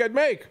pitch they could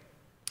make,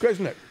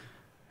 isn't it?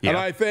 Yeah. And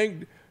I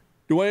think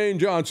Dwayne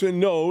Johnson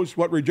knows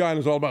what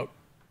Regina's all about.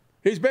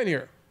 He's been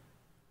here.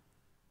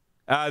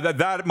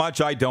 That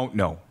much I don't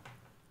know.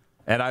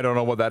 And I don't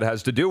know what that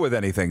has to do with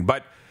anything.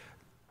 But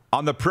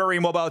on the Prairie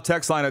Mobile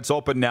text line, it's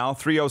open now,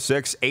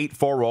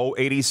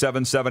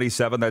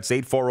 306-840-8777. That's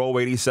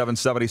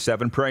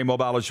 840-8777. Prairie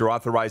Mobile is your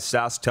authorized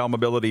SaskTel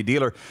mobility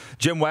dealer.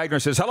 Jim Wagner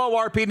says, hello,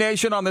 RP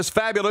Nation, on this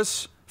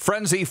fabulous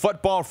Frenzy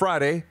Football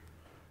Friday.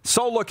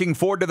 So looking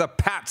forward to the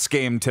Pats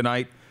game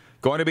tonight.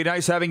 Going to be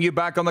nice having you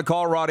back on the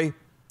call, Roddy.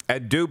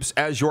 At Dupes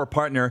as your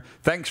partner.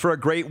 Thanks for a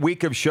great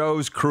week of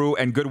shows, crew,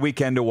 and good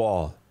weekend to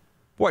all.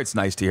 Boy, it's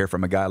nice to hear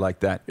from a guy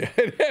like that.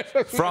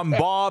 From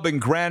Bob in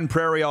Grand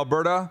Prairie,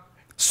 Alberta.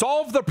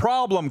 Solve the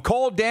problem.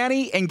 Call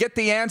Danny and get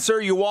the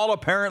answer you all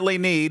apparently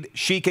need.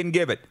 She can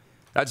give it.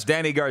 That's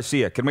Danny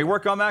Garcia. Can we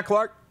work on that,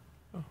 Clark?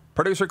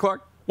 Producer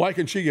Clark? Why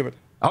can she give it?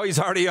 Oh, he's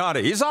already on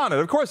it. He's on it.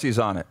 Of course he's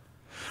on it.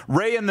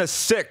 Ray in the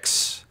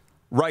 6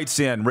 writes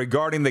in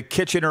regarding the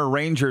Kitchener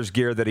Rangers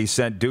gear that he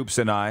sent Dupes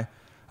and I.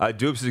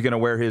 Dupes is going to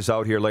wear his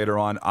out here later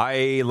on.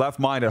 I left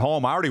mine at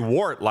home. I already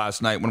wore it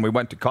last night when we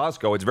went to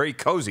Costco. It's very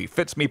cozy.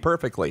 Fits me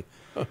perfectly.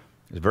 It's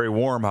very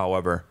warm,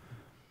 however.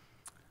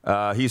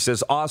 He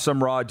says,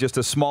 awesome, Rod. Just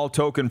a small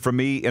token from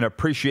me in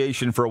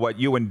appreciation for what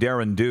you and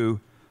Darren do.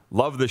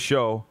 Love the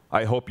show.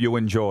 I hope you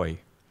enjoy.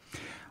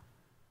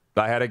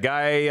 I had a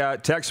guy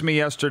text me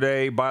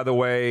yesterday, by the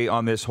way,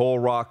 on this whole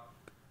Rock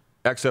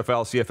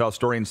XFL, CFL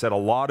story and said a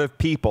lot of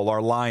people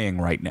are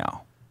lying right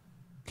now.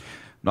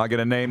 Not going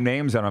to name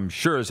names, and I'm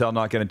sure as hell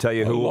not going to tell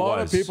you who it was. A lot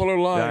of people are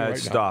lying right now.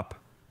 Stop.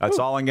 That's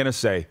all I'm going to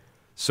say.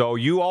 So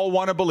you all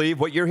want to believe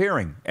what you're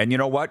hearing. And you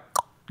know what?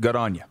 Good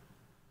on you.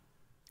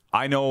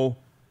 I know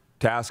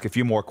to ask a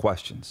few more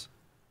questions.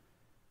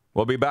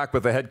 We'll be back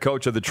with the head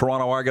coach of the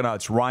Toronto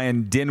Argonauts,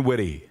 Ryan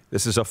Dinwiddie.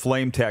 This is a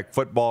Flame Tech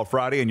Football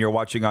Friday, and you're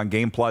watching on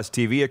Game Plus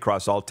TV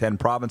across all 10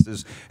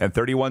 provinces and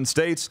 31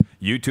 states,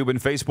 YouTube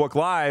and Facebook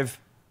Live,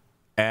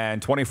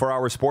 and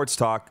 24-hour sports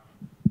talk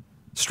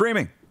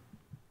streaming.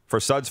 For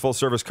Suds Full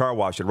Service Car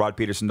Wash at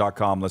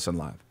rodpedersen.com. Listen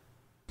live.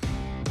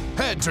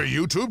 Head to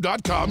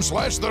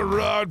youtube.com/The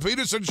Rod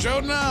Pedersen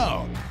Show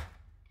now.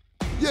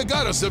 You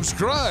gotta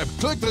subscribe.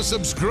 Click the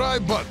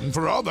subscribe button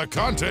for all the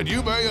content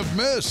you may have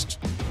missed.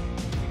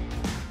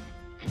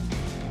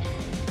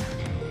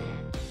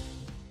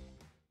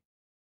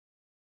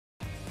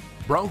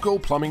 Bronco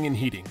Plumbing and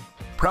Heating,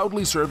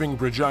 proudly serving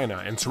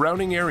Regina and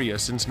surrounding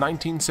areas since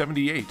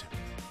 1978.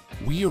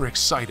 We are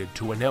excited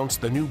to announce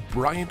the new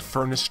Bryant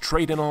Furness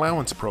Trade-in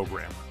Allowance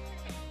Program.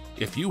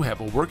 If you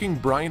have a working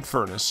Bryant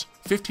furnace,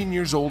 15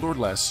 years old or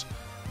less,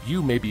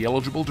 you may be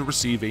eligible to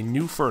receive a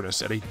new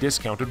furnace at a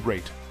discounted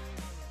rate.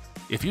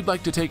 If you'd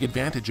like to take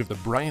advantage of the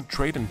Bryant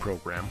Trade-in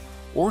Program,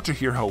 or to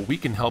hear how we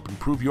can help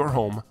improve your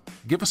home,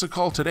 give us a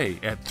call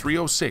today at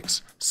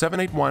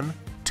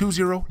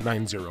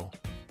 306-781-2090.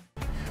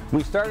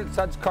 We started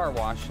Suds Car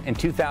Wash in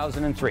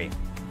 2003.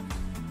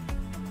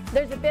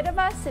 There's a bit of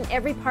us in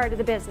every part of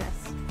the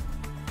business.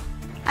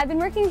 I've been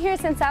working here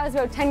since I was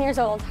about 10 years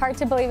old. Hard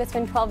to believe it's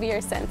been 12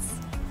 years since.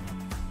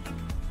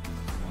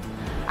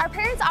 Our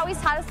parents always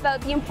taught us about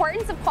the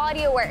importance of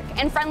quality of work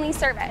and friendly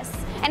service.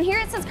 And here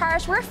at Suds Car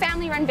Wash, we're a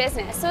family-run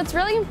business, so it's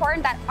really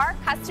important that our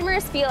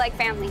customers feel like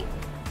family.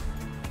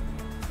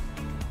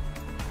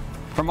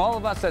 From all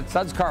of us at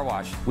Suds Car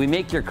Wash, we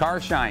make your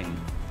car shine.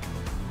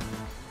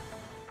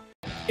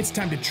 It's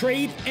time to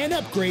trade and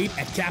upgrade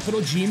at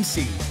Capital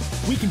GMC.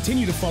 We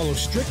continue to follow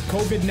strict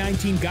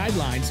COVID-19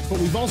 guidelines, but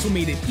we've also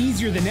made it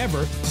easier than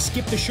ever to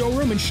skip the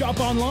showroom and shop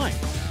online.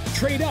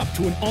 Trade up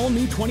to an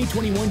all-new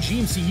 2021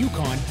 GMC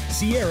Yukon,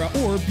 Sierra,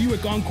 or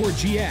Buick Encore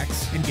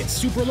GX and get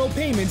super low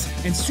payments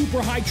and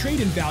super high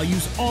trade-in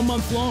values all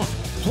month long.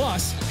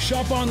 Plus,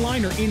 shop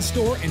online or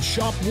in-store and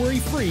shop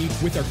worry-free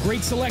with our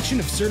great selection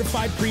of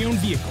certified pre-owned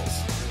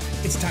vehicles.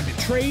 It's time to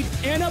trade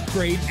and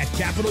upgrade at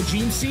Capital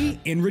GMC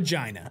in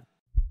Regina.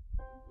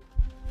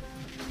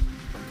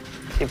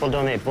 People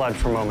donate blood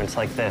for moments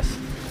like this.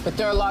 But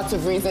there are lots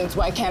of reasons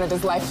why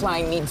Canada's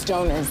Lifeline needs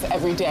donors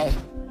every day.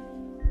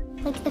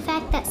 Like the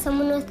fact that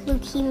someone with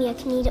leukemia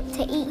can need up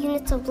to 8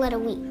 units of blood a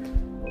week.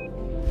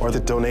 Or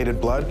that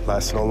donated blood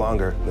lasts no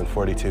longer than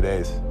 42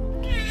 days.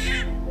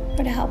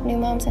 Or to help new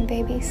moms and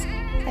babies,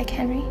 like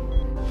Henry.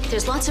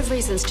 There's lots of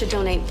reasons to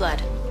donate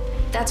blood.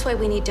 That's why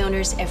we need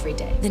donors every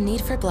day. The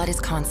need for blood is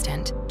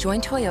constant.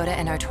 Join Toyota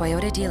and our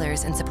Toyota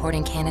dealers in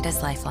supporting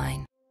Canada's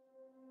Lifeline.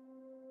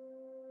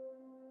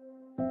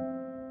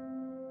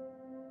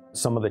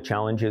 Some of the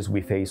challenges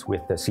we face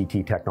with the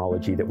CT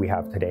technology that we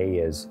have today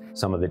is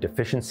some of the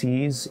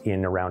deficiencies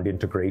in around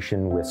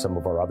integration with some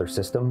of our other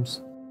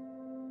systems.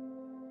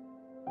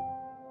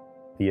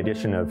 The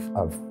addition of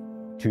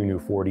 2 new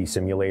 4D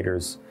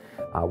simulators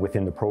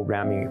within the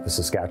programming at the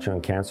Saskatchewan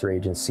Cancer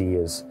Agency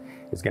is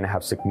going to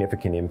have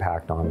significant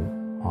impact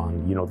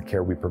on the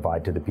care we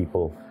provide to the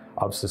people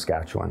of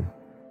Saskatchewan.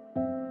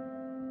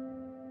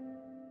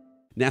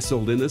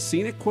 Nestled in the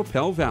scenic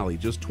Qu'Appelle Valley,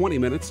 just 20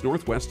 minutes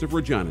northwest of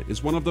Regina,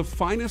 is one of the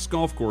finest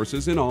golf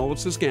courses in all of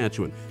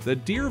Saskatchewan, the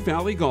Deer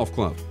Valley Golf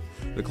Club.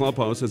 The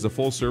clubhouse has a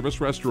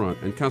full-service restaurant,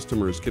 and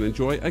customers can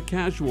enjoy a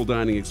casual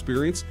dining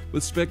experience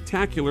with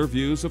spectacular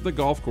views of the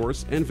golf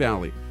course and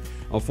valley.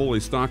 A fully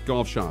stocked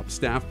golf shop,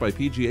 staffed by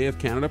PGA of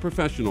Canada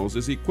professionals,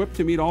 is equipped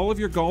to meet all of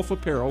your golf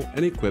apparel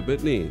and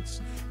equipment needs.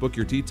 Book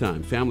your tee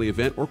time, family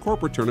event, or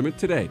corporate tournament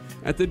today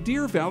at the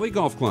Deer Valley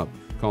Golf Club.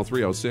 Call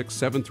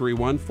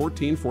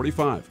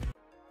 306-731-1445.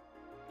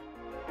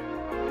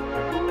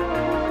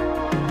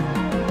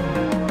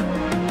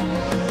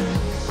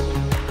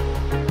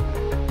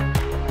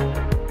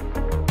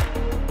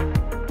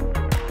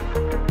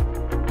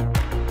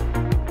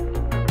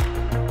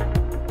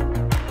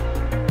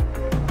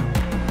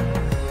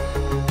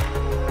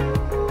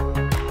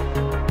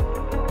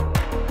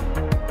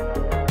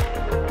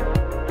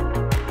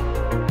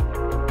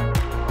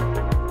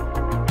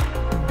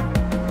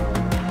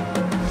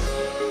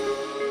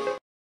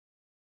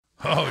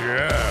 Oh,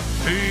 yeah,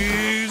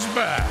 he's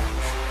back.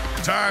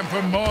 Time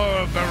for more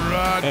of the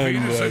Rod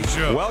Pedersen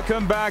Show.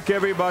 Welcome back,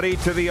 everybody,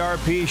 to the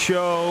RP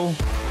Show.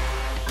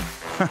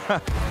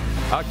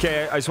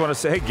 Okay, I just want to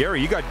say, hey,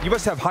 Gary, you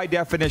must have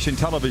high-definition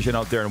television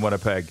out there in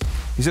Winnipeg.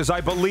 He says,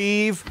 I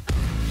believe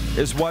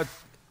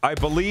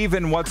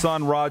in what's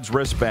on Rod's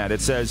wristband.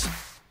 It says,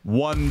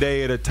 one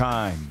day at a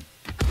time.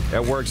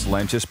 It works,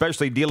 Lynch,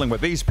 especially dealing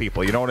with these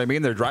people. You know what I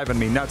mean? They're driving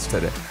me nuts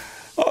today.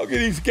 How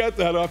can he get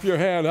that off your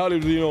hand? How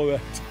did you know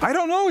that? I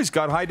don't know. He's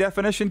got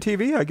high-definition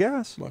TV, I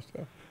guess. Must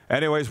have.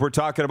 Anyways, we're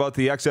talking about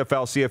the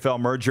XFL-CFL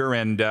merger,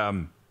 and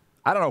I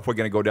don't know if we're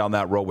going to go down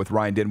that road with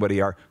Ryan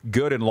Dinwiddie, our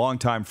good and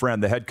longtime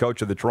friend, the head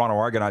coach of the Toronto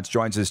Argonauts,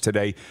 joins us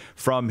today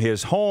from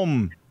his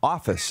home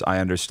office, I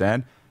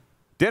understand.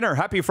 Dinner,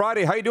 happy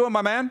Friday. How you doing,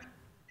 my man?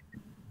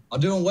 I'm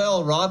doing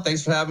well, Rod.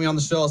 Thanks for having me on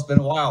the show. It's been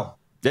a while.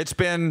 It's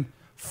been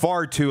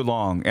far too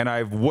long, and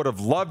I would have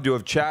loved to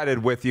have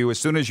chatted with you as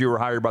soon as you were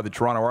hired by the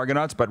Toronto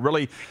Argonauts, but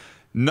really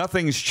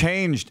nothing's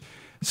changed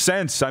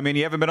since. I mean,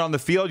 you haven't been on the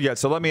field yet,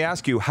 so let me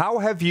ask you, how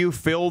have you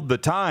filled the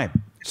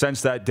time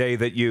since that day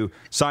that you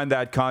signed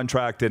that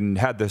contract and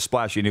had the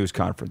splashy news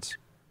conference?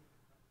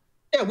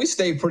 Yeah, we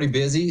stayed pretty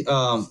busy.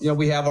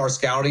 We have our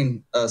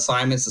scouting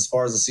assignments as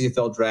far as the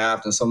CFL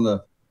draft and some of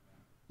the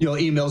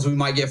emails we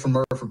might get from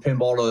Murph for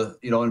Pinball to,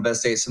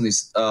 investigate some of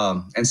these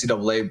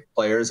NCAA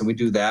players. And we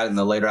do that in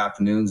the later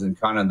afternoons, and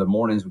kind of the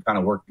mornings we kind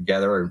of work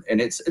together.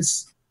 And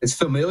it's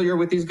familiar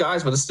with these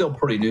guys, but it's still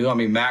pretty new. I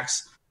mean,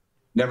 Max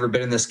never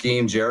been in this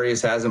scheme.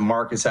 Jarius hasn't,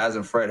 Marcus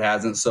hasn't, Fred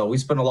hasn't. So we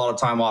spend a lot of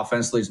time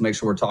offensively to make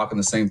sure we're talking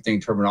the same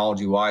thing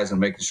terminology-wise and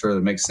making sure that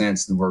it makes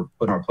sense and we're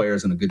putting our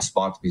players in a good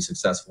spot to be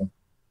successful.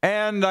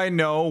 And I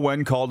know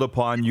when called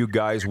upon, you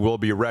guys will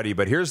be ready.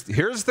 But here's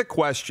the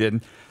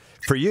question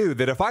for you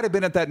that if I'd have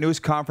been at that news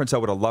conference, I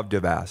would have loved to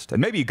have asked. And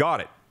maybe you got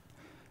it.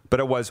 But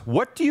it was,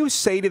 what do you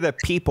say to the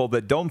people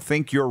that don't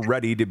think you're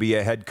ready to be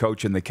a head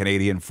coach in the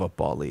Canadian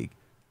Football League?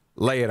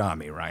 Lay it on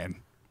me, Ryan.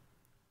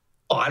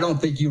 Oh, I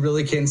don't think you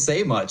really can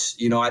say much.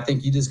 I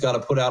think you just got to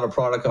put out a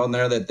product on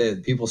there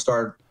that people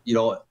start,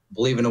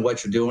 believing in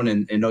what you're doing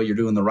and know you're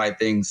doing the right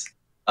things.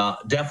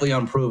 Definitely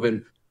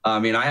unproven. I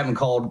mean, I haven't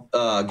called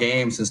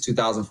games since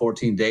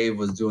 2014. Dave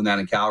was doing that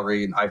in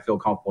Calgary, and I feel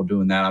comfortable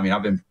doing that. I mean,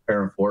 I've been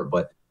preparing for it,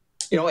 but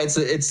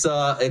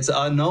it's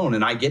unknown,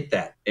 and I get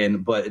that.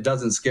 But it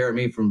doesn't scare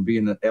me from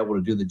being able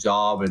to do the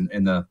job.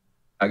 And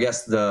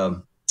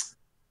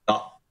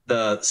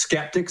the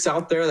skeptics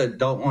out there that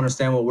don't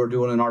understand what we're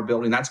doing in our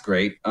building, that's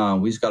great.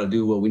 We just got to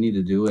do what we need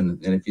to do.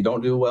 And if you don't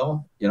do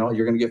well, you're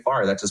going to get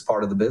fired. That's just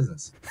part of the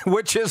business.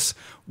 Which is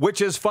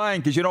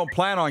fine, because you don't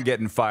plan on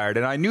getting fired.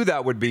 And I knew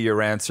that would be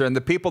your answer. And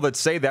the people that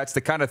say that's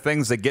the kind of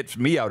things that gets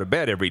me out of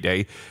bed every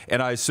day.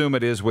 And I assume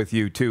it is with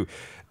you too.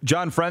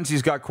 John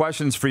Frenzy's got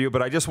questions for you,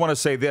 but I just want to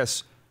say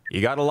this.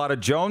 You got a lot of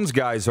Jones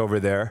guys over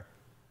there,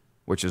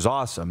 which is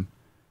awesome.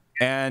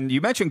 And you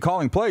mentioned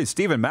calling plays.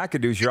 Stephen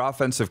McAdoo's your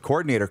offensive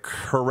coordinator,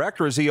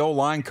 correct? Or is he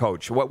O-line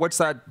coach? What's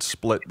that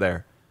split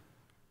there?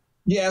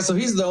 Yeah, so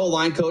he's the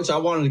O-line coach. I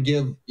wanted to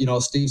give,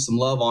 Steve some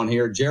love on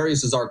here.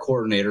 Jarius is our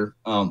coordinator.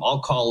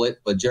 I'll call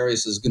it, but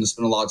Jarius is going to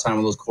spend a lot of time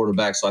with those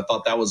quarterbacks. So I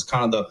thought that was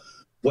kind of the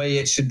way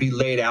it should be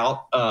laid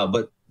out.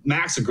 But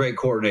Mac's a great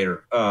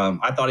coordinator.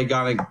 I thought he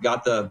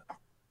got the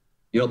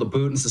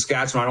boot in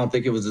Saskatchewan. I don't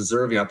think it was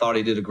deserving. I thought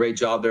he did a great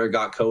job there.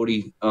 Got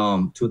Cody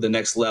to the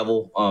next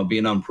level,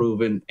 being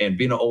unproven, and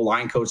being an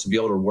O-line coach to be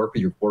able to work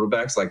with your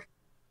quarterbacks, like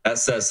that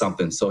says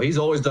something. So he's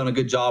always done a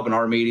good job in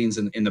our meetings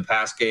and in the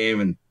past game.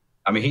 And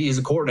I mean, he's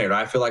a coordinator.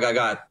 I feel like I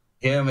got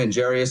him and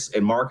Jarius,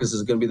 and Marcus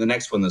is going to be the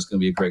next one that's going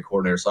to be a great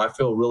coordinator. So I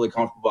feel really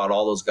comfortable about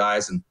all those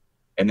guys. And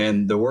And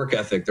then the work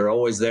ethic, they're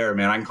always there,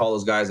 man. I can call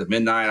those guys at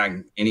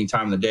midnight. Any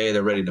time of the day,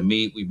 they're ready to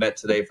meet. We met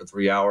today for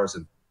 3 hours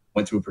and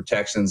went through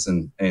protections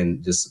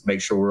and just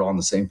make sure we're on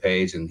the same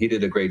page. And he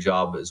did a great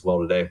job as well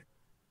today.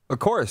 Of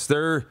course,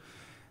 they're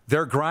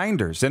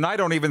grinders. And I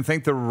don't even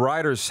think the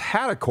Riders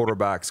had a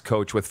quarterbacks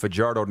coach with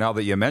Fajardo now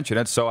that you mention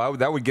it. So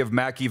that would give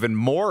Mac even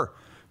more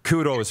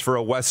kudos for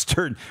a West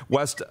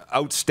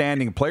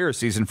outstanding player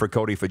season for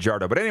Cody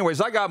Fajardo. But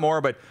anyways, I got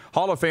more, but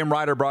Hall of Fame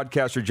rider,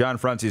 broadcaster John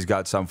Frenzy's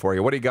got some for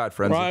you. What do you got,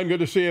 Frenzy? Ryan, good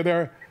to see you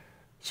there.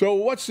 So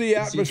what's the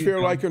atmosphere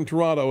like in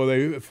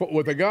Toronto?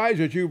 With the guys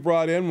that you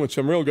brought in with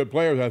some real good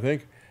players, I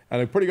think, and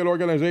a pretty good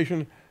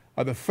organization,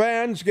 are the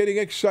fans getting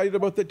excited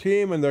about the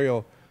team and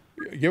they'll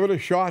give it a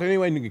shot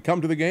anyway and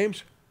come to the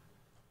games?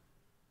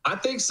 I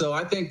think so.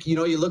 I think,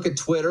 you look at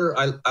Twitter.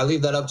 I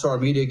leave that up to our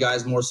media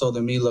guys more so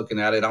than me looking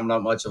at it. I'm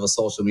not much of a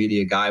social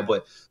media guy,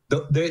 but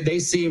they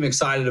seem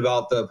excited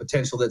about the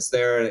potential that's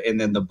there and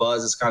then the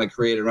buzz that's kind of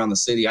created around the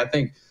city. I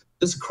think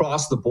just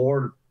across the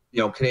board,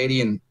 the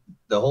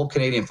whole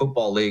Canadian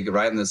Football League,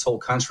 right, in this whole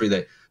country,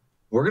 that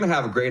we're going to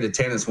have a great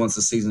attendance once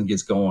the season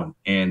gets going.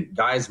 And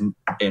guys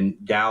and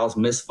gals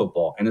miss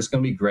football, and it's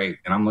going to be great,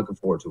 and I'm looking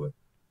forward to it.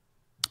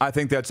 I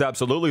think that's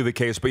absolutely the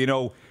case. But,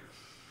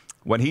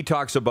 when he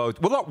talks about,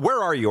 well,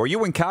 where are you? Are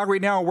you in Calgary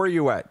now, or where are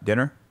you at?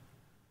 Dinner?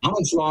 I'm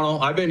in Toronto.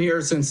 I've been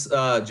here since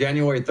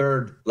January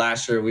 3rd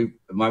last year.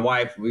 My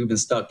wife, we've been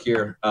stuck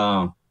here.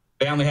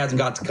 Family hasn't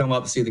got to come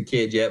up and see the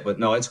kid yet, but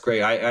no, it's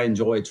great. I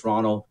enjoy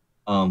Toronto.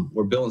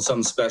 We're building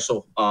something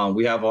special.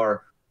 We have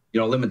our,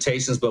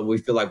 limitations, but we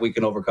feel like we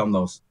can overcome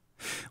those.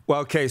 Well,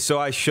 okay, so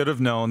I should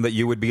have known that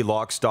you would be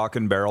lock, stock,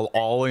 and barrel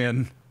all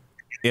in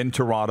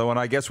Toronto, and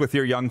I guess with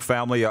your young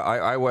family,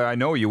 I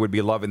know you would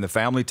be loving the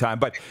family time.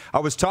 But I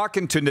was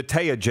talking to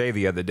Nataya J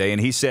the other day,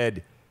 and he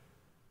said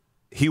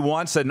he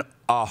wants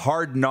a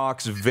Hard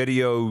Knocks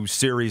video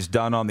series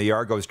done on the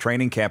Argos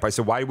training camp. I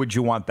said, why would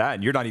you want that?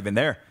 And you're not even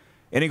there.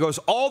 And he goes,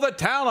 all the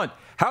talent.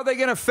 How are they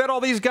going to fit all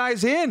these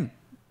guys in?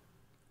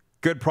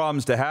 Good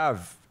problems to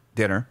have,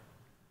 Dinner.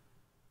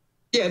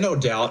 Yeah, no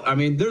doubt. I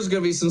mean, there's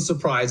going to be some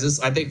surprises.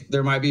 I think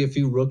there might be a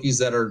few rookies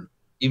that are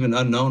even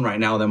unknown right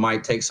now that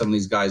might take some of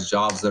these guys'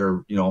 jobs that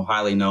are,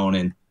 highly known.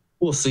 And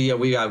we'll see.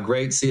 We have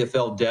great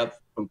CFL depth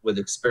with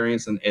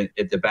experience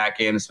at the back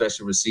end,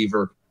 especially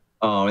receiver.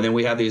 And then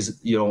we have these,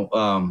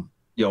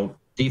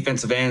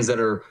 defensive ends that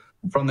are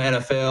from the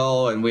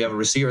NFL, and we have a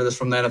receiver that's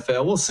from the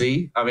NFL. We'll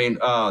see. I mean,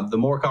 the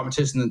more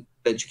competition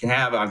that you can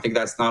have, I think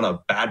that's not a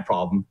bad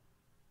problem.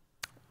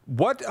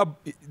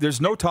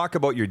 There's no talk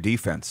about your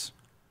defense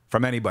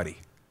from anybody.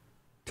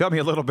 Tell me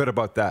a little bit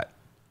about that.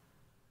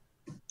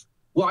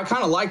 Well, I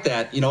kind of like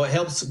that. It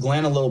helps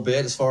Glenn a little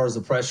bit as far as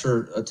the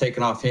pressure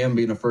taken off him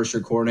being a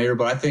first-year coordinator.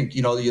 But I think,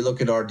 you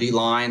look at our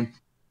D-line,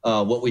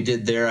 what we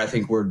did there, I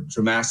think we're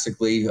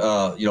dramatically,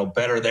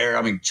 better there.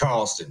 I mean,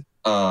 Charleston,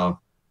 now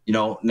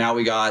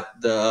we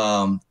got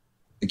the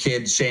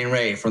kid Shane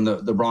Ray from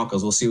the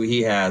Broncos. We'll see what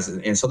he has.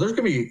 And so there's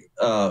going to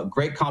be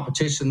great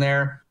competition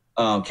there.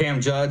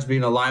 Cam Judge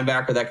being a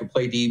linebacker that could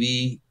play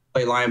DB,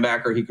 play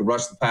linebacker. He could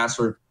rush the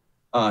passer.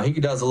 He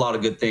does a lot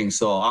of good things.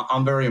 So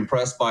I'm very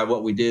impressed by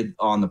what we did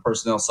on the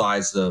personnel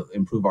side to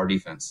improve our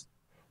defense.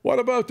 What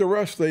about the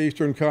rest of the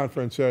Eastern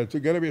Conference? Is it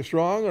going to be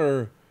strong?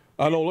 Or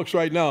I know it looks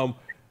right now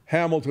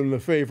Hamilton the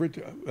favorite,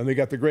 and they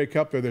got the Grey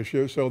Cup there this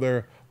year, so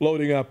they're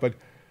loading up. But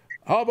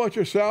how about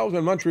yourselves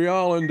in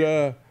Montreal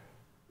and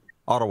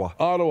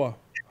Ottawa?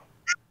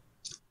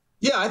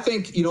 Yeah, I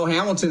think,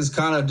 Hamilton's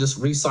kind of just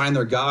re-signed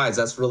their guys.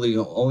 That's really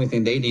the only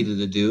thing they needed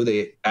to do.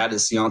 They added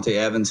Deontay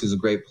Evans, who's a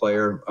great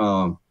player.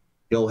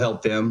 He'll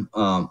help them.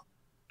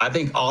 I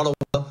think Ottawa,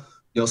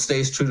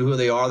 stays true to who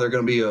they are. They're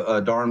going to be a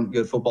darn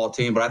good football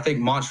team. But I think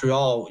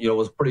Montreal,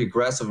 was pretty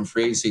aggressive in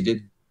free agency,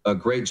 did a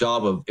great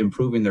job of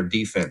improving their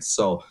defense.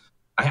 So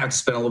I have to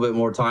spend a little bit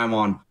more time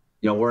on,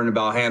 worrying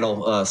about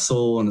Handel,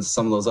 Sewell, and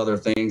some of those other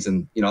things.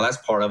 And, that's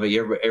part of it.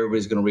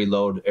 Everybody's going to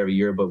reload every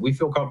year. But we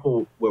feel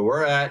comfortable where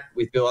we're at.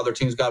 We feel other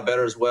teams got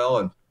better as well.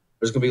 And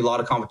there's going to be a lot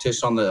of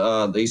competition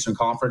on the Eastern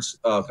Conference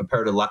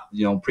compared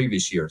to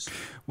previous years.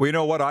 Well, you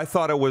know what? I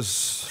thought it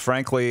was,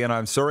 frankly, and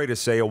I'm sorry to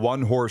say, a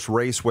one-horse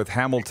race with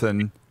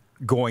Hamilton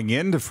going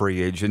into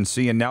free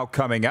agency, and now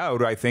coming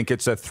out, I think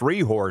it's a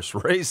three-horse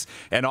race,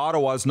 and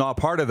Ottawa's not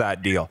part of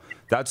that deal.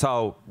 That's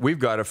how we've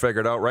got it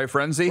figured out, right,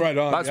 Frenzy? Right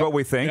on. That's what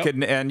we think,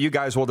 and you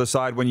guys will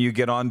decide when you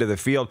get onto the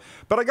field.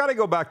 But I got to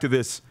go back to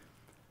this.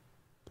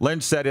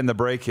 Lynch said in the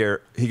break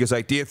here, he goes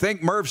like, do you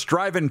think Merv's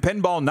driving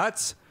pinball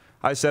nuts?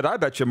 I said, I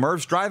bet you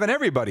Merv's driving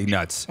everybody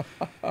nuts.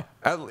 But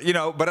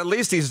at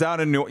least he's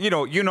down in New, you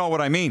know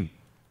what I mean.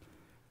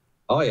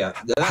 Oh, yeah.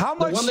 How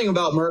much? The one thing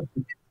about Merv.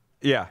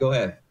 Yeah. Go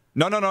ahead.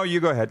 No, you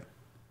go ahead.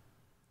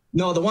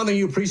 No, the one thing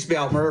you appreciate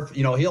about Merv,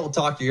 he'll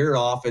talk your ear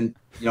off, and,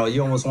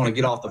 you almost want to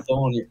get off the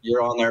phone.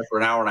 You're on there for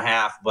an hour and a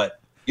half, but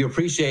you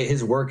appreciate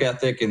his work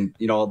ethic and,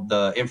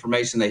 the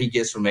information that he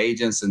gets from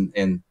agents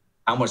and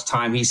how much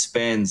time he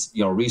spends,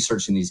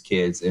 researching these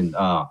kids. And,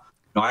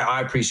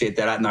 I appreciate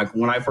that.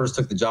 When I first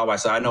took the job, I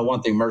said, I know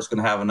one thing, Merv's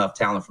going to have enough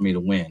talent for me to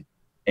win.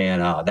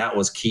 And that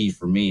was key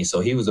for me. So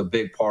he was a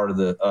big part of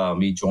the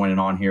me joining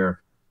on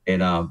here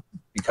and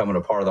becoming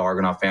a part of the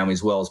Argonaut family,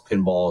 as well as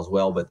pinball as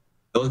well. But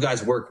those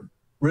guys work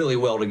really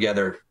well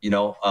together,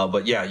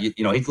 but yeah, he's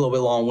a little bit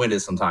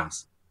long-winded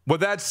sometimes. Well,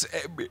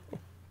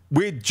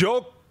 we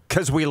joke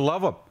because we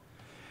love him.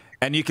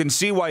 And you can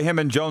see why him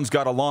and Jones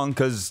got along,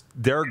 because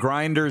they're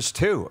grinders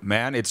too,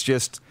 man. It's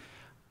just,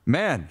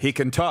 man, he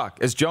can talk.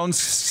 As Jones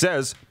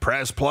says,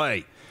 press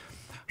play.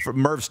 For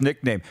Murph's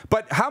nickname.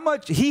 But how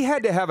much he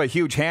had to have a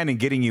huge hand in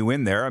getting you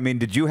in there. I mean,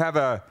 did you have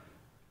a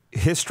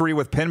history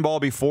with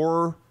pinball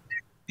before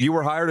you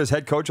were hired as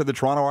head coach of the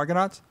Toronto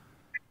Argonauts?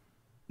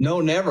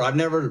 No, never. I've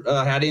never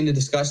had any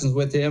discussions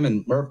with him,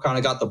 and Murph kind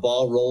of got the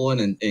ball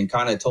rolling and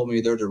kind of told me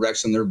their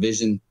direction, their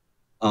vision.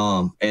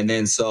 And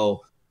then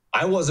so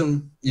I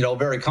wasn't,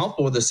 very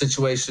comfortable with the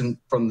situation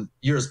from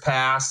years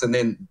past, and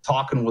then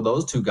talking with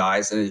those two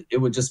guys, and it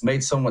would just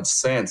made so much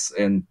sense.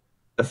 And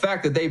the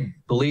fact that they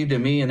believed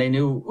in me and they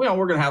knew, we're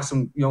going to have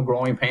some,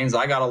 growing pains.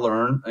 I got to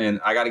learn and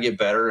I got to get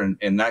better.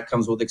 And that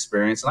comes with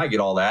experience. And I get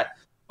all that.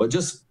 But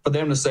just for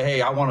them to say,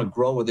 hey, I want to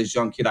grow with this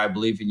young kid. I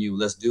believe in you.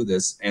 Let's do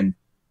this. And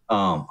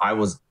I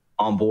was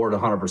on board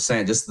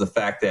 100%. Just the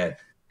fact that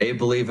they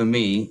believe in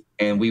me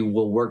and we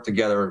will work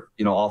together,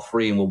 all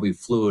three, and we'll be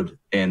fluid.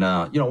 And,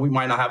 we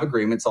might not have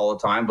agreements all the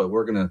time, but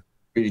we're going to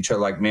treat each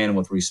other like men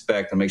with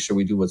respect and make sure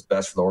we do what's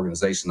best for the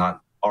organization,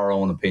 not our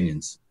own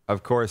opinions.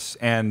 Of course,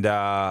 and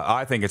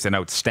I think it's an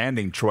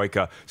outstanding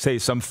troika. Say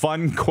some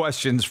fun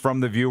questions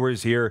from the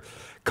viewers here.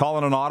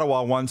 Colin in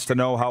Ottawa wants to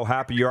know how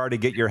happy you are to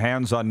get your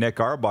hands on Nick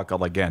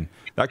Arbuckle again.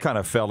 That kind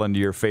of fell into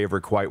your favor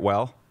quite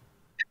well.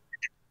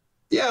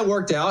 Yeah, it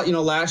worked out.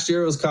 Last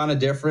year it was kind of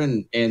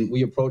different, and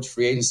we approached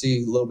free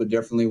agency a little bit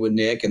differently with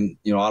Nick, and,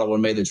 Ottawa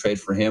made the trade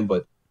for him.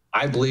 But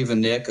I believe in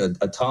Nick a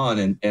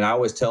ton, and I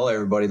always tell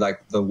everybody,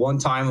 like, the one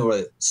time where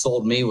it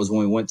sold me was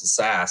when we went to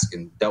Sask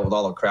and dealt with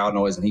all the crowd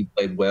noise, and he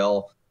played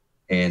well.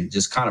 And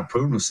just kind of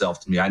proved himself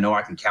to me. I know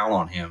I can count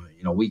on him.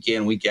 Week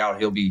in, week out,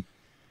 he'll be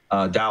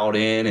dialed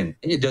in.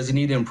 And does he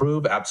need to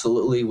improve?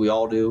 Absolutely, we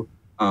all do.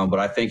 But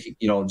I think,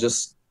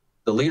 just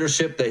the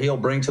leadership that he'll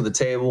bring to the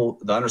table,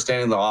 the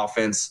understanding of the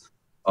offense,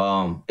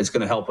 it's going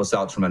to help us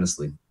out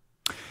tremendously.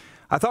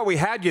 I thought we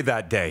had you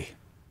that day.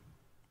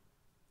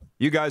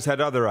 You guys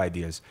had other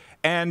ideas.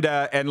 And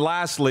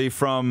lastly,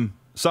 from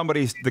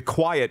somebody's, the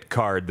quiet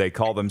card, they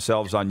call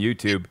themselves on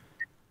YouTube,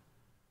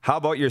 how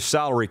about your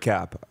salary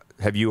cap?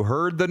 Have you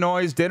heard the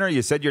noise, Dinner?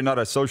 You said you're not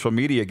a social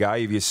media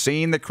guy. Have you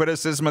seen the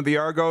criticism of the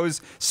Argos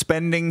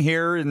spending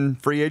here in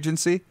free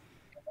agency?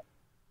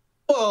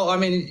 Well, I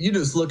mean, you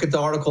just look at the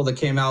article that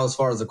came out as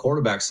far as the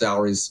quarterback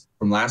salaries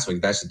from last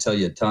week. That should tell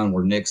you a ton,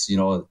 where Nick's, at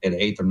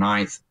 8th or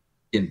 9th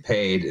getting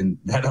paid, and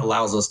that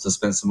allows us to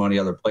spend some money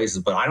other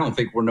places. But I don't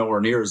think we're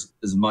nowhere near as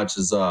much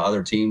as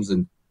other teams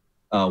and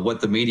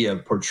what the media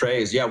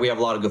portrays. Yeah, we have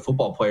a lot of good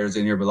football players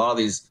in here, but a lot of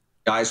these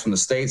guys from the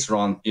States are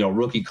on,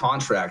 rookie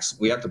contracts.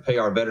 We have to pay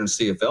our veteran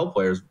CFL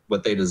players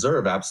what they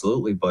deserve,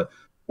 absolutely. But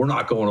we're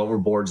not going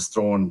overboard just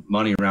throwing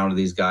money around to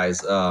these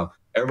guys.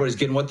 Everybody's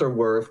getting what they're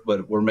worth,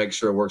 but we're making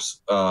sure it works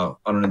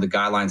under the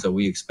guidelines that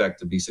we expect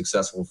to be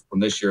successful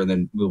from this year and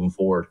then moving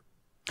forward.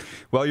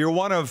 Well, you're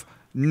one of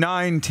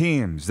 9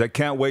 teams that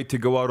can't wait to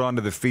go out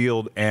onto the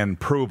field and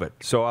prove it.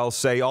 So I'll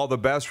say all the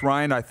best,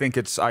 Ryan. I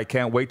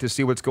can't wait to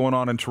see what's going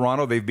on in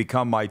Toronto. They've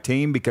become my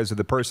team because of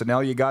the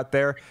personnel you got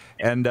there.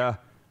 And I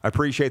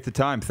appreciate the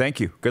time. Thank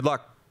you. Good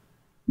luck.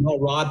 No,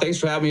 Rod, thanks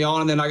for having me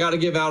on. And then I got to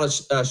give out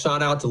a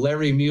shout out to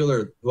Larry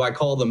Mueller, who I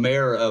call the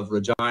mayor of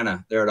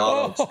Regina there at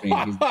Auto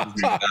Extreme. He's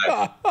the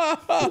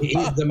guy.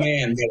 He's the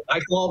man. I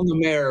call him the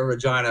mayor of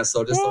Regina,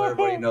 so just so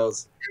everybody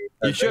knows.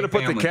 You should have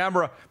put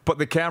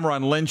the camera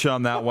on Lynch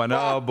on that one.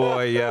 Oh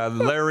boy, yeah,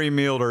 Larry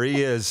Mueller,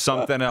 he is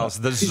something else.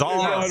 The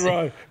czar.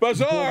 Right.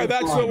 Bizarre,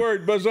 that's the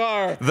word,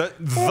 bizarre.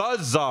 The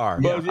czar.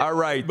 Yeah. All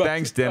right,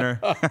 thanks, Dinner.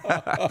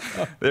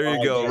 There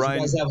you go,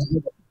 Ryan.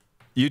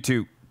 You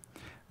too.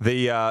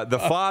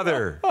 The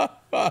father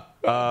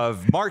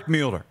of Mark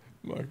Mueller.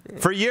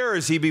 For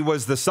years, he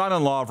was the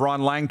son-in-law of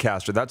Ron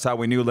Lancaster. That's how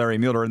we knew Larry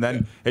Mueller, and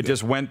then it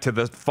just went to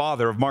the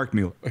father of Mark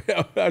Mueller.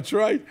 Yeah, that's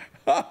right.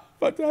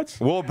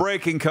 We'll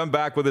break and come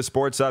back with a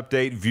sports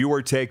update,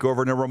 viewer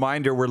takeover, and a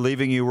reminder, we're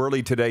leaving you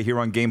early today here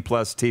on Game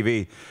Plus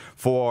TV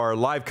for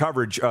live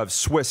coverage of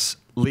Swiss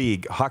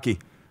League Hockey.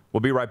 We'll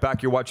be right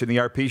back. You're watching the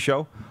RP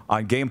Show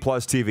on Game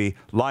Plus TV,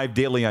 live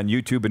daily on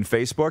YouTube and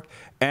Facebook,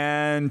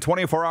 and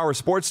 24-hour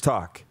sports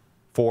talk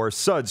for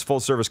Suds Full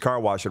Service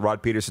Car Wash at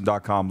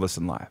rodpedersen.com.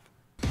 Listen live.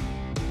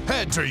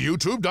 Head to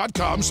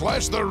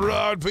youtube.com/The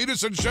Rod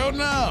Pedersen Show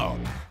now.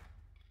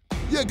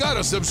 You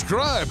gotta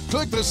subscribe.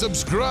 Click the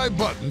subscribe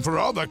button for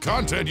all the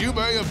content you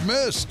may have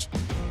missed.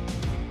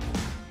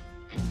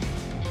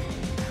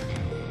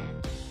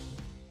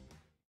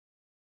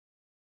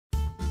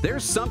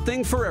 There's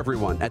something for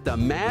everyone at the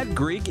Mad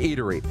Greek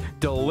Eatery.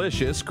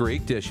 Delicious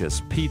Greek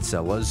dishes, pizza,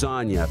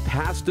 lasagna,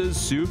 pastas,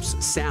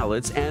 soups,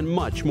 salads, and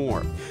much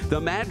more.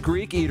 The Mad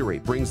Greek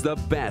Eatery brings the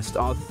best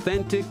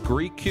authentic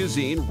Greek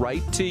cuisine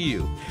right to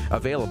you.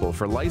 Available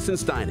for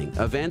licensed dining,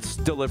 events,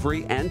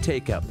 delivery, and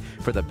takeout.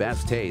 For the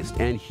best taste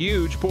and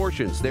huge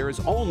portions, there is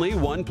only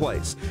one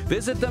place.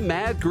 Visit the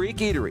Mad Greek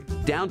Eatery,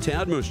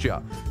 downtown Moose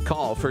Jaw.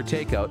 Call for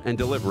takeout and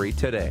delivery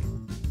today.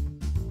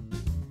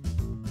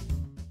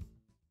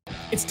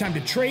 It's time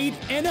to trade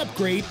and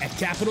upgrade at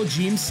Capital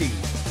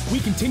GMC. We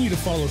continue to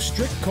follow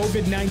strict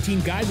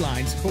COVID-19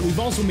 guidelines, but we've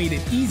also made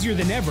it easier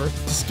than ever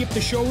to skip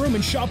the showroom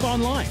and shop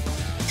online.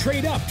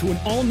 Trade up to an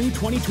all-new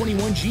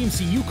 2021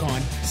 GMC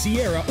Yukon,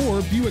 Sierra,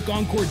 or Buick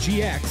Encore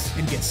GX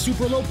and get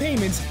super low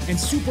payments and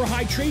super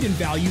high trade-in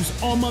values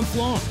all month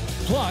long.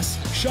 Plus,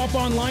 shop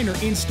online or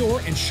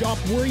in-store and shop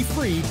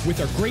worry-free with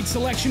our great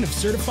selection of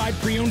certified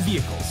pre-owned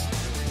vehicles.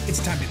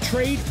 It's time to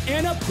trade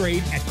and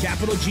upgrade at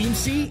Capital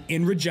GMC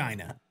in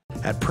Regina.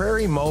 At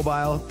Prairie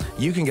Mobile,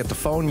 you can get the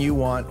phone you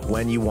want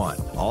when you want.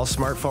 All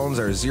smartphones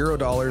are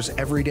 $0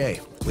 every day.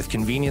 With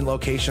convenient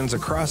locations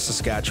across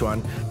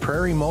Saskatchewan,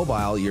 Prairie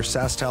Mobile, your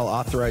SaskTel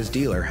authorized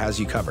dealer, has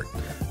you covered.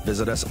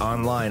 Visit us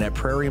online at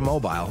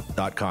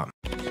prairiemobile.com.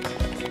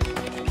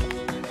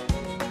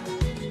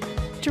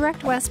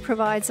 Direct West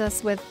provides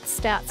us with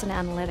stats and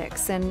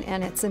analytics,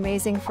 and it's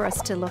amazing for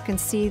us to look and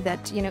see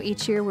that,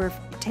 each year we're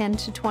 10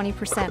 to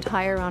 20%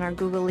 higher on our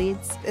Google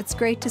leads. It's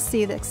great to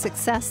see the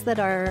success that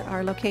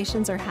our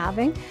locations are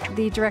having.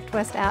 The Direct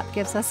West app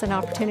gives us an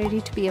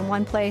opportunity to be in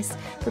one place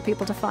for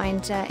people to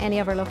find any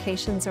of our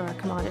locations or our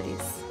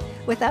commodities.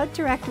 Without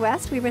Direct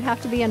West, we would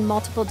have to be in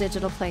multiple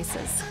digital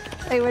places.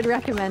 I would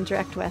recommend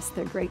Direct West.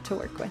 They're great to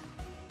work with.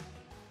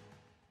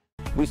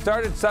 We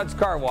started Suds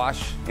Car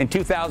Wash in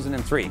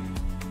 2003.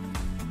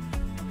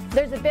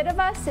 There's a bit of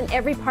us in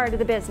every part of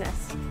the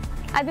business.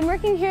 I've been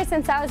working here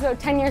since I was about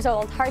 10 years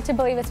old. Hard to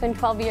believe it's been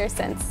 12 years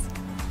since.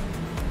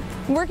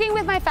 Working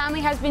with my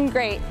family has been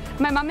great.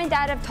 My mom and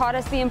dad have taught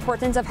us the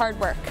importance of hard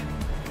work.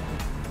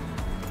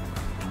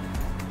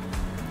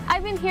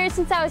 I've been here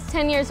since I was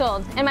 10 years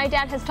old, and my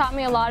dad has taught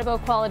me a lot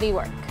about quality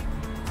work.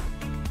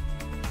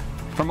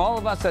 From all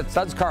of us at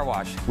Suds Car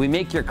Wash, we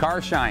make your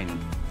car shine.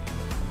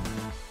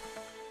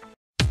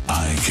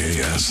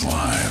 IKS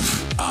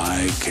Live.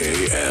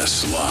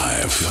 IKS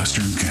Live.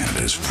 Western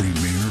Canada's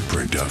premier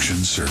production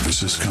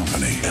services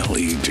company.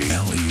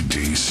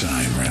 LED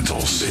sign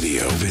rentals.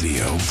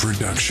 Video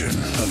production.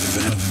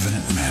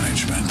 Event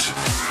management.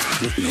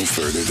 Look no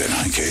further than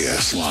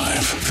IKS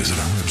Live. Visit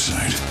our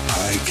website.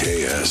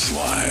 IKS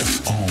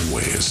Live.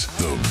 Always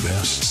the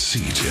best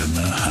seat in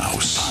the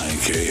house.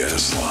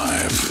 IKS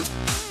Live.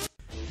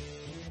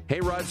 Hey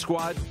Rod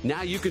Squad,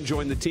 now you can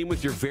join the team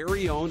with your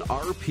very own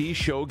RP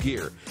Show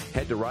gear.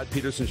 Head to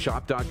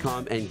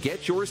rodpedersenshop.com and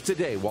get yours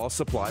today while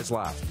supplies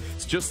last.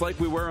 It's just like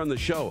we wear on the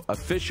show,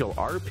 official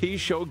RP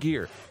Show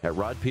gear at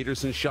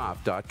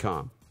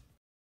rodpedersenshop.com.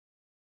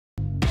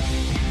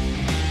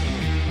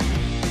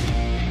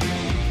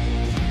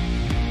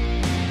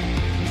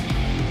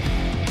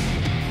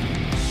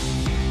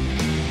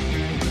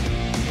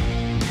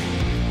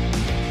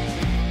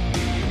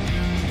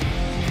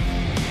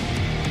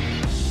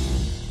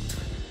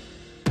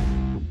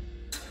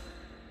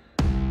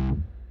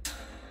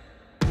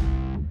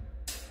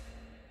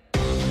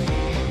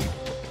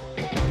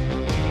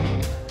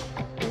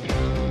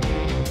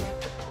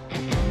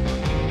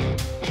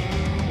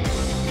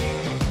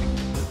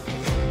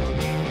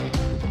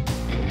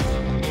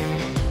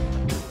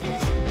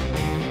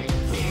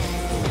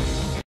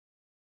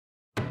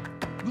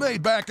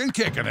 Laid back and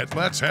kicking it.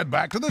 Let's head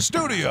back to the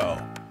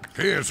studio.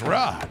 Here's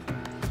Rod.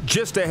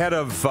 Just ahead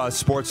of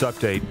Sports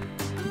Update,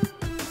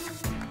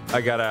 I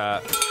got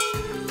a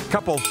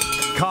couple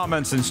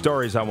comments and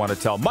stories I want to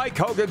tell. Mike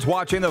Hogan's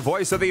watching, the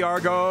voice of the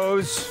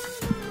Argos.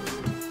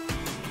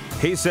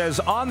 He says,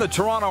 on the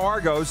Toronto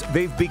Argos,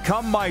 they've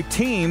become my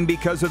team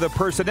because of the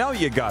personnel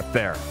you got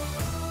there.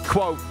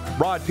 Quote,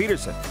 Rod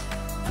Pedersen.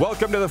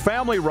 Welcome to the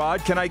family,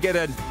 Rod. Can I get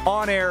an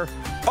on-air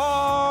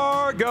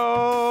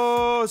Argos?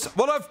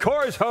 Well, of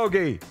course,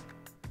 Hoagie.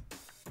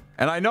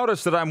 And I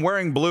noticed that I'm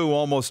wearing blue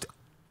almost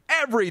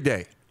every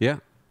day. Yeah.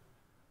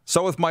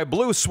 So with my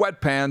blue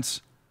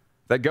sweatpants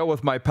that go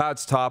with my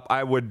Pat's top,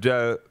 I would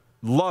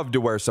love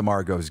to wear some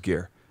Argos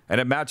gear. And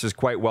it matches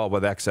quite well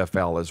with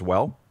XFL as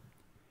well.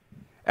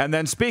 And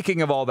then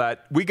speaking of all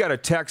that, we got a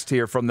text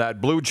here from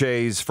that Blue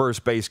Jays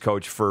first base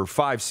coach for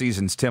 5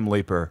 seasons, Tim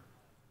Leeper.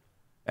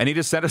 And he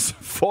just sent us a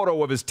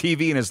photo of his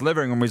TV in his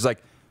living room. He's like,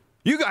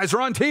 you guys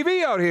are on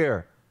TV out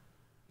here.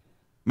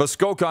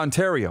 Muskoka,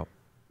 Ontario.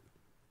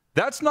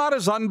 That's not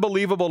as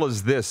unbelievable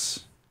as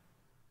this.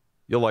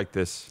 You'll like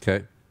this.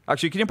 Okay.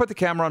 Actually, can you put the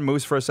camera on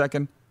Moose for a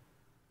second?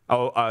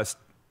 Oh,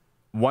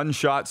 one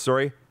shot,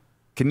 sorry.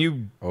 Can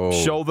you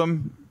show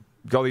them?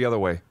 Go the other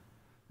way.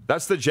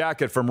 That's the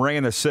jacket from Ray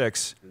and the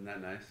Six. Isn't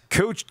that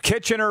nice?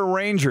 Kitchener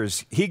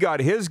Rangers. He got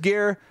his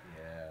gear.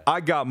 Yeah. I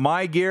got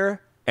my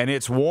gear, and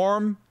it's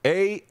warm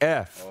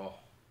AF. Oh.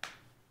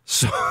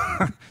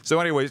 So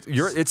anyways,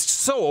 it's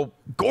so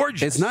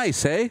gorgeous. It's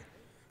nice, hey?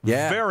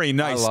 Yeah. Very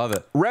nice. I love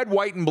it. Red,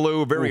 white, and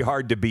blue, very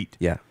hard to beat.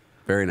 Yeah,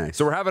 very nice.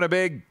 So we're having a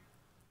big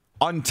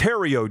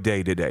Ontario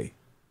Day today.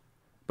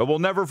 But we'll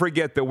never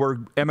forget that we're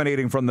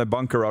emanating from the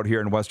bunker out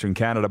here in Western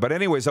Canada. But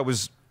anyways, I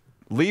was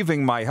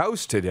leaving my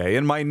house today,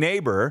 and my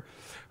neighbor,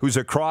 who's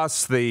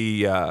across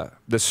the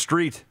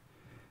street,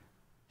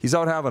 he's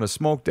out having a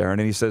smoke, Darren,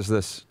 and he says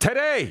this,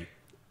 "Today."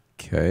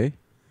 Okay.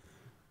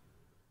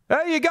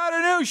 "Hey, you got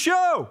a new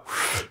show."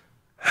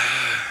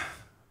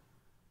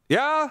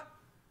 "Yeah,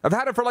 I've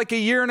had it for like a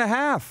year and a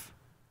half."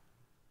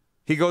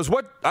 He goes,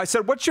 "What?" I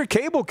said, "What's your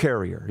cable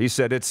carrier?" He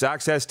said, "It's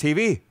Access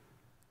TV.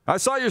 I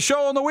saw your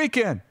show on the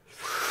weekend."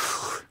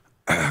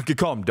 You could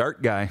call him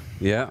Dart Guy.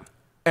 Yeah.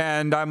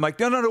 And I'm like,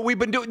 no, we've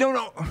been doing,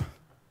 no.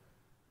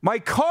 My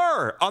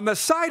car, on the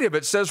side of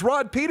it says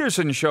Rod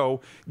Pedersen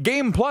Show,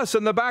 Game Plus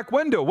in the back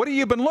window. What have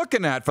you been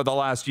looking at for the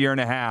last year and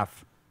a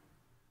half?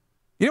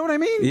 You know what I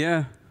mean?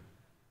 Yeah.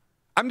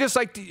 I'm just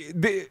like,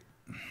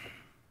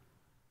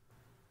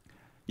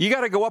 you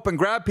got to go up and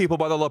grab people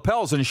by the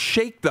lapels and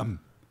shake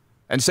them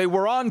and say,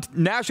 we're on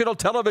national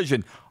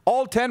television,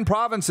 all 10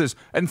 provinces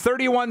and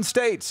 31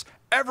 states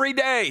every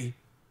day.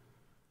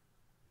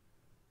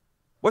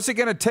 What's it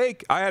going to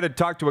take? I had to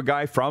talk to a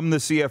guy from the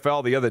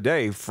CFL the other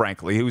day,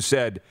 frankly, who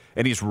said,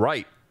 and he's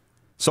right,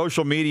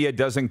 social media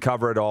doesn't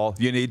cover it all.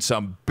 You need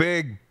some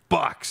big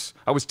bucks.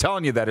 I was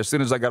telling you that as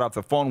soon as I got off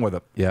the phone with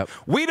him. Yep.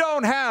 We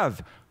don't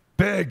have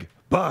big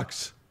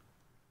bucks,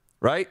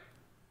 right?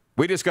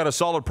 We just got a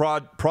solid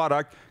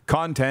product,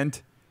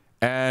 content,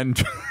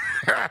 and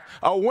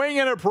a wing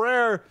and a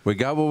prayer. We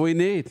got what we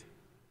need.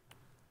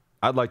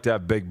 I'd like to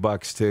have big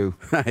bucks, too.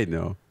 I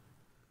know.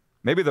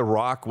 Maybe The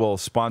Rock will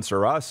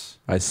sponsor us.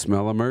 I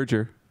smell a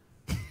merger.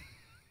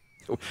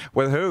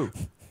 With who?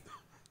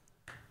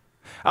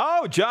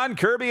 Oh, John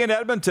Kirby in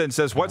Edmonton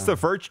says, "What's the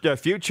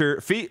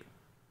future?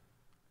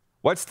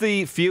 What's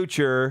the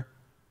future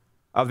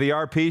of the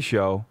RP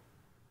show?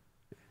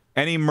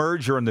 Any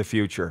merger in the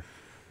future?"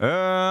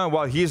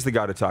 Well, he's the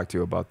guy to talk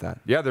to about that.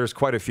 Yeah, there's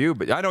quite a few,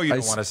 but I know you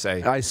don't want to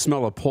say. I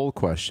smell a poll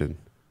question.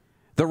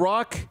 The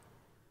Rock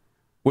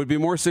would be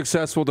more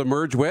successful to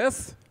merge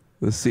with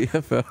the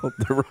CFL,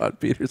 the Rod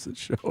Pedersen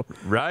Show.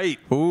 Right.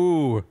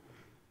 Ooh.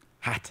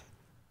 Hot.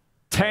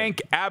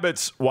 Tank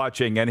Abbott's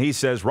watching, and he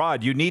says,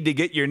 "Rod, you need to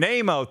get your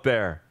name out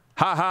there."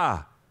 Ha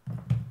ha.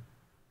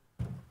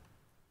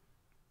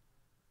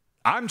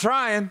 I'm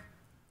trying.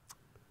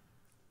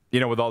 You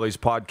know, with all these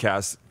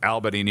podcasts,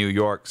 Albany, New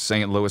York,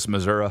 St. Louis,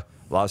 Missouri,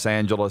 Los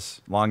Angeles,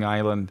 Long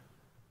Island,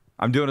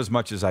 I'm doing as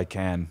much as I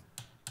can.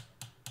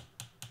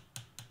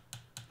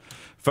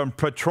 From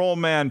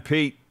Patrolman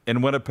Pete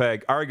in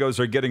Winnipeg,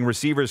 Argos are getting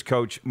receivers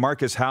coach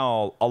Marcus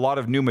Howell a lot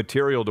of new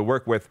material to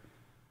work with.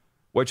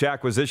 Which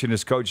acquisition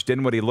is Coach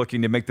Dinwiddie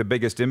looking to make the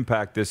biggest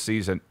impact this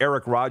season?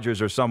 Eric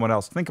Rogers or someone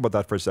else? Think about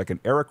that for a second.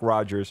 Eric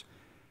Rogers,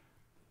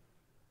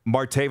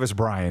 Martavis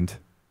Bryant,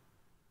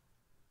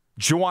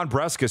 Juwan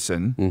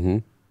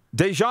Brescison,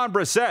 Dejan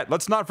Brissett.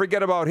 Let's not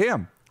forget about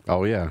him.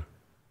 Oh, yeah.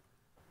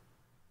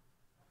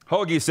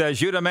 Hoagie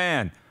says, "You the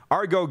man.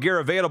 Argo gear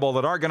available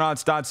at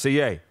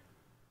argonauts.ca.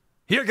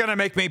 You're going to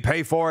make me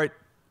pay for it.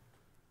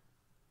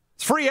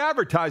 It's free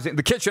advertising.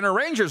 The Kitchener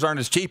Rangers aren't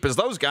as cheap as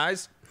those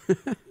guys."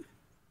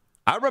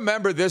 I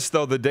remember this,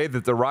 though, the day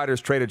that the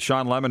Riders traded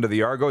Sean Lemon to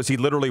the Argos. He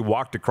literally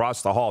walked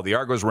across the hall. The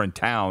Argos were in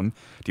town. Do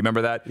you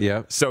remember that?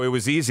 Yeah. So it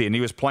was easy, and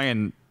he was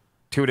playing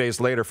 2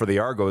 days later for the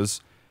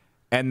Argos,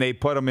 and they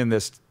put him in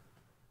this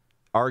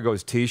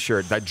Argos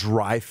T-shirt, that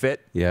dry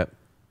fit. Yep.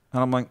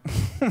 And I'm like,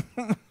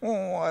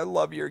 oh, I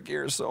love your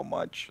gear so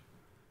much.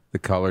 The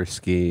color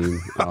scheme.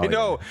 I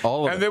know. Yeah.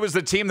 All of and it was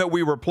the team that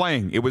we were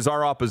playing. It was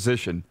our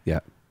opposition.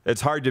 Yeah.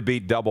 It's hard to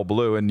beat double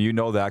blue, and you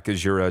know that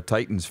because you're a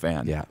Titans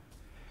fan. Yeah.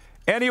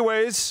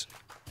 Anyways,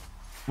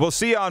 we'll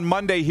see you on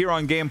Monday here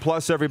on Game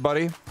Plus,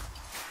 everybody.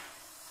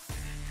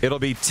 It'll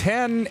be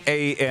 10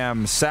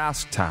 a.m.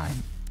 Sask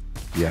time.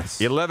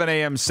 Yes. 11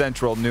 a.m.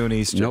 Central, noon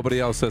Eastern.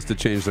 Nobody else has to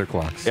change their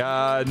clocks.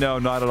 No,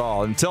 not at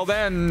all. Until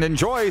then,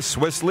 enjoy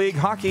Swiss League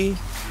hockey.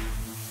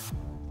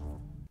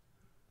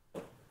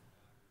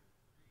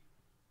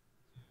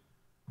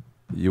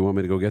 You want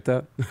me to go get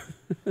that?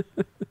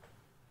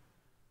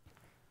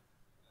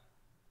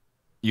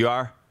 You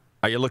are?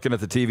 Are you looking at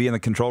the TV in the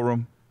control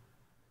room?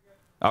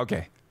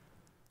 Okay.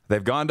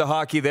 They've gone to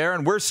hockey there,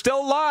 and we're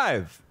still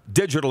live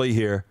digitally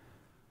here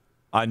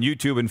on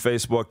YouTube and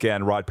Facebook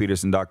and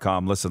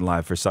rodpedersen.com. Listen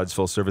live for Suds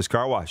Full Service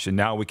Car Wash. And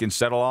now we can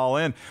settle all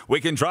in. We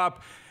can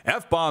drop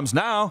F-bombs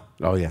now.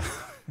 Oh, yeah.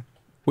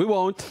 We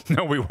won't.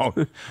 No, we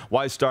won't.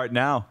 Why start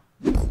now?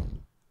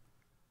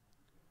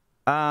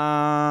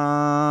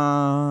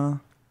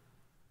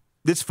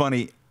 It's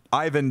funny.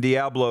 Ivan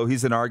Diablo,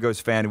 he's an Argos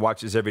fan. He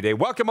watches every day.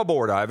 Welcome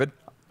aboard, Ivan.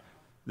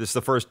 This is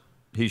the first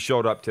he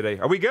showed up today.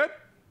 Are we good?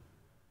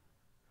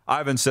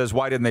 Ivan says,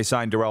 why didn't they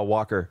sign Darrell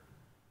Walker?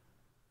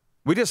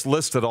 We just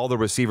listed all the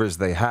receivers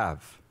they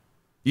have.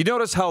 You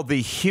notice how the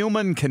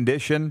human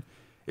condition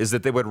is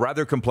that they would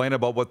rather complain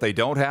about what they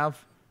don't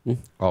have?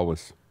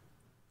 Always.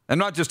 I'm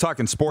not just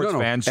talking sports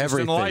fans, just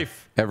in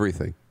life.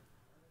 Everything.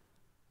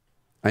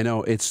 I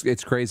know,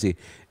 it's crazy.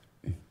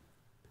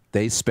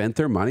 They spent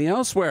their money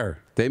elsewhere.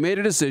 They made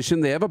a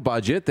decision. They have a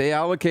budget. They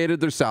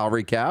allocated their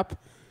salary cap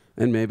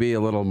and maybe a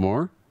little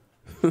more.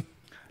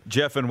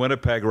 Jeff in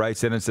Winnipeg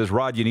writes in and says,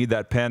 Rod, you need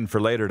that pen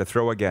for later to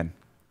throw again.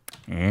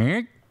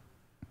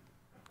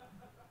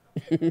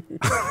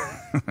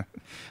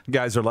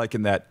 Guys are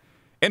liking that.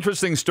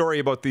 Interesting story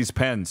about these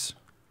pens.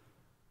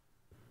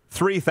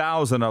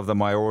 3,000 of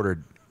them I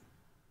ordered.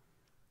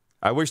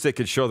 I wish they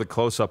could show the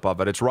close-up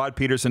of it. It's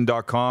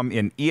rodpedersen.com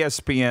in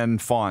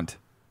ESPN font.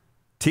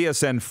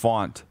 TSN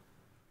font.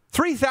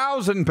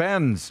 3,000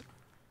 pens.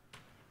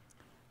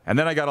 And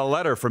then I got a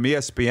letter from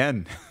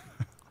ESPN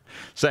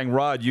saying,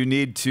 Rod, you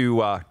need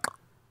to,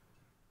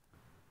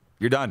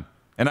 you're done.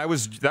 And that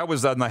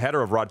was on the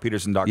header of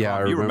rodpedersen.com.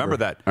 Yeah, you remember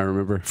that? I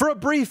remember. For a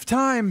brief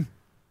time.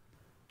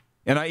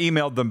 And I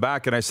emailed them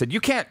back and I said, you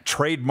can't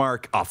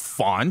trademark a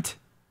font.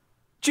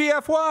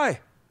 GFY.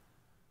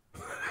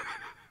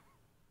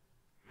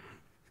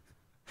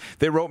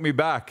 They wrote me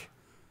back.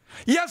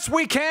 Yes,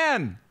 we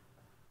can.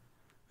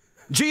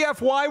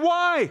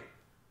 GFYY.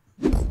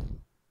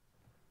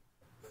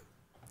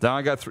 Now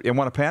I got three. You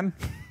want a pen?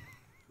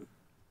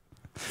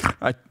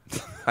 I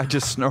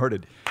just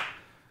snorted.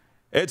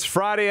 It's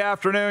Friday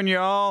afternoon,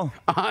 y'all.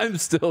 I'm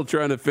still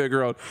trying to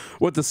figure out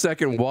what the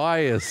second Y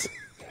is.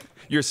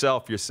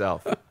 Yourself.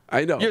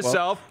 I know.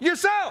 Yourself.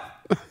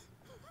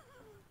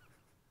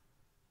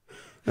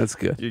 That's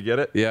good. You get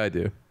it? Yeah, I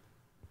do.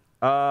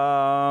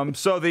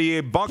 So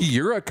the bunk.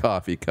 You're a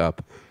coffee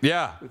cup.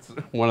 Yeah. It's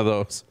one of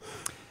those.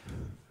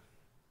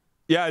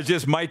 Yeah, it's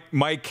just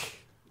Mike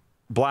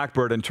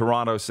Blackbird in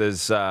Toronto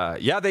says,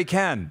 yeah, they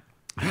can.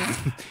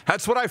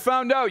 That's what I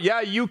found out.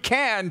 Yeah, you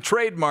can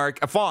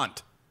trademark a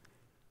font.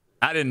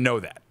 I didn't know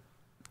that.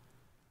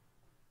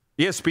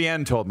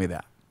 ESPN told me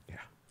that. Yeah.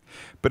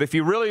 But if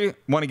you really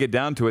want to get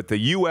down to it,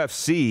 the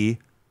UFC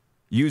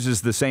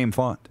uses the same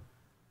font.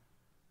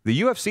 The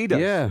UFC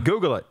does. Yeah.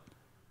 Google it.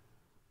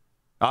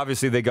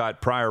 Obviously, they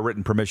got prior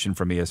written permission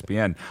from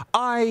ESPN.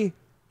 I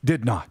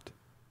did not.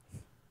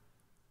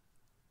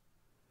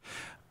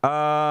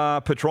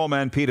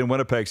 Patrolman Pete in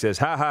Winnipeg says,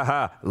 ha, ha,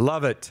 ha,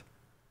 love it.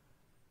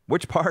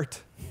 Which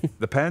part?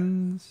 The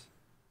pens?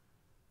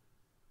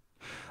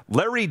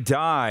 Larry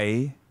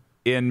Dye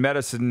in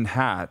Medicine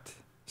Hat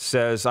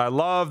says, I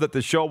love that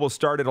the show will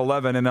start at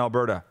 11 in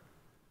Alberta.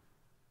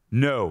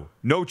 No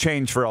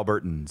change for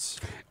Albertans.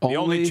 The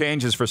only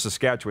change is for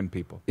Saskatchewan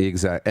people.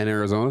 Exactly. And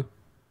Arizona?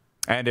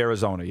 And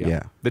Arizona,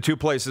 Yeah. The two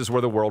places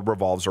where the world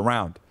revolves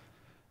around.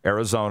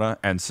 Arizona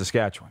and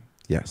Saskatchewan.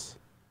 Yes.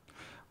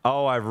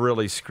 Oh, I've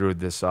really screwed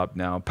this up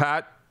now.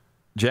 Pat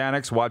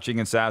Janix, watching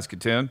in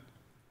Saskatoon,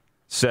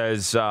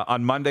 says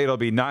on Monday it'll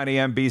be 9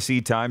 a.m.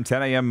 BC time,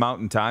 10 a.m.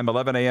 Mountain time,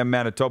 11 a.m.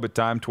 Manitoba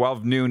time,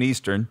 12 noon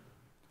Eastern.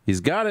 He's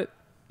got it.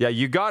 Yeah,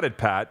 you got it,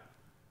 Pat.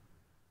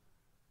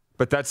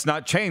 But that's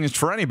not changed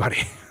for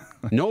anybody.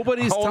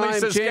 Nobody's Only time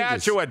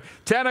Saskatchewan, changes.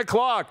 10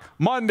 o'clock,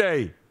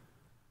 Monday.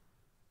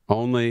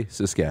 Only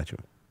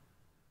Saskatchewan.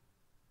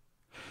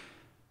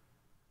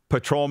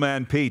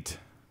 Patrolman Pete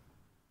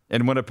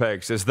in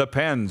Winnipeg says, the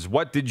pens,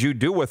 what did you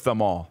do with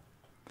them all?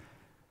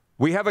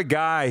 We have a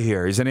guy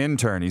here. He's an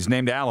intern. He's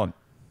named Alan,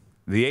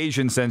 the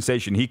Asian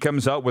sensation. He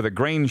comes out with a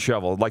grain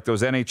shovel like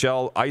those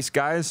NHL ice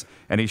guys,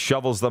 and he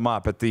shovels them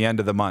up at the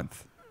end of the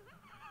month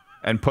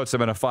and puts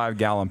them in a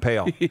 5-gallon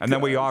pail. And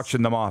then we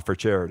auction them off for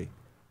charity.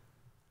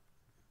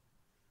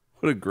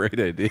 What a great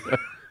idea.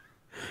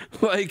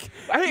 Like,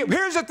 hey,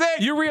 here's the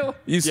thing.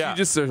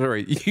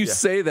 You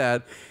say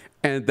that,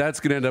 and that's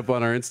going to end up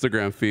on our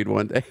Instagram feed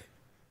one day.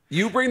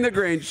 You bring the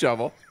grain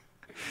shovel.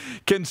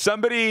 Can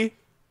somebody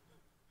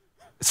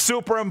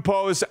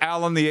superimpose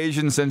Alan, the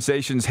Asian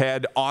sensation's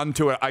head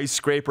onto an ice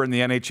scraper in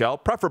the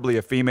NHL, preferably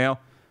a female,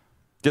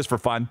 just for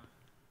fun?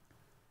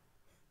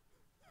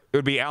 It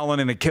would be Alan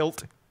in a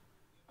kilt.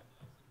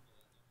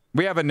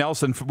 We have a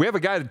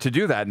guy to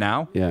do that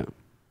now. Yeah.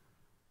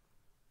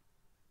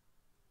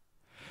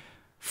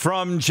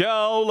 From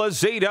Joe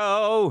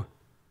Lazito,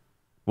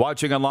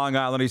 watching on Long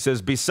Island, he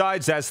says,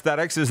 besides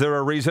aesthetics, is there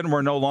a reason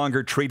we're no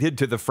longer treated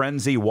to the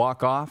frenzy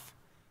walk-off?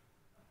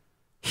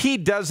 He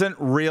doesn't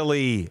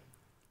really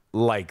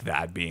like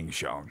that being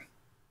shown.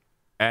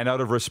 And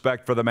out of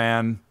respect for the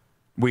man,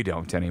 we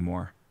don't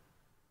anymore.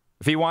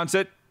 If he wants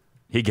it,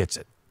 he gets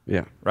it.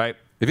 Yeah. Right?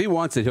 If he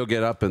wants it, he'll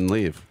get up and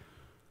leave.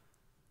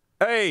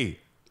 Hey,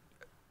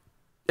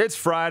 it's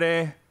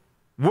Friday.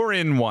 We're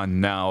in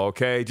one now,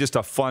 okay? Just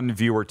a fun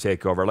viewer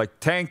takeover. Like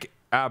Tank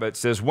Abbott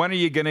says, when are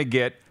you going to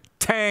get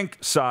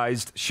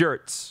tank-sized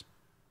shirts?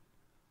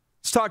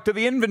 Let's talk to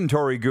the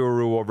inventory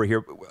guru over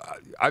here.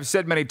 I've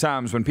said many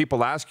times, when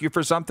people ask you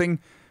for something,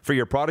 for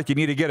your product, you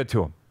need to get it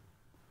to them.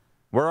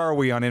 Where are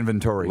we on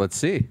inventory? Let's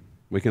see.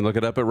 We can look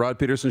it up at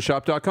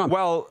rodpedersenshop.com.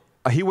 Well,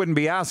 he wouldn't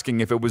be asking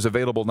if it was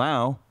available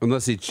now.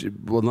 Unless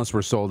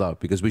we're sold out,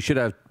 because we should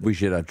have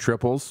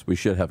triples. We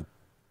should have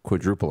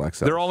quadruple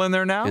XL. They're all in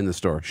there now? In the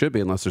store. Should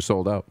be, unless they're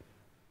sold out.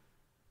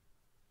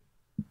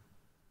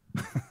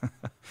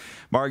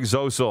 Mark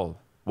Zosel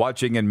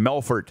watching in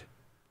Melfort,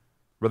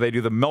 where they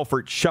do the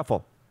Melfort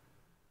Shuffle.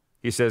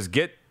 He says,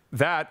 get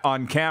that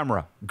on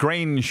camera.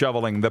 Grain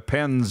shoveling, the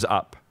pens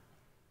up.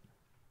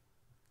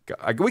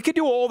 We could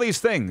do all these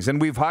things,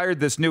 and we've hired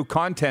this new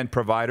content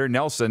provider,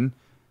 Nelson.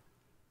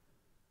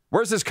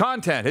 Where's his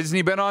content? Hasn't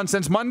he been on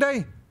since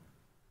Monday?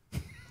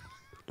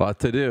 Lot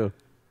to do.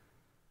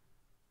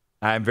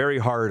 I'm very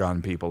hard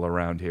on people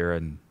around here,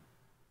 and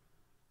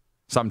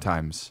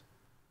sometimes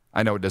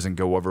I know it doesn't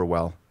go over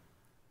well.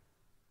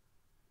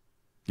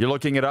 You're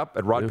looking it up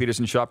at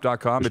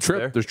rodpedersenshop.com. It's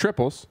there. There's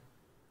triples.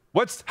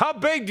 How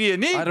big do you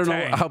need? I don't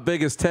know how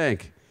big is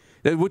tank,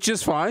 which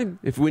is fine.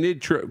 If we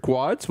need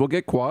quads, we'll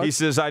get quads. He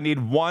says, I need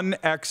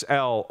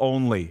 1XL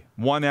only.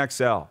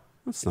 1XL.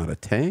 That's not a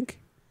tank.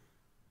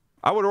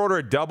 I would order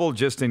a double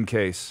just in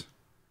case.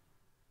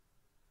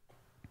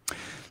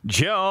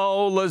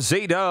 Joe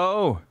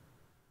Lozito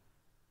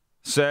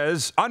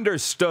says,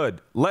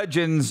 understood.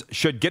 Legends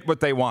should get what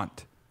they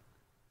want.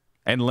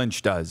 And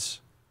Lynch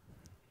does.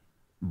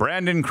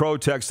 Brandon Crow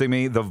texting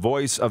me, the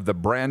voice of the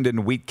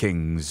Brandon Wheat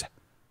Kings.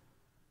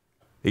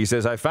 He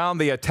says, I found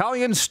the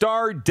Italian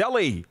Star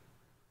Deli.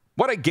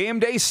 What a game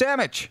day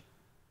sandwich.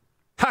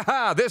 Ha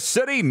ha, this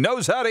city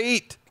knows how to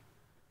eat.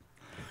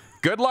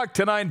 Good luck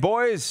tonight,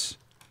 boys.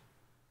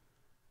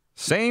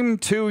 Same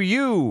to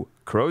you,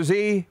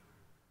 Crozy.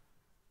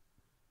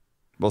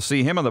 We'll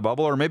see him in the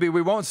bubble, or maybe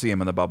we won't see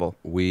him in the bubble.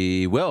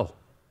 We will.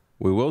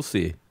 We will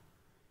see.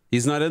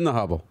 He's not in the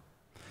hubble.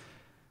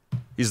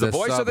 He's the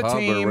voice of the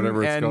team,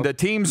 and the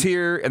teams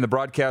here and the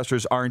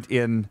broadcasters aren't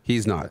in.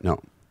 He's not,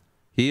 no.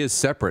 He is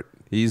separate.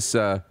 He's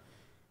there's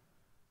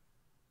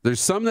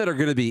some that are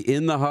going to be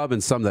in the hub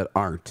and some that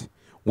aren't.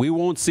 We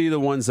won't see the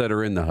ones that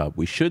are in the hub.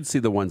 We should see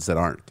the ones that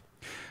aren't.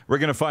 We're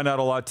going to find out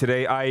a lot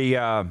today.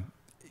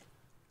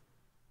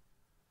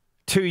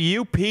 To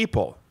you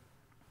people,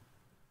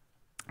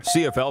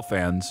 CFL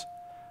fans,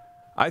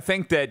 I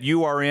think that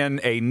you are in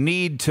a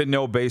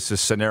need-to-know basis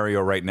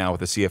scenario right now with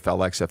the CFL,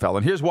 XFL.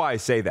 And here's why I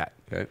say that.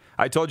 Okay.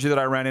 I told you that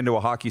I ran into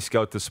a hockey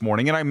scout this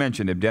morning, and I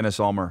mentioned him, Dennis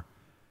Ulmer,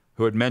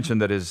 who had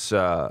mentioned that his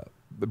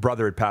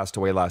brother had passed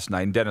away last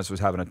night, and Dennis was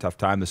having a tough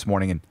time this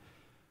morning.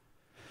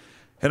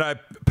 And I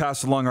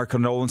passed along our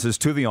condolences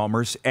to the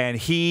Ulmers, and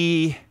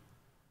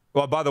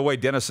well, by the way,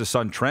 Dennis's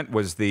son Trent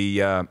was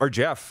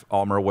Jeff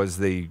Ulmer was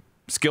the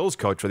skills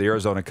coach for the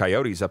Arizona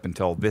Coyotes up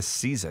until this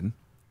season.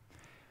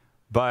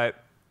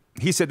 But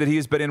he said that he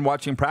has been in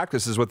watching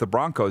practices with the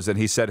Broncos, and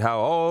he said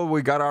how,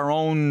 we got our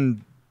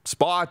own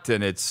spot,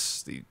 and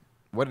it's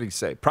what did he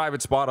say?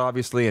 Private spot,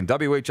 obviously, and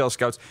WHL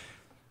scouts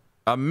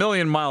a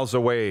million miles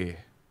away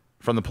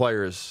from the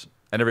players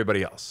and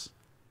everybody else.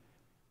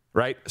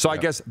 Right? So I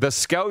guess the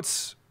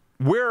scouts,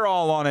 we're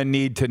all on a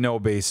need-to-know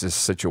basis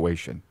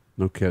situation.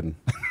 No kidding.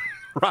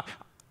 Right.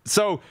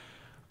 So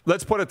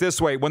let's put it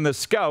this way. When the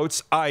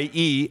scouts,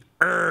 i.e.,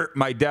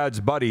 my dad's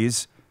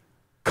buddies,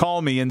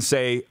 call me and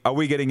say, are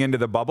we getting into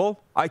the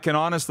bubble? I can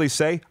honestly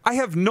say, I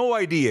have no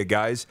idea,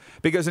 guys,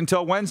 because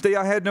until Wednesday,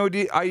 I had no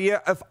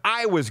idea if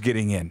I was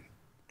getting in.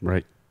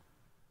 Right.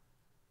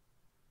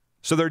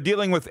 So they're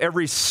dealing with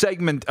every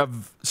segment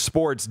of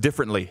sports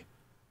differently.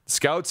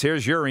 Scouts,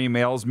 here's your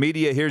emails.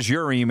 Media, here's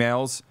your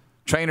emails.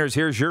 Trainers,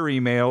 here's your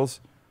emails.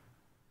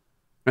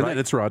 And then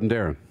it's Rod and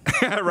Darren.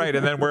 Right,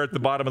 and then we're at the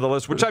bottom of the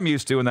list, which I'm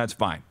used to, and that's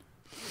fine.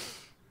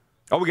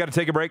 Oh, we got to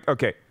take a break?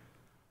 Okay.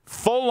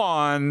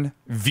 Full-on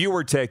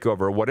viewer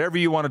takeover, whatever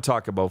you want to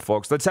talk about,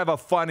 folks. Let's have a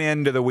fun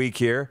end of the week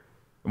here,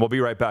 and we'll be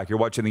right back. You're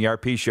watching the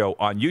RP Show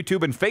on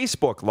YouTube and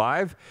Facebook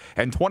Live,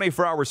 and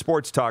 24-hour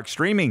sports talk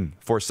streaming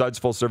for Suds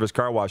Full Service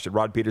Car Wash at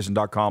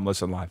rodpedersen.com.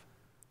 Listen live.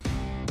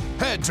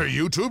 Head to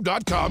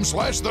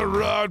youtube.com/The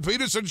Rod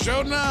Pedersen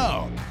Show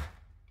now.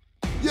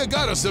 You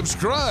gotta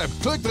subscribe.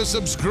 Click the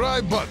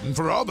subscribe button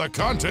for all the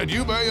content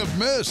you may have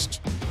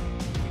missed.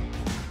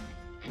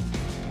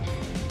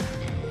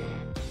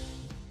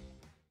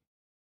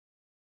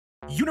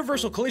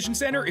 Universal Collision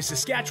Center is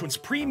Saskatchewan's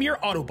premier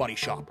auto body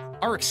shop.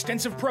 Our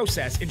extensive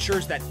process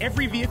ensures that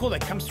every vehicle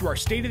that comes through our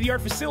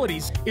state-of-the-art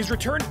facilities is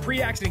returned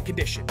pre-accident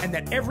condition, and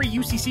that every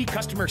UCC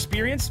customer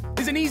experience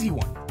is an easy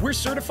one. We're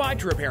certified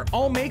to repair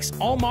all makes,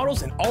 all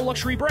models, and all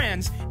luxury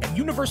brands, and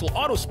Universal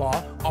Auto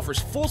Spa offers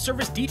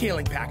full-service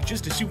detailing packages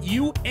to suit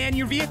you and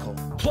your vehicle.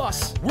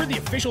 Plus, we're the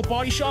official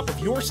body shop of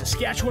your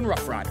Saskatchewan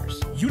Rough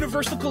Riders.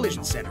 Universal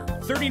Collision Center,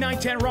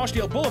 3910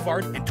 Rochdale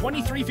Boulevard and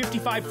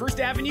 2355 First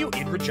Avenue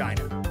in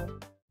Regina.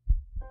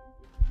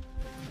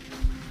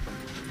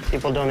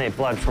 People donate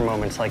blood for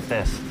moments like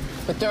this.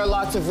 But there are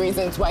lots of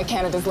reasons why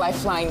Canada's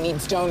Lifeline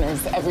needs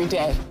donors every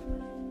day.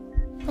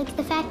 Like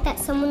the fact that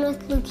someone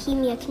with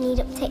leukemia can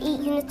need up to 8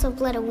 units of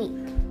blood a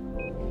week.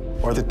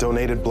 Or that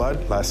donated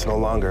blood lasts no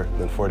longer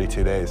than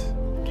 42 days.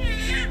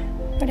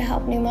 Or to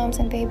help new moms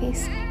and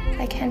babies,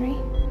 like Henry.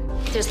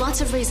 There's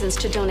lots of reasons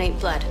to donate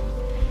blood.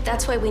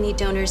 That's why we need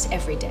donors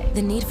every day.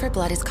 The need for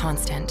blood is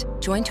constant.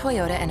 Join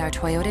Toyota and our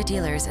Toyota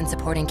dealers in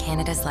supporting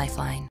Canada's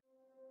Lifeline.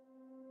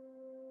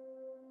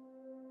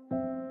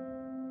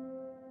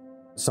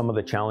 Some of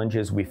the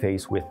challenges we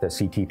face with the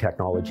CT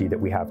technology that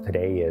we have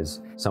today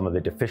is some of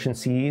the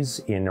deficiencies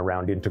in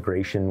around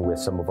integration with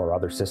some of our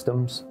other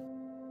systems.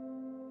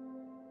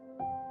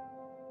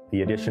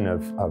 The addition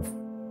of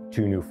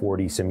 2 new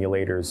 4D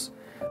simulators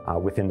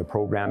within the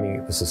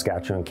programming, the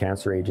Saskatchewan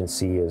Cancer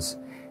Agency is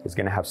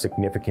going to have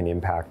significant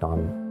impact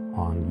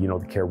on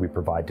the care we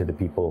provide to the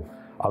people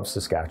of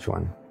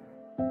Saskatchewan.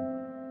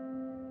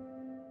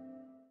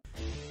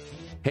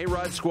 Hey,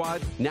 Rod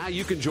Squad, now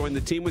you can join the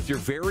team with your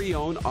very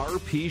own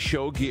RP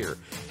Show gear.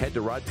 Head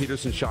to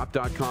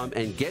rodpedersenshop.com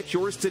and get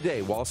yours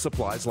today while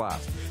supplies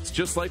last. It's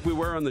just like we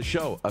wear on the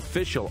show,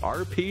 official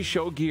RP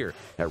Show gear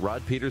at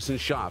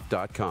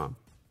rodpedersenshop.com.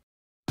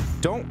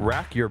 Don't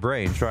rack your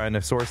brain trying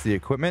to source the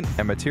equipment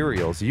and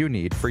materials you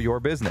need for your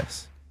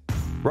business.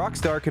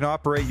 Rockstar can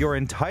operate your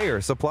entire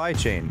supply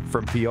chain,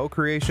 from PO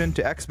creation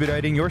to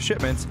expediting your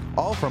shipments,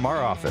 all from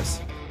our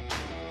office.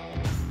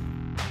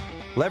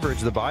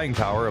 Leverage the buying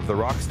power of the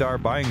Rockstar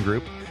buying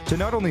group to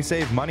not only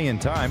save money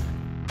and time,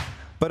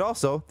 but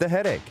also the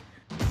headache.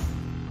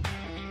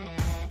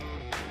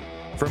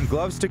 From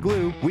gloves to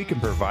glue, we can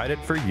provide it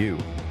for you.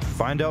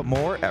 Find out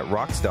more at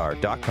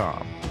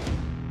rockstar.com.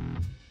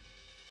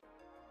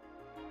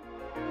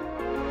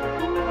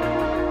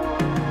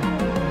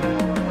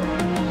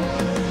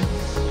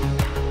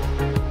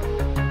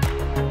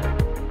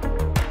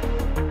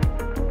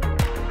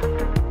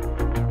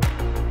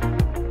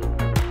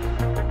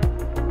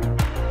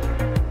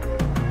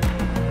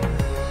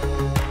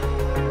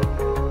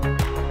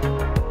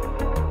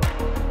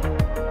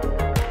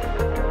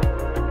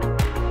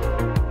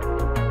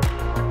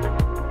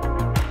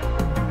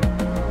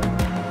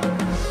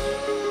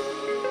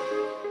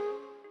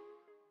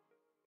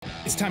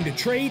 It's time to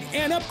trade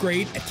and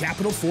upgrade at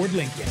Capital Ford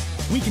Lincoln.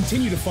 We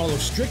continue to follow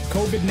strict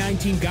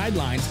COVID-19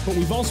 guidelines, but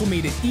we've also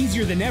made it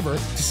easier than ever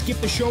to skip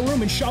the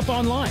showroom and shop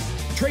online.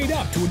 Trade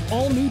up to an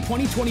all-new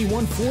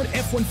 2021 Ford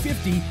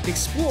F-150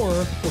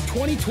 Explorer or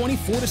 2020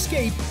 Ford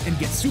Escape and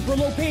get super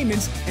low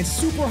payments and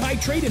super high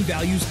trade-in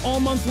values all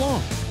month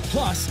long.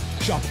 Plus,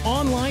 shop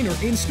online or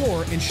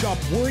in-store and shop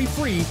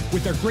worry-free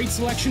with our great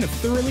selection of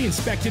thoroughly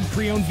inspected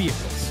pre-owned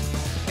vehicles.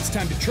 It's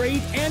time to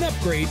trade and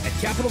upgrade at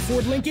Capital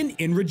Ford Lincoln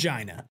in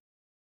Regina.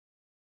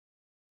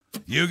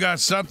 You got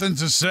something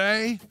to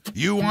say?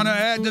 You want to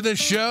add to the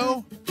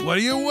show? What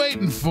are you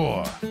waiting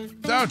for?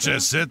 Don't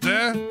just sit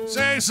there.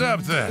 Say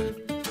something.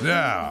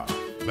 Now,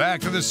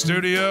 back to the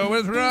studio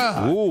with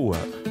Rod.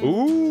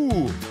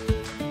 Ooh.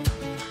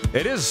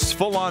 It is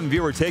full-on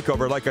viewer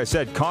takeover. Like I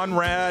said,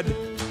 Conrad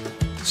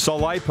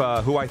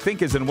Salipa, who I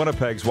think is in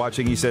Winnipeg's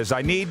watching, he says,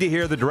 I need to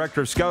hear the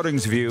director of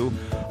scouting's view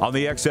on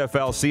the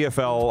XFL,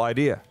 CFL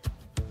idea.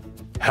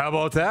 How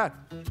about that?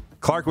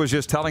 Clark was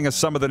just telling us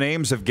some of the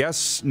names of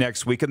guests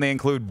next week, and they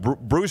include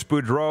Bruce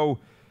Boudreau,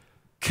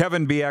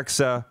 Kevin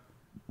Bieksa,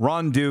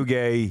 Ron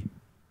Duguay.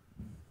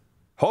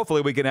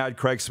 Hopefully we can add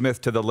Craig Smith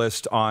to the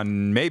list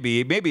on maybe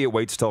it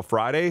waits till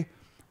Friday.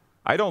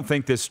 I don't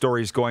think this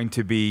story is going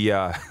to be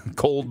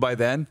cold by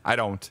then. I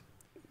don't.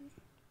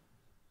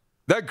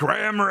 The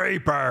Graham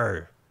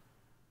Reaper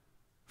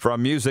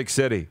from Music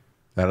City.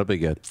 That'll be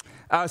good.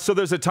 So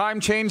there's a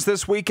time change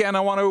this weekend I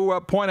want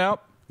to point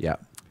out. Yeah.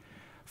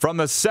 From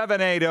the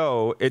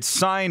 780, it's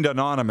signed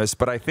anonymous,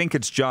 but I think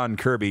it's John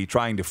Kirby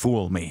trying to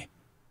fool me.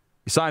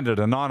 He signed it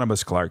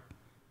anonymous, Clark.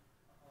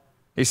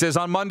 He says,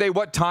 on Monday,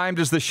 what time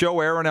does the show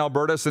air in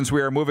Alberta since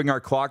we are moving our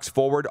clocks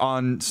forward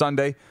on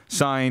Sunday?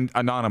 Signed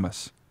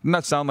anonymous. Doesn't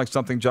that sound like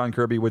something John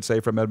Kirby would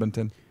say from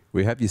Edmonton?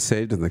 We have you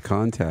saved in the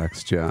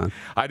contacts, John.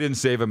 I didn't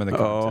save him in the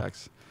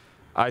contacts.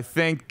 I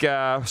think,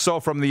 so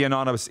from the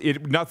anonymous,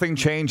 nothing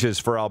changes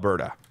for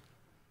Alberta.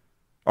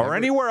 Or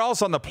anywhere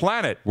else on the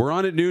planet. We're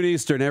on at noon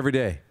Eastern every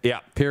day. Yeah.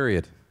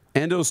 Period.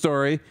 End of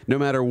story. No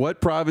matter what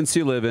province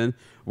you live in,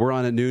 we're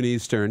on at noon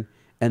Eastern,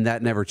 and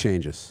that never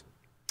changes.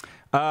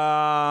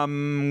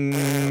 From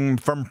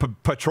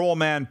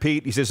Patrolman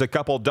Pete, he says a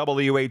couple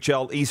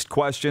WHL East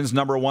questions.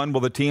 Number one,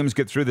 will the teams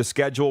get through the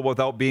schedule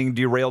without being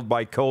derailed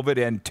by COVID?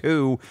 And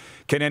two,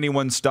 can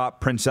anyone stop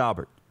Prince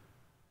Albert?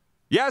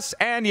 Yes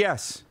and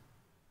yes.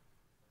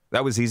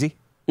 That was easy.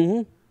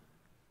 Mm-hmm.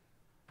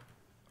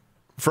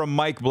 From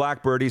Mike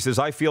Blackbird, he says,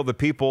 I feel the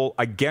people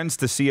against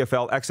the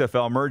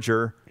CFL-XFL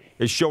merger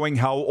is showing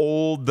how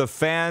old the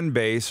fan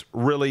base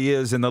really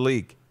is in the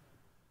league.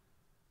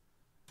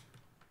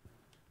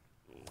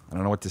 I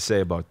don't know what to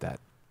say about that,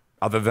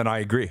 other than I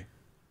agree.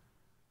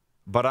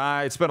 But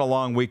it's been a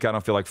long week. I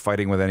don't feel like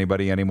fighting with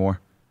anybody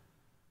anymore.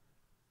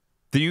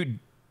 Do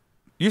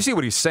you see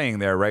what he's saying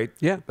there, right?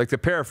 Yeah. Like the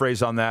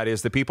paraphrase on that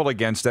is the people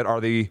against it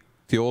are the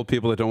old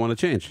people that don't want to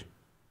change.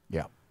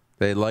 Yeah.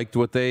 They liked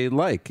what they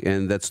like,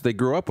 and that's what they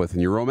grew up with,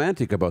 and you're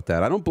romantic about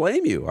that. I don't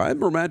blame you. I'm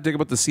romantic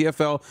about the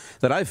CFL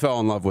that I fell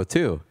in love with,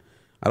 too.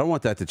 I don't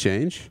want that to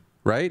change,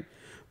 right?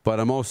 But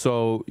I'm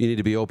also, you need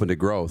to be open to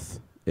growth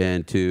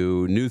and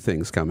to new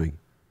things coming,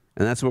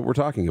 and that's what we're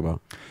talking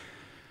about.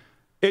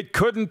 It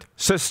couldn't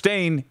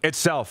sustain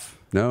itself.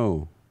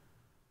 No.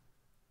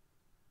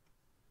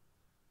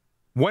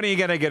 When are you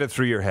going to get it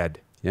through your head?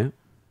 Yeah.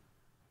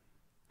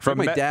 From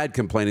my dad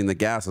complaining the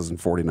gas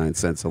isn't 49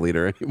 cents a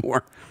liter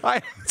anymore.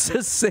 It's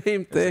the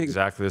same thing. It's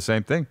exactly the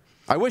same thing.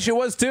 I wish it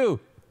was too.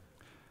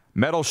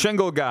 Metal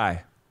Shingle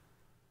Guy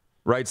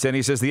writes in,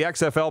 he says, the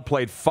XFL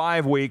played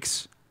 5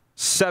 weeks.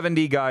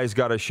 70 guys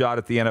got a shot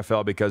at the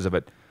NFL because of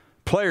it.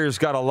 Players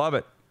got to love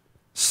it.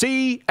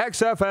 See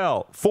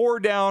XFL,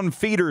 4-down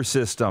feeder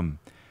system.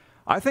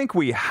 I think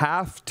we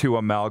have to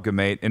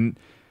amalgamate. And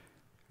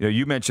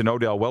you mentioned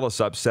Odell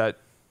Willis upset,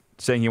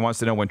 saying he wants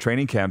to know when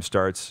training camp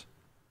starts.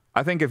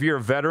 I think if you're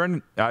a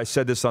veteran, I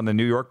said this on the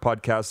New York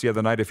podcast the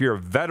other night, if you're a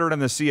veteran in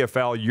the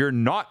CFL, you're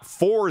not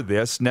for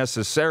this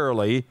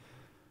necessarily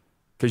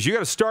because you got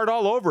to start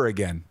all over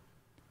again,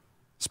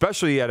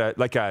 especially at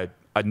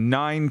a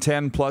 9,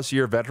 10 plus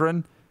year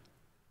veteran.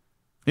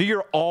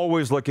 You're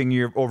always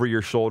looking over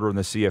your shoulder in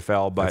the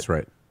CFL, but that's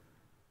right.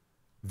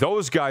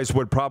 Those guys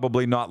would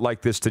probably not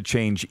like this to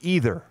change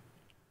either.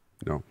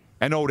 No.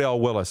 An Odell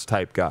Willis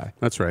type guy.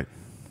 That's right.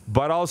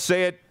 But I'll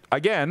say it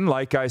again,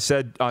 like I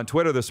said on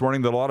Twitter this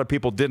morning, that a lot of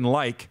people didn't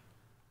like.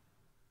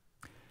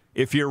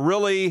 If you're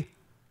really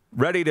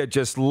ready to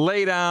just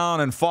lay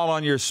down and fall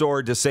on your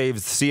sword to save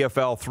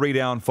CFL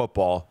 3-down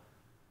football,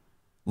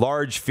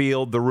 large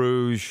field, the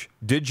Rouge,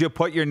 did you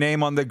put your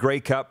name on the Grey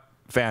Cup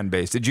fan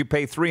base? Did you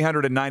pay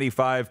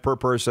 $395 per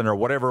person or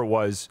whatever it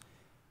was?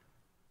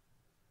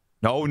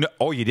 No.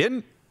 Oh, you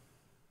didn't?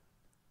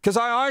 Because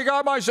I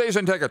got my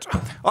season tickets.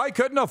 I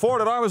couldn't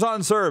afford it. I was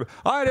on Serb.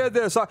 I did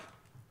this.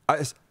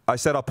 I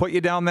said, I'll put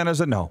you down then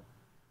as a no.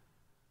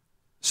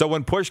 So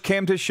when push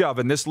came to shove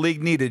and this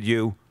league needed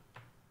you,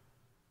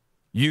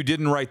 you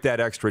didn't write that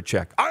extra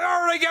check. I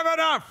already gave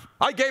enough.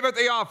 I gave it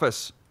the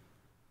office.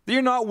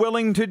 You're not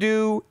willing to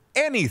do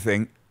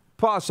anything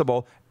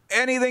possible,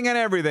 anything and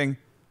everything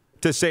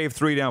to save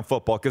 3-down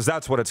football because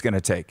that's what it's going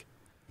to take.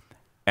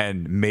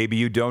 And maybe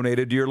you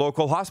donated to your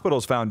local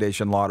hospitals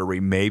foundation lottery.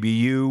 Maybe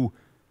you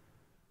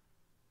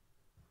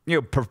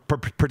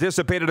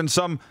participated in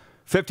some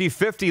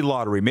 50-50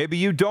 lottery. Maybe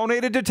you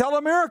donated to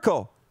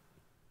Telemiracle.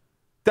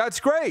 That's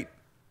great.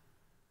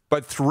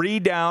 But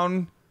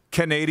 3-down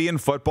Canadian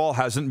football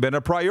hasn't been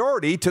a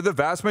priority to the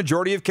vast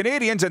majority of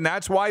Canadians, and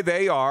that's why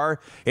they are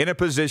in a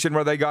position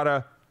where they got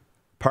to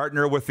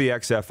partner with the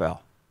XFL.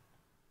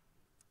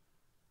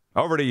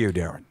 Over to you,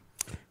 Darren.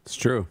 It's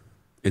true.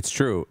 It's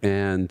true.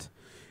 And,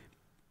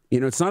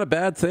 it's not a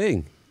bad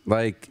thing.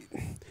 Like,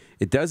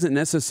 it doesn't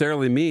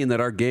necessarily mean that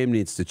our game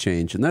needs to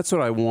change. And that's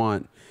what I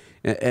want.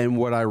 And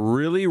what I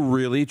really,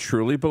 really,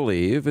 truly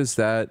believe is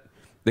that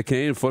the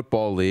Canadian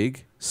Football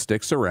League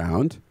sticks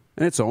around,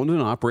 and it's owned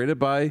and operated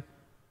by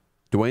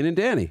Dwayne and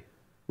Danny,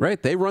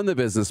 right? They run the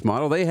business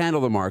model. They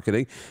handle the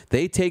marketing.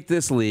 They take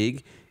this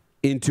league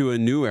into a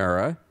new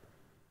era,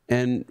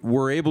 and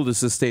we're able to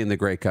sustain the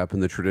Grey Cup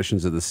and the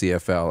traditions of the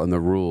CFL and the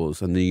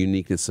rules and the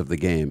uniqueness of the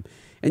game.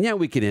 And yeah,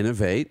 we can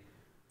innovate.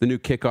 The new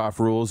kickoff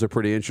rules are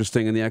pretty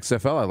interesting in the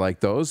XFL. I like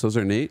those. Those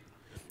are neat.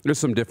 There's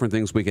some different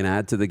things we can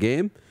add to the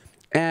game.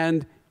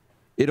 And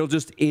it'll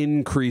just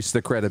increase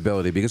the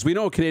credibility because we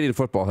know Canadian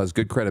football has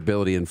good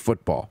credibility in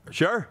football.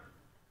 Sure.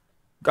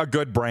 A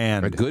good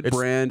brand. A good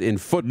brand in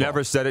football.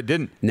 Never said it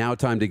didn't. Now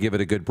time to give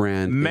it a good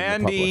brand.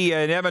 Mandy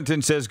in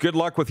Edmonton says, good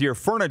luck with your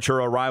furniture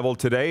arrival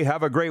today.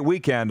 Have a great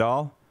weekend,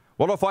 all.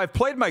 Well, if I've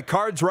played my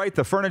cards right,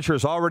 the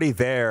furniture's already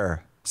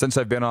there since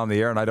I've been on the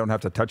air and I don't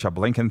have to touch a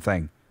blinking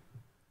thing.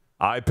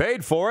 I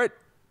paid for it.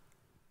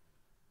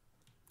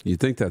 You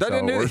think that's how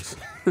it works?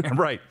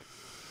 Right.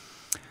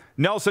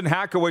 Nelson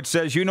Hackowitz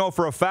says,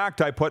 for a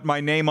fact I put my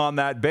name on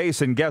that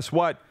base, and guess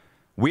what?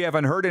 We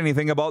haven't heard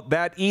anything about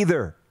that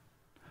either.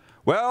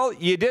 Well,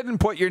 you didn't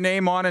put your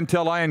name on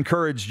until I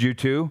encouraged you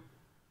to.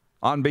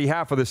 On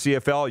behalf of the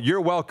CFL,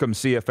 you're welcome,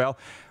 CFL.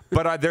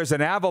 But there's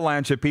an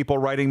avalanche of people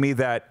writing me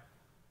that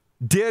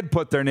did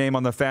put their name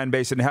on the fan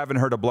base and haven't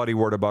heard a bloody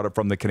word about it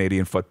from the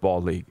Canadian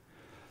Football League.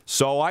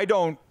 So I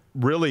don't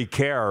really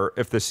care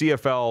if the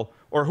CFL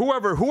or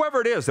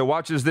whoever it is that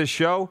watches this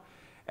show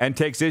and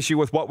takes issue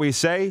with what we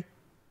say.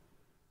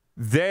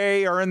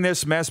 They are in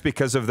this mess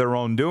because of their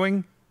own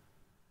doing.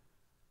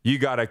 You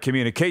got a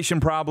communication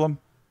problem.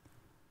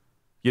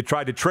 You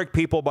tried to trick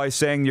people by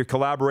saying you're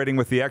collaborating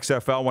with the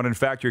XFL when in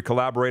fact you're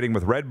collaborating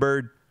with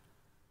Redbird.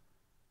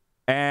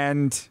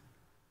 And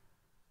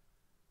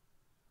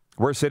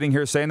we're sitting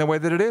here saying the way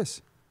that it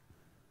is.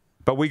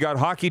 But we got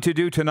hockey to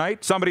do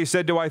tonight. Somebody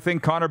said, do I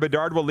think Connor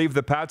Bedard will leave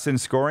the Pats in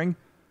scoring?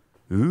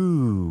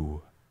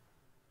 Ooh.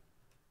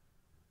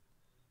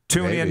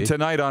 Tune in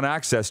tonight on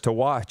Access to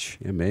watch.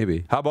 Yeah,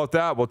 maybe. How about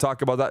that? We'll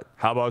talk about that.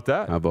 How about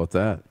that? How about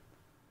that?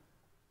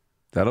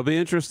 That'll be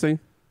interesting.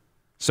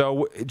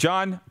 So,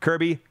 John,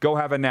 Kirby, go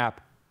have a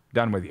nap.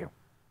 Done with you.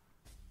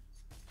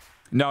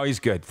 No, he's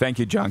good. Thank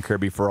you, John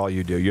Kirby, for all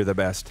you do. You're the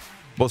best.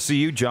 We'll see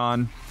you,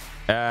 John,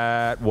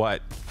 at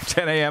what?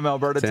 10 a.m.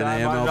 Alberta time? 10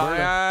 a.m.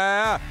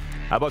 Alberta.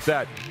 How about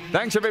that?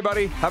 Thanks,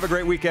 everybody. Have a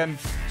great weekend.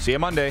 See you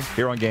Monday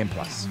here on Game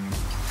Plus.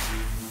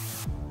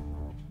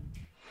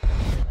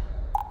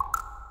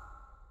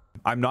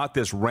 I'm not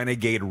this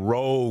renegade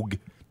rogue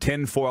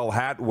tinfoil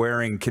hat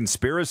wearing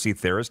conspiracy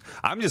theorist.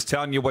 I'm just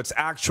telling you what's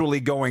actually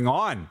going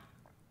on.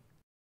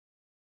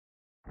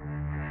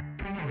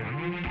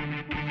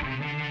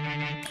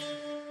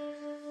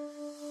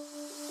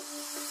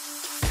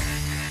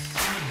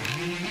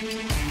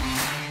 Live.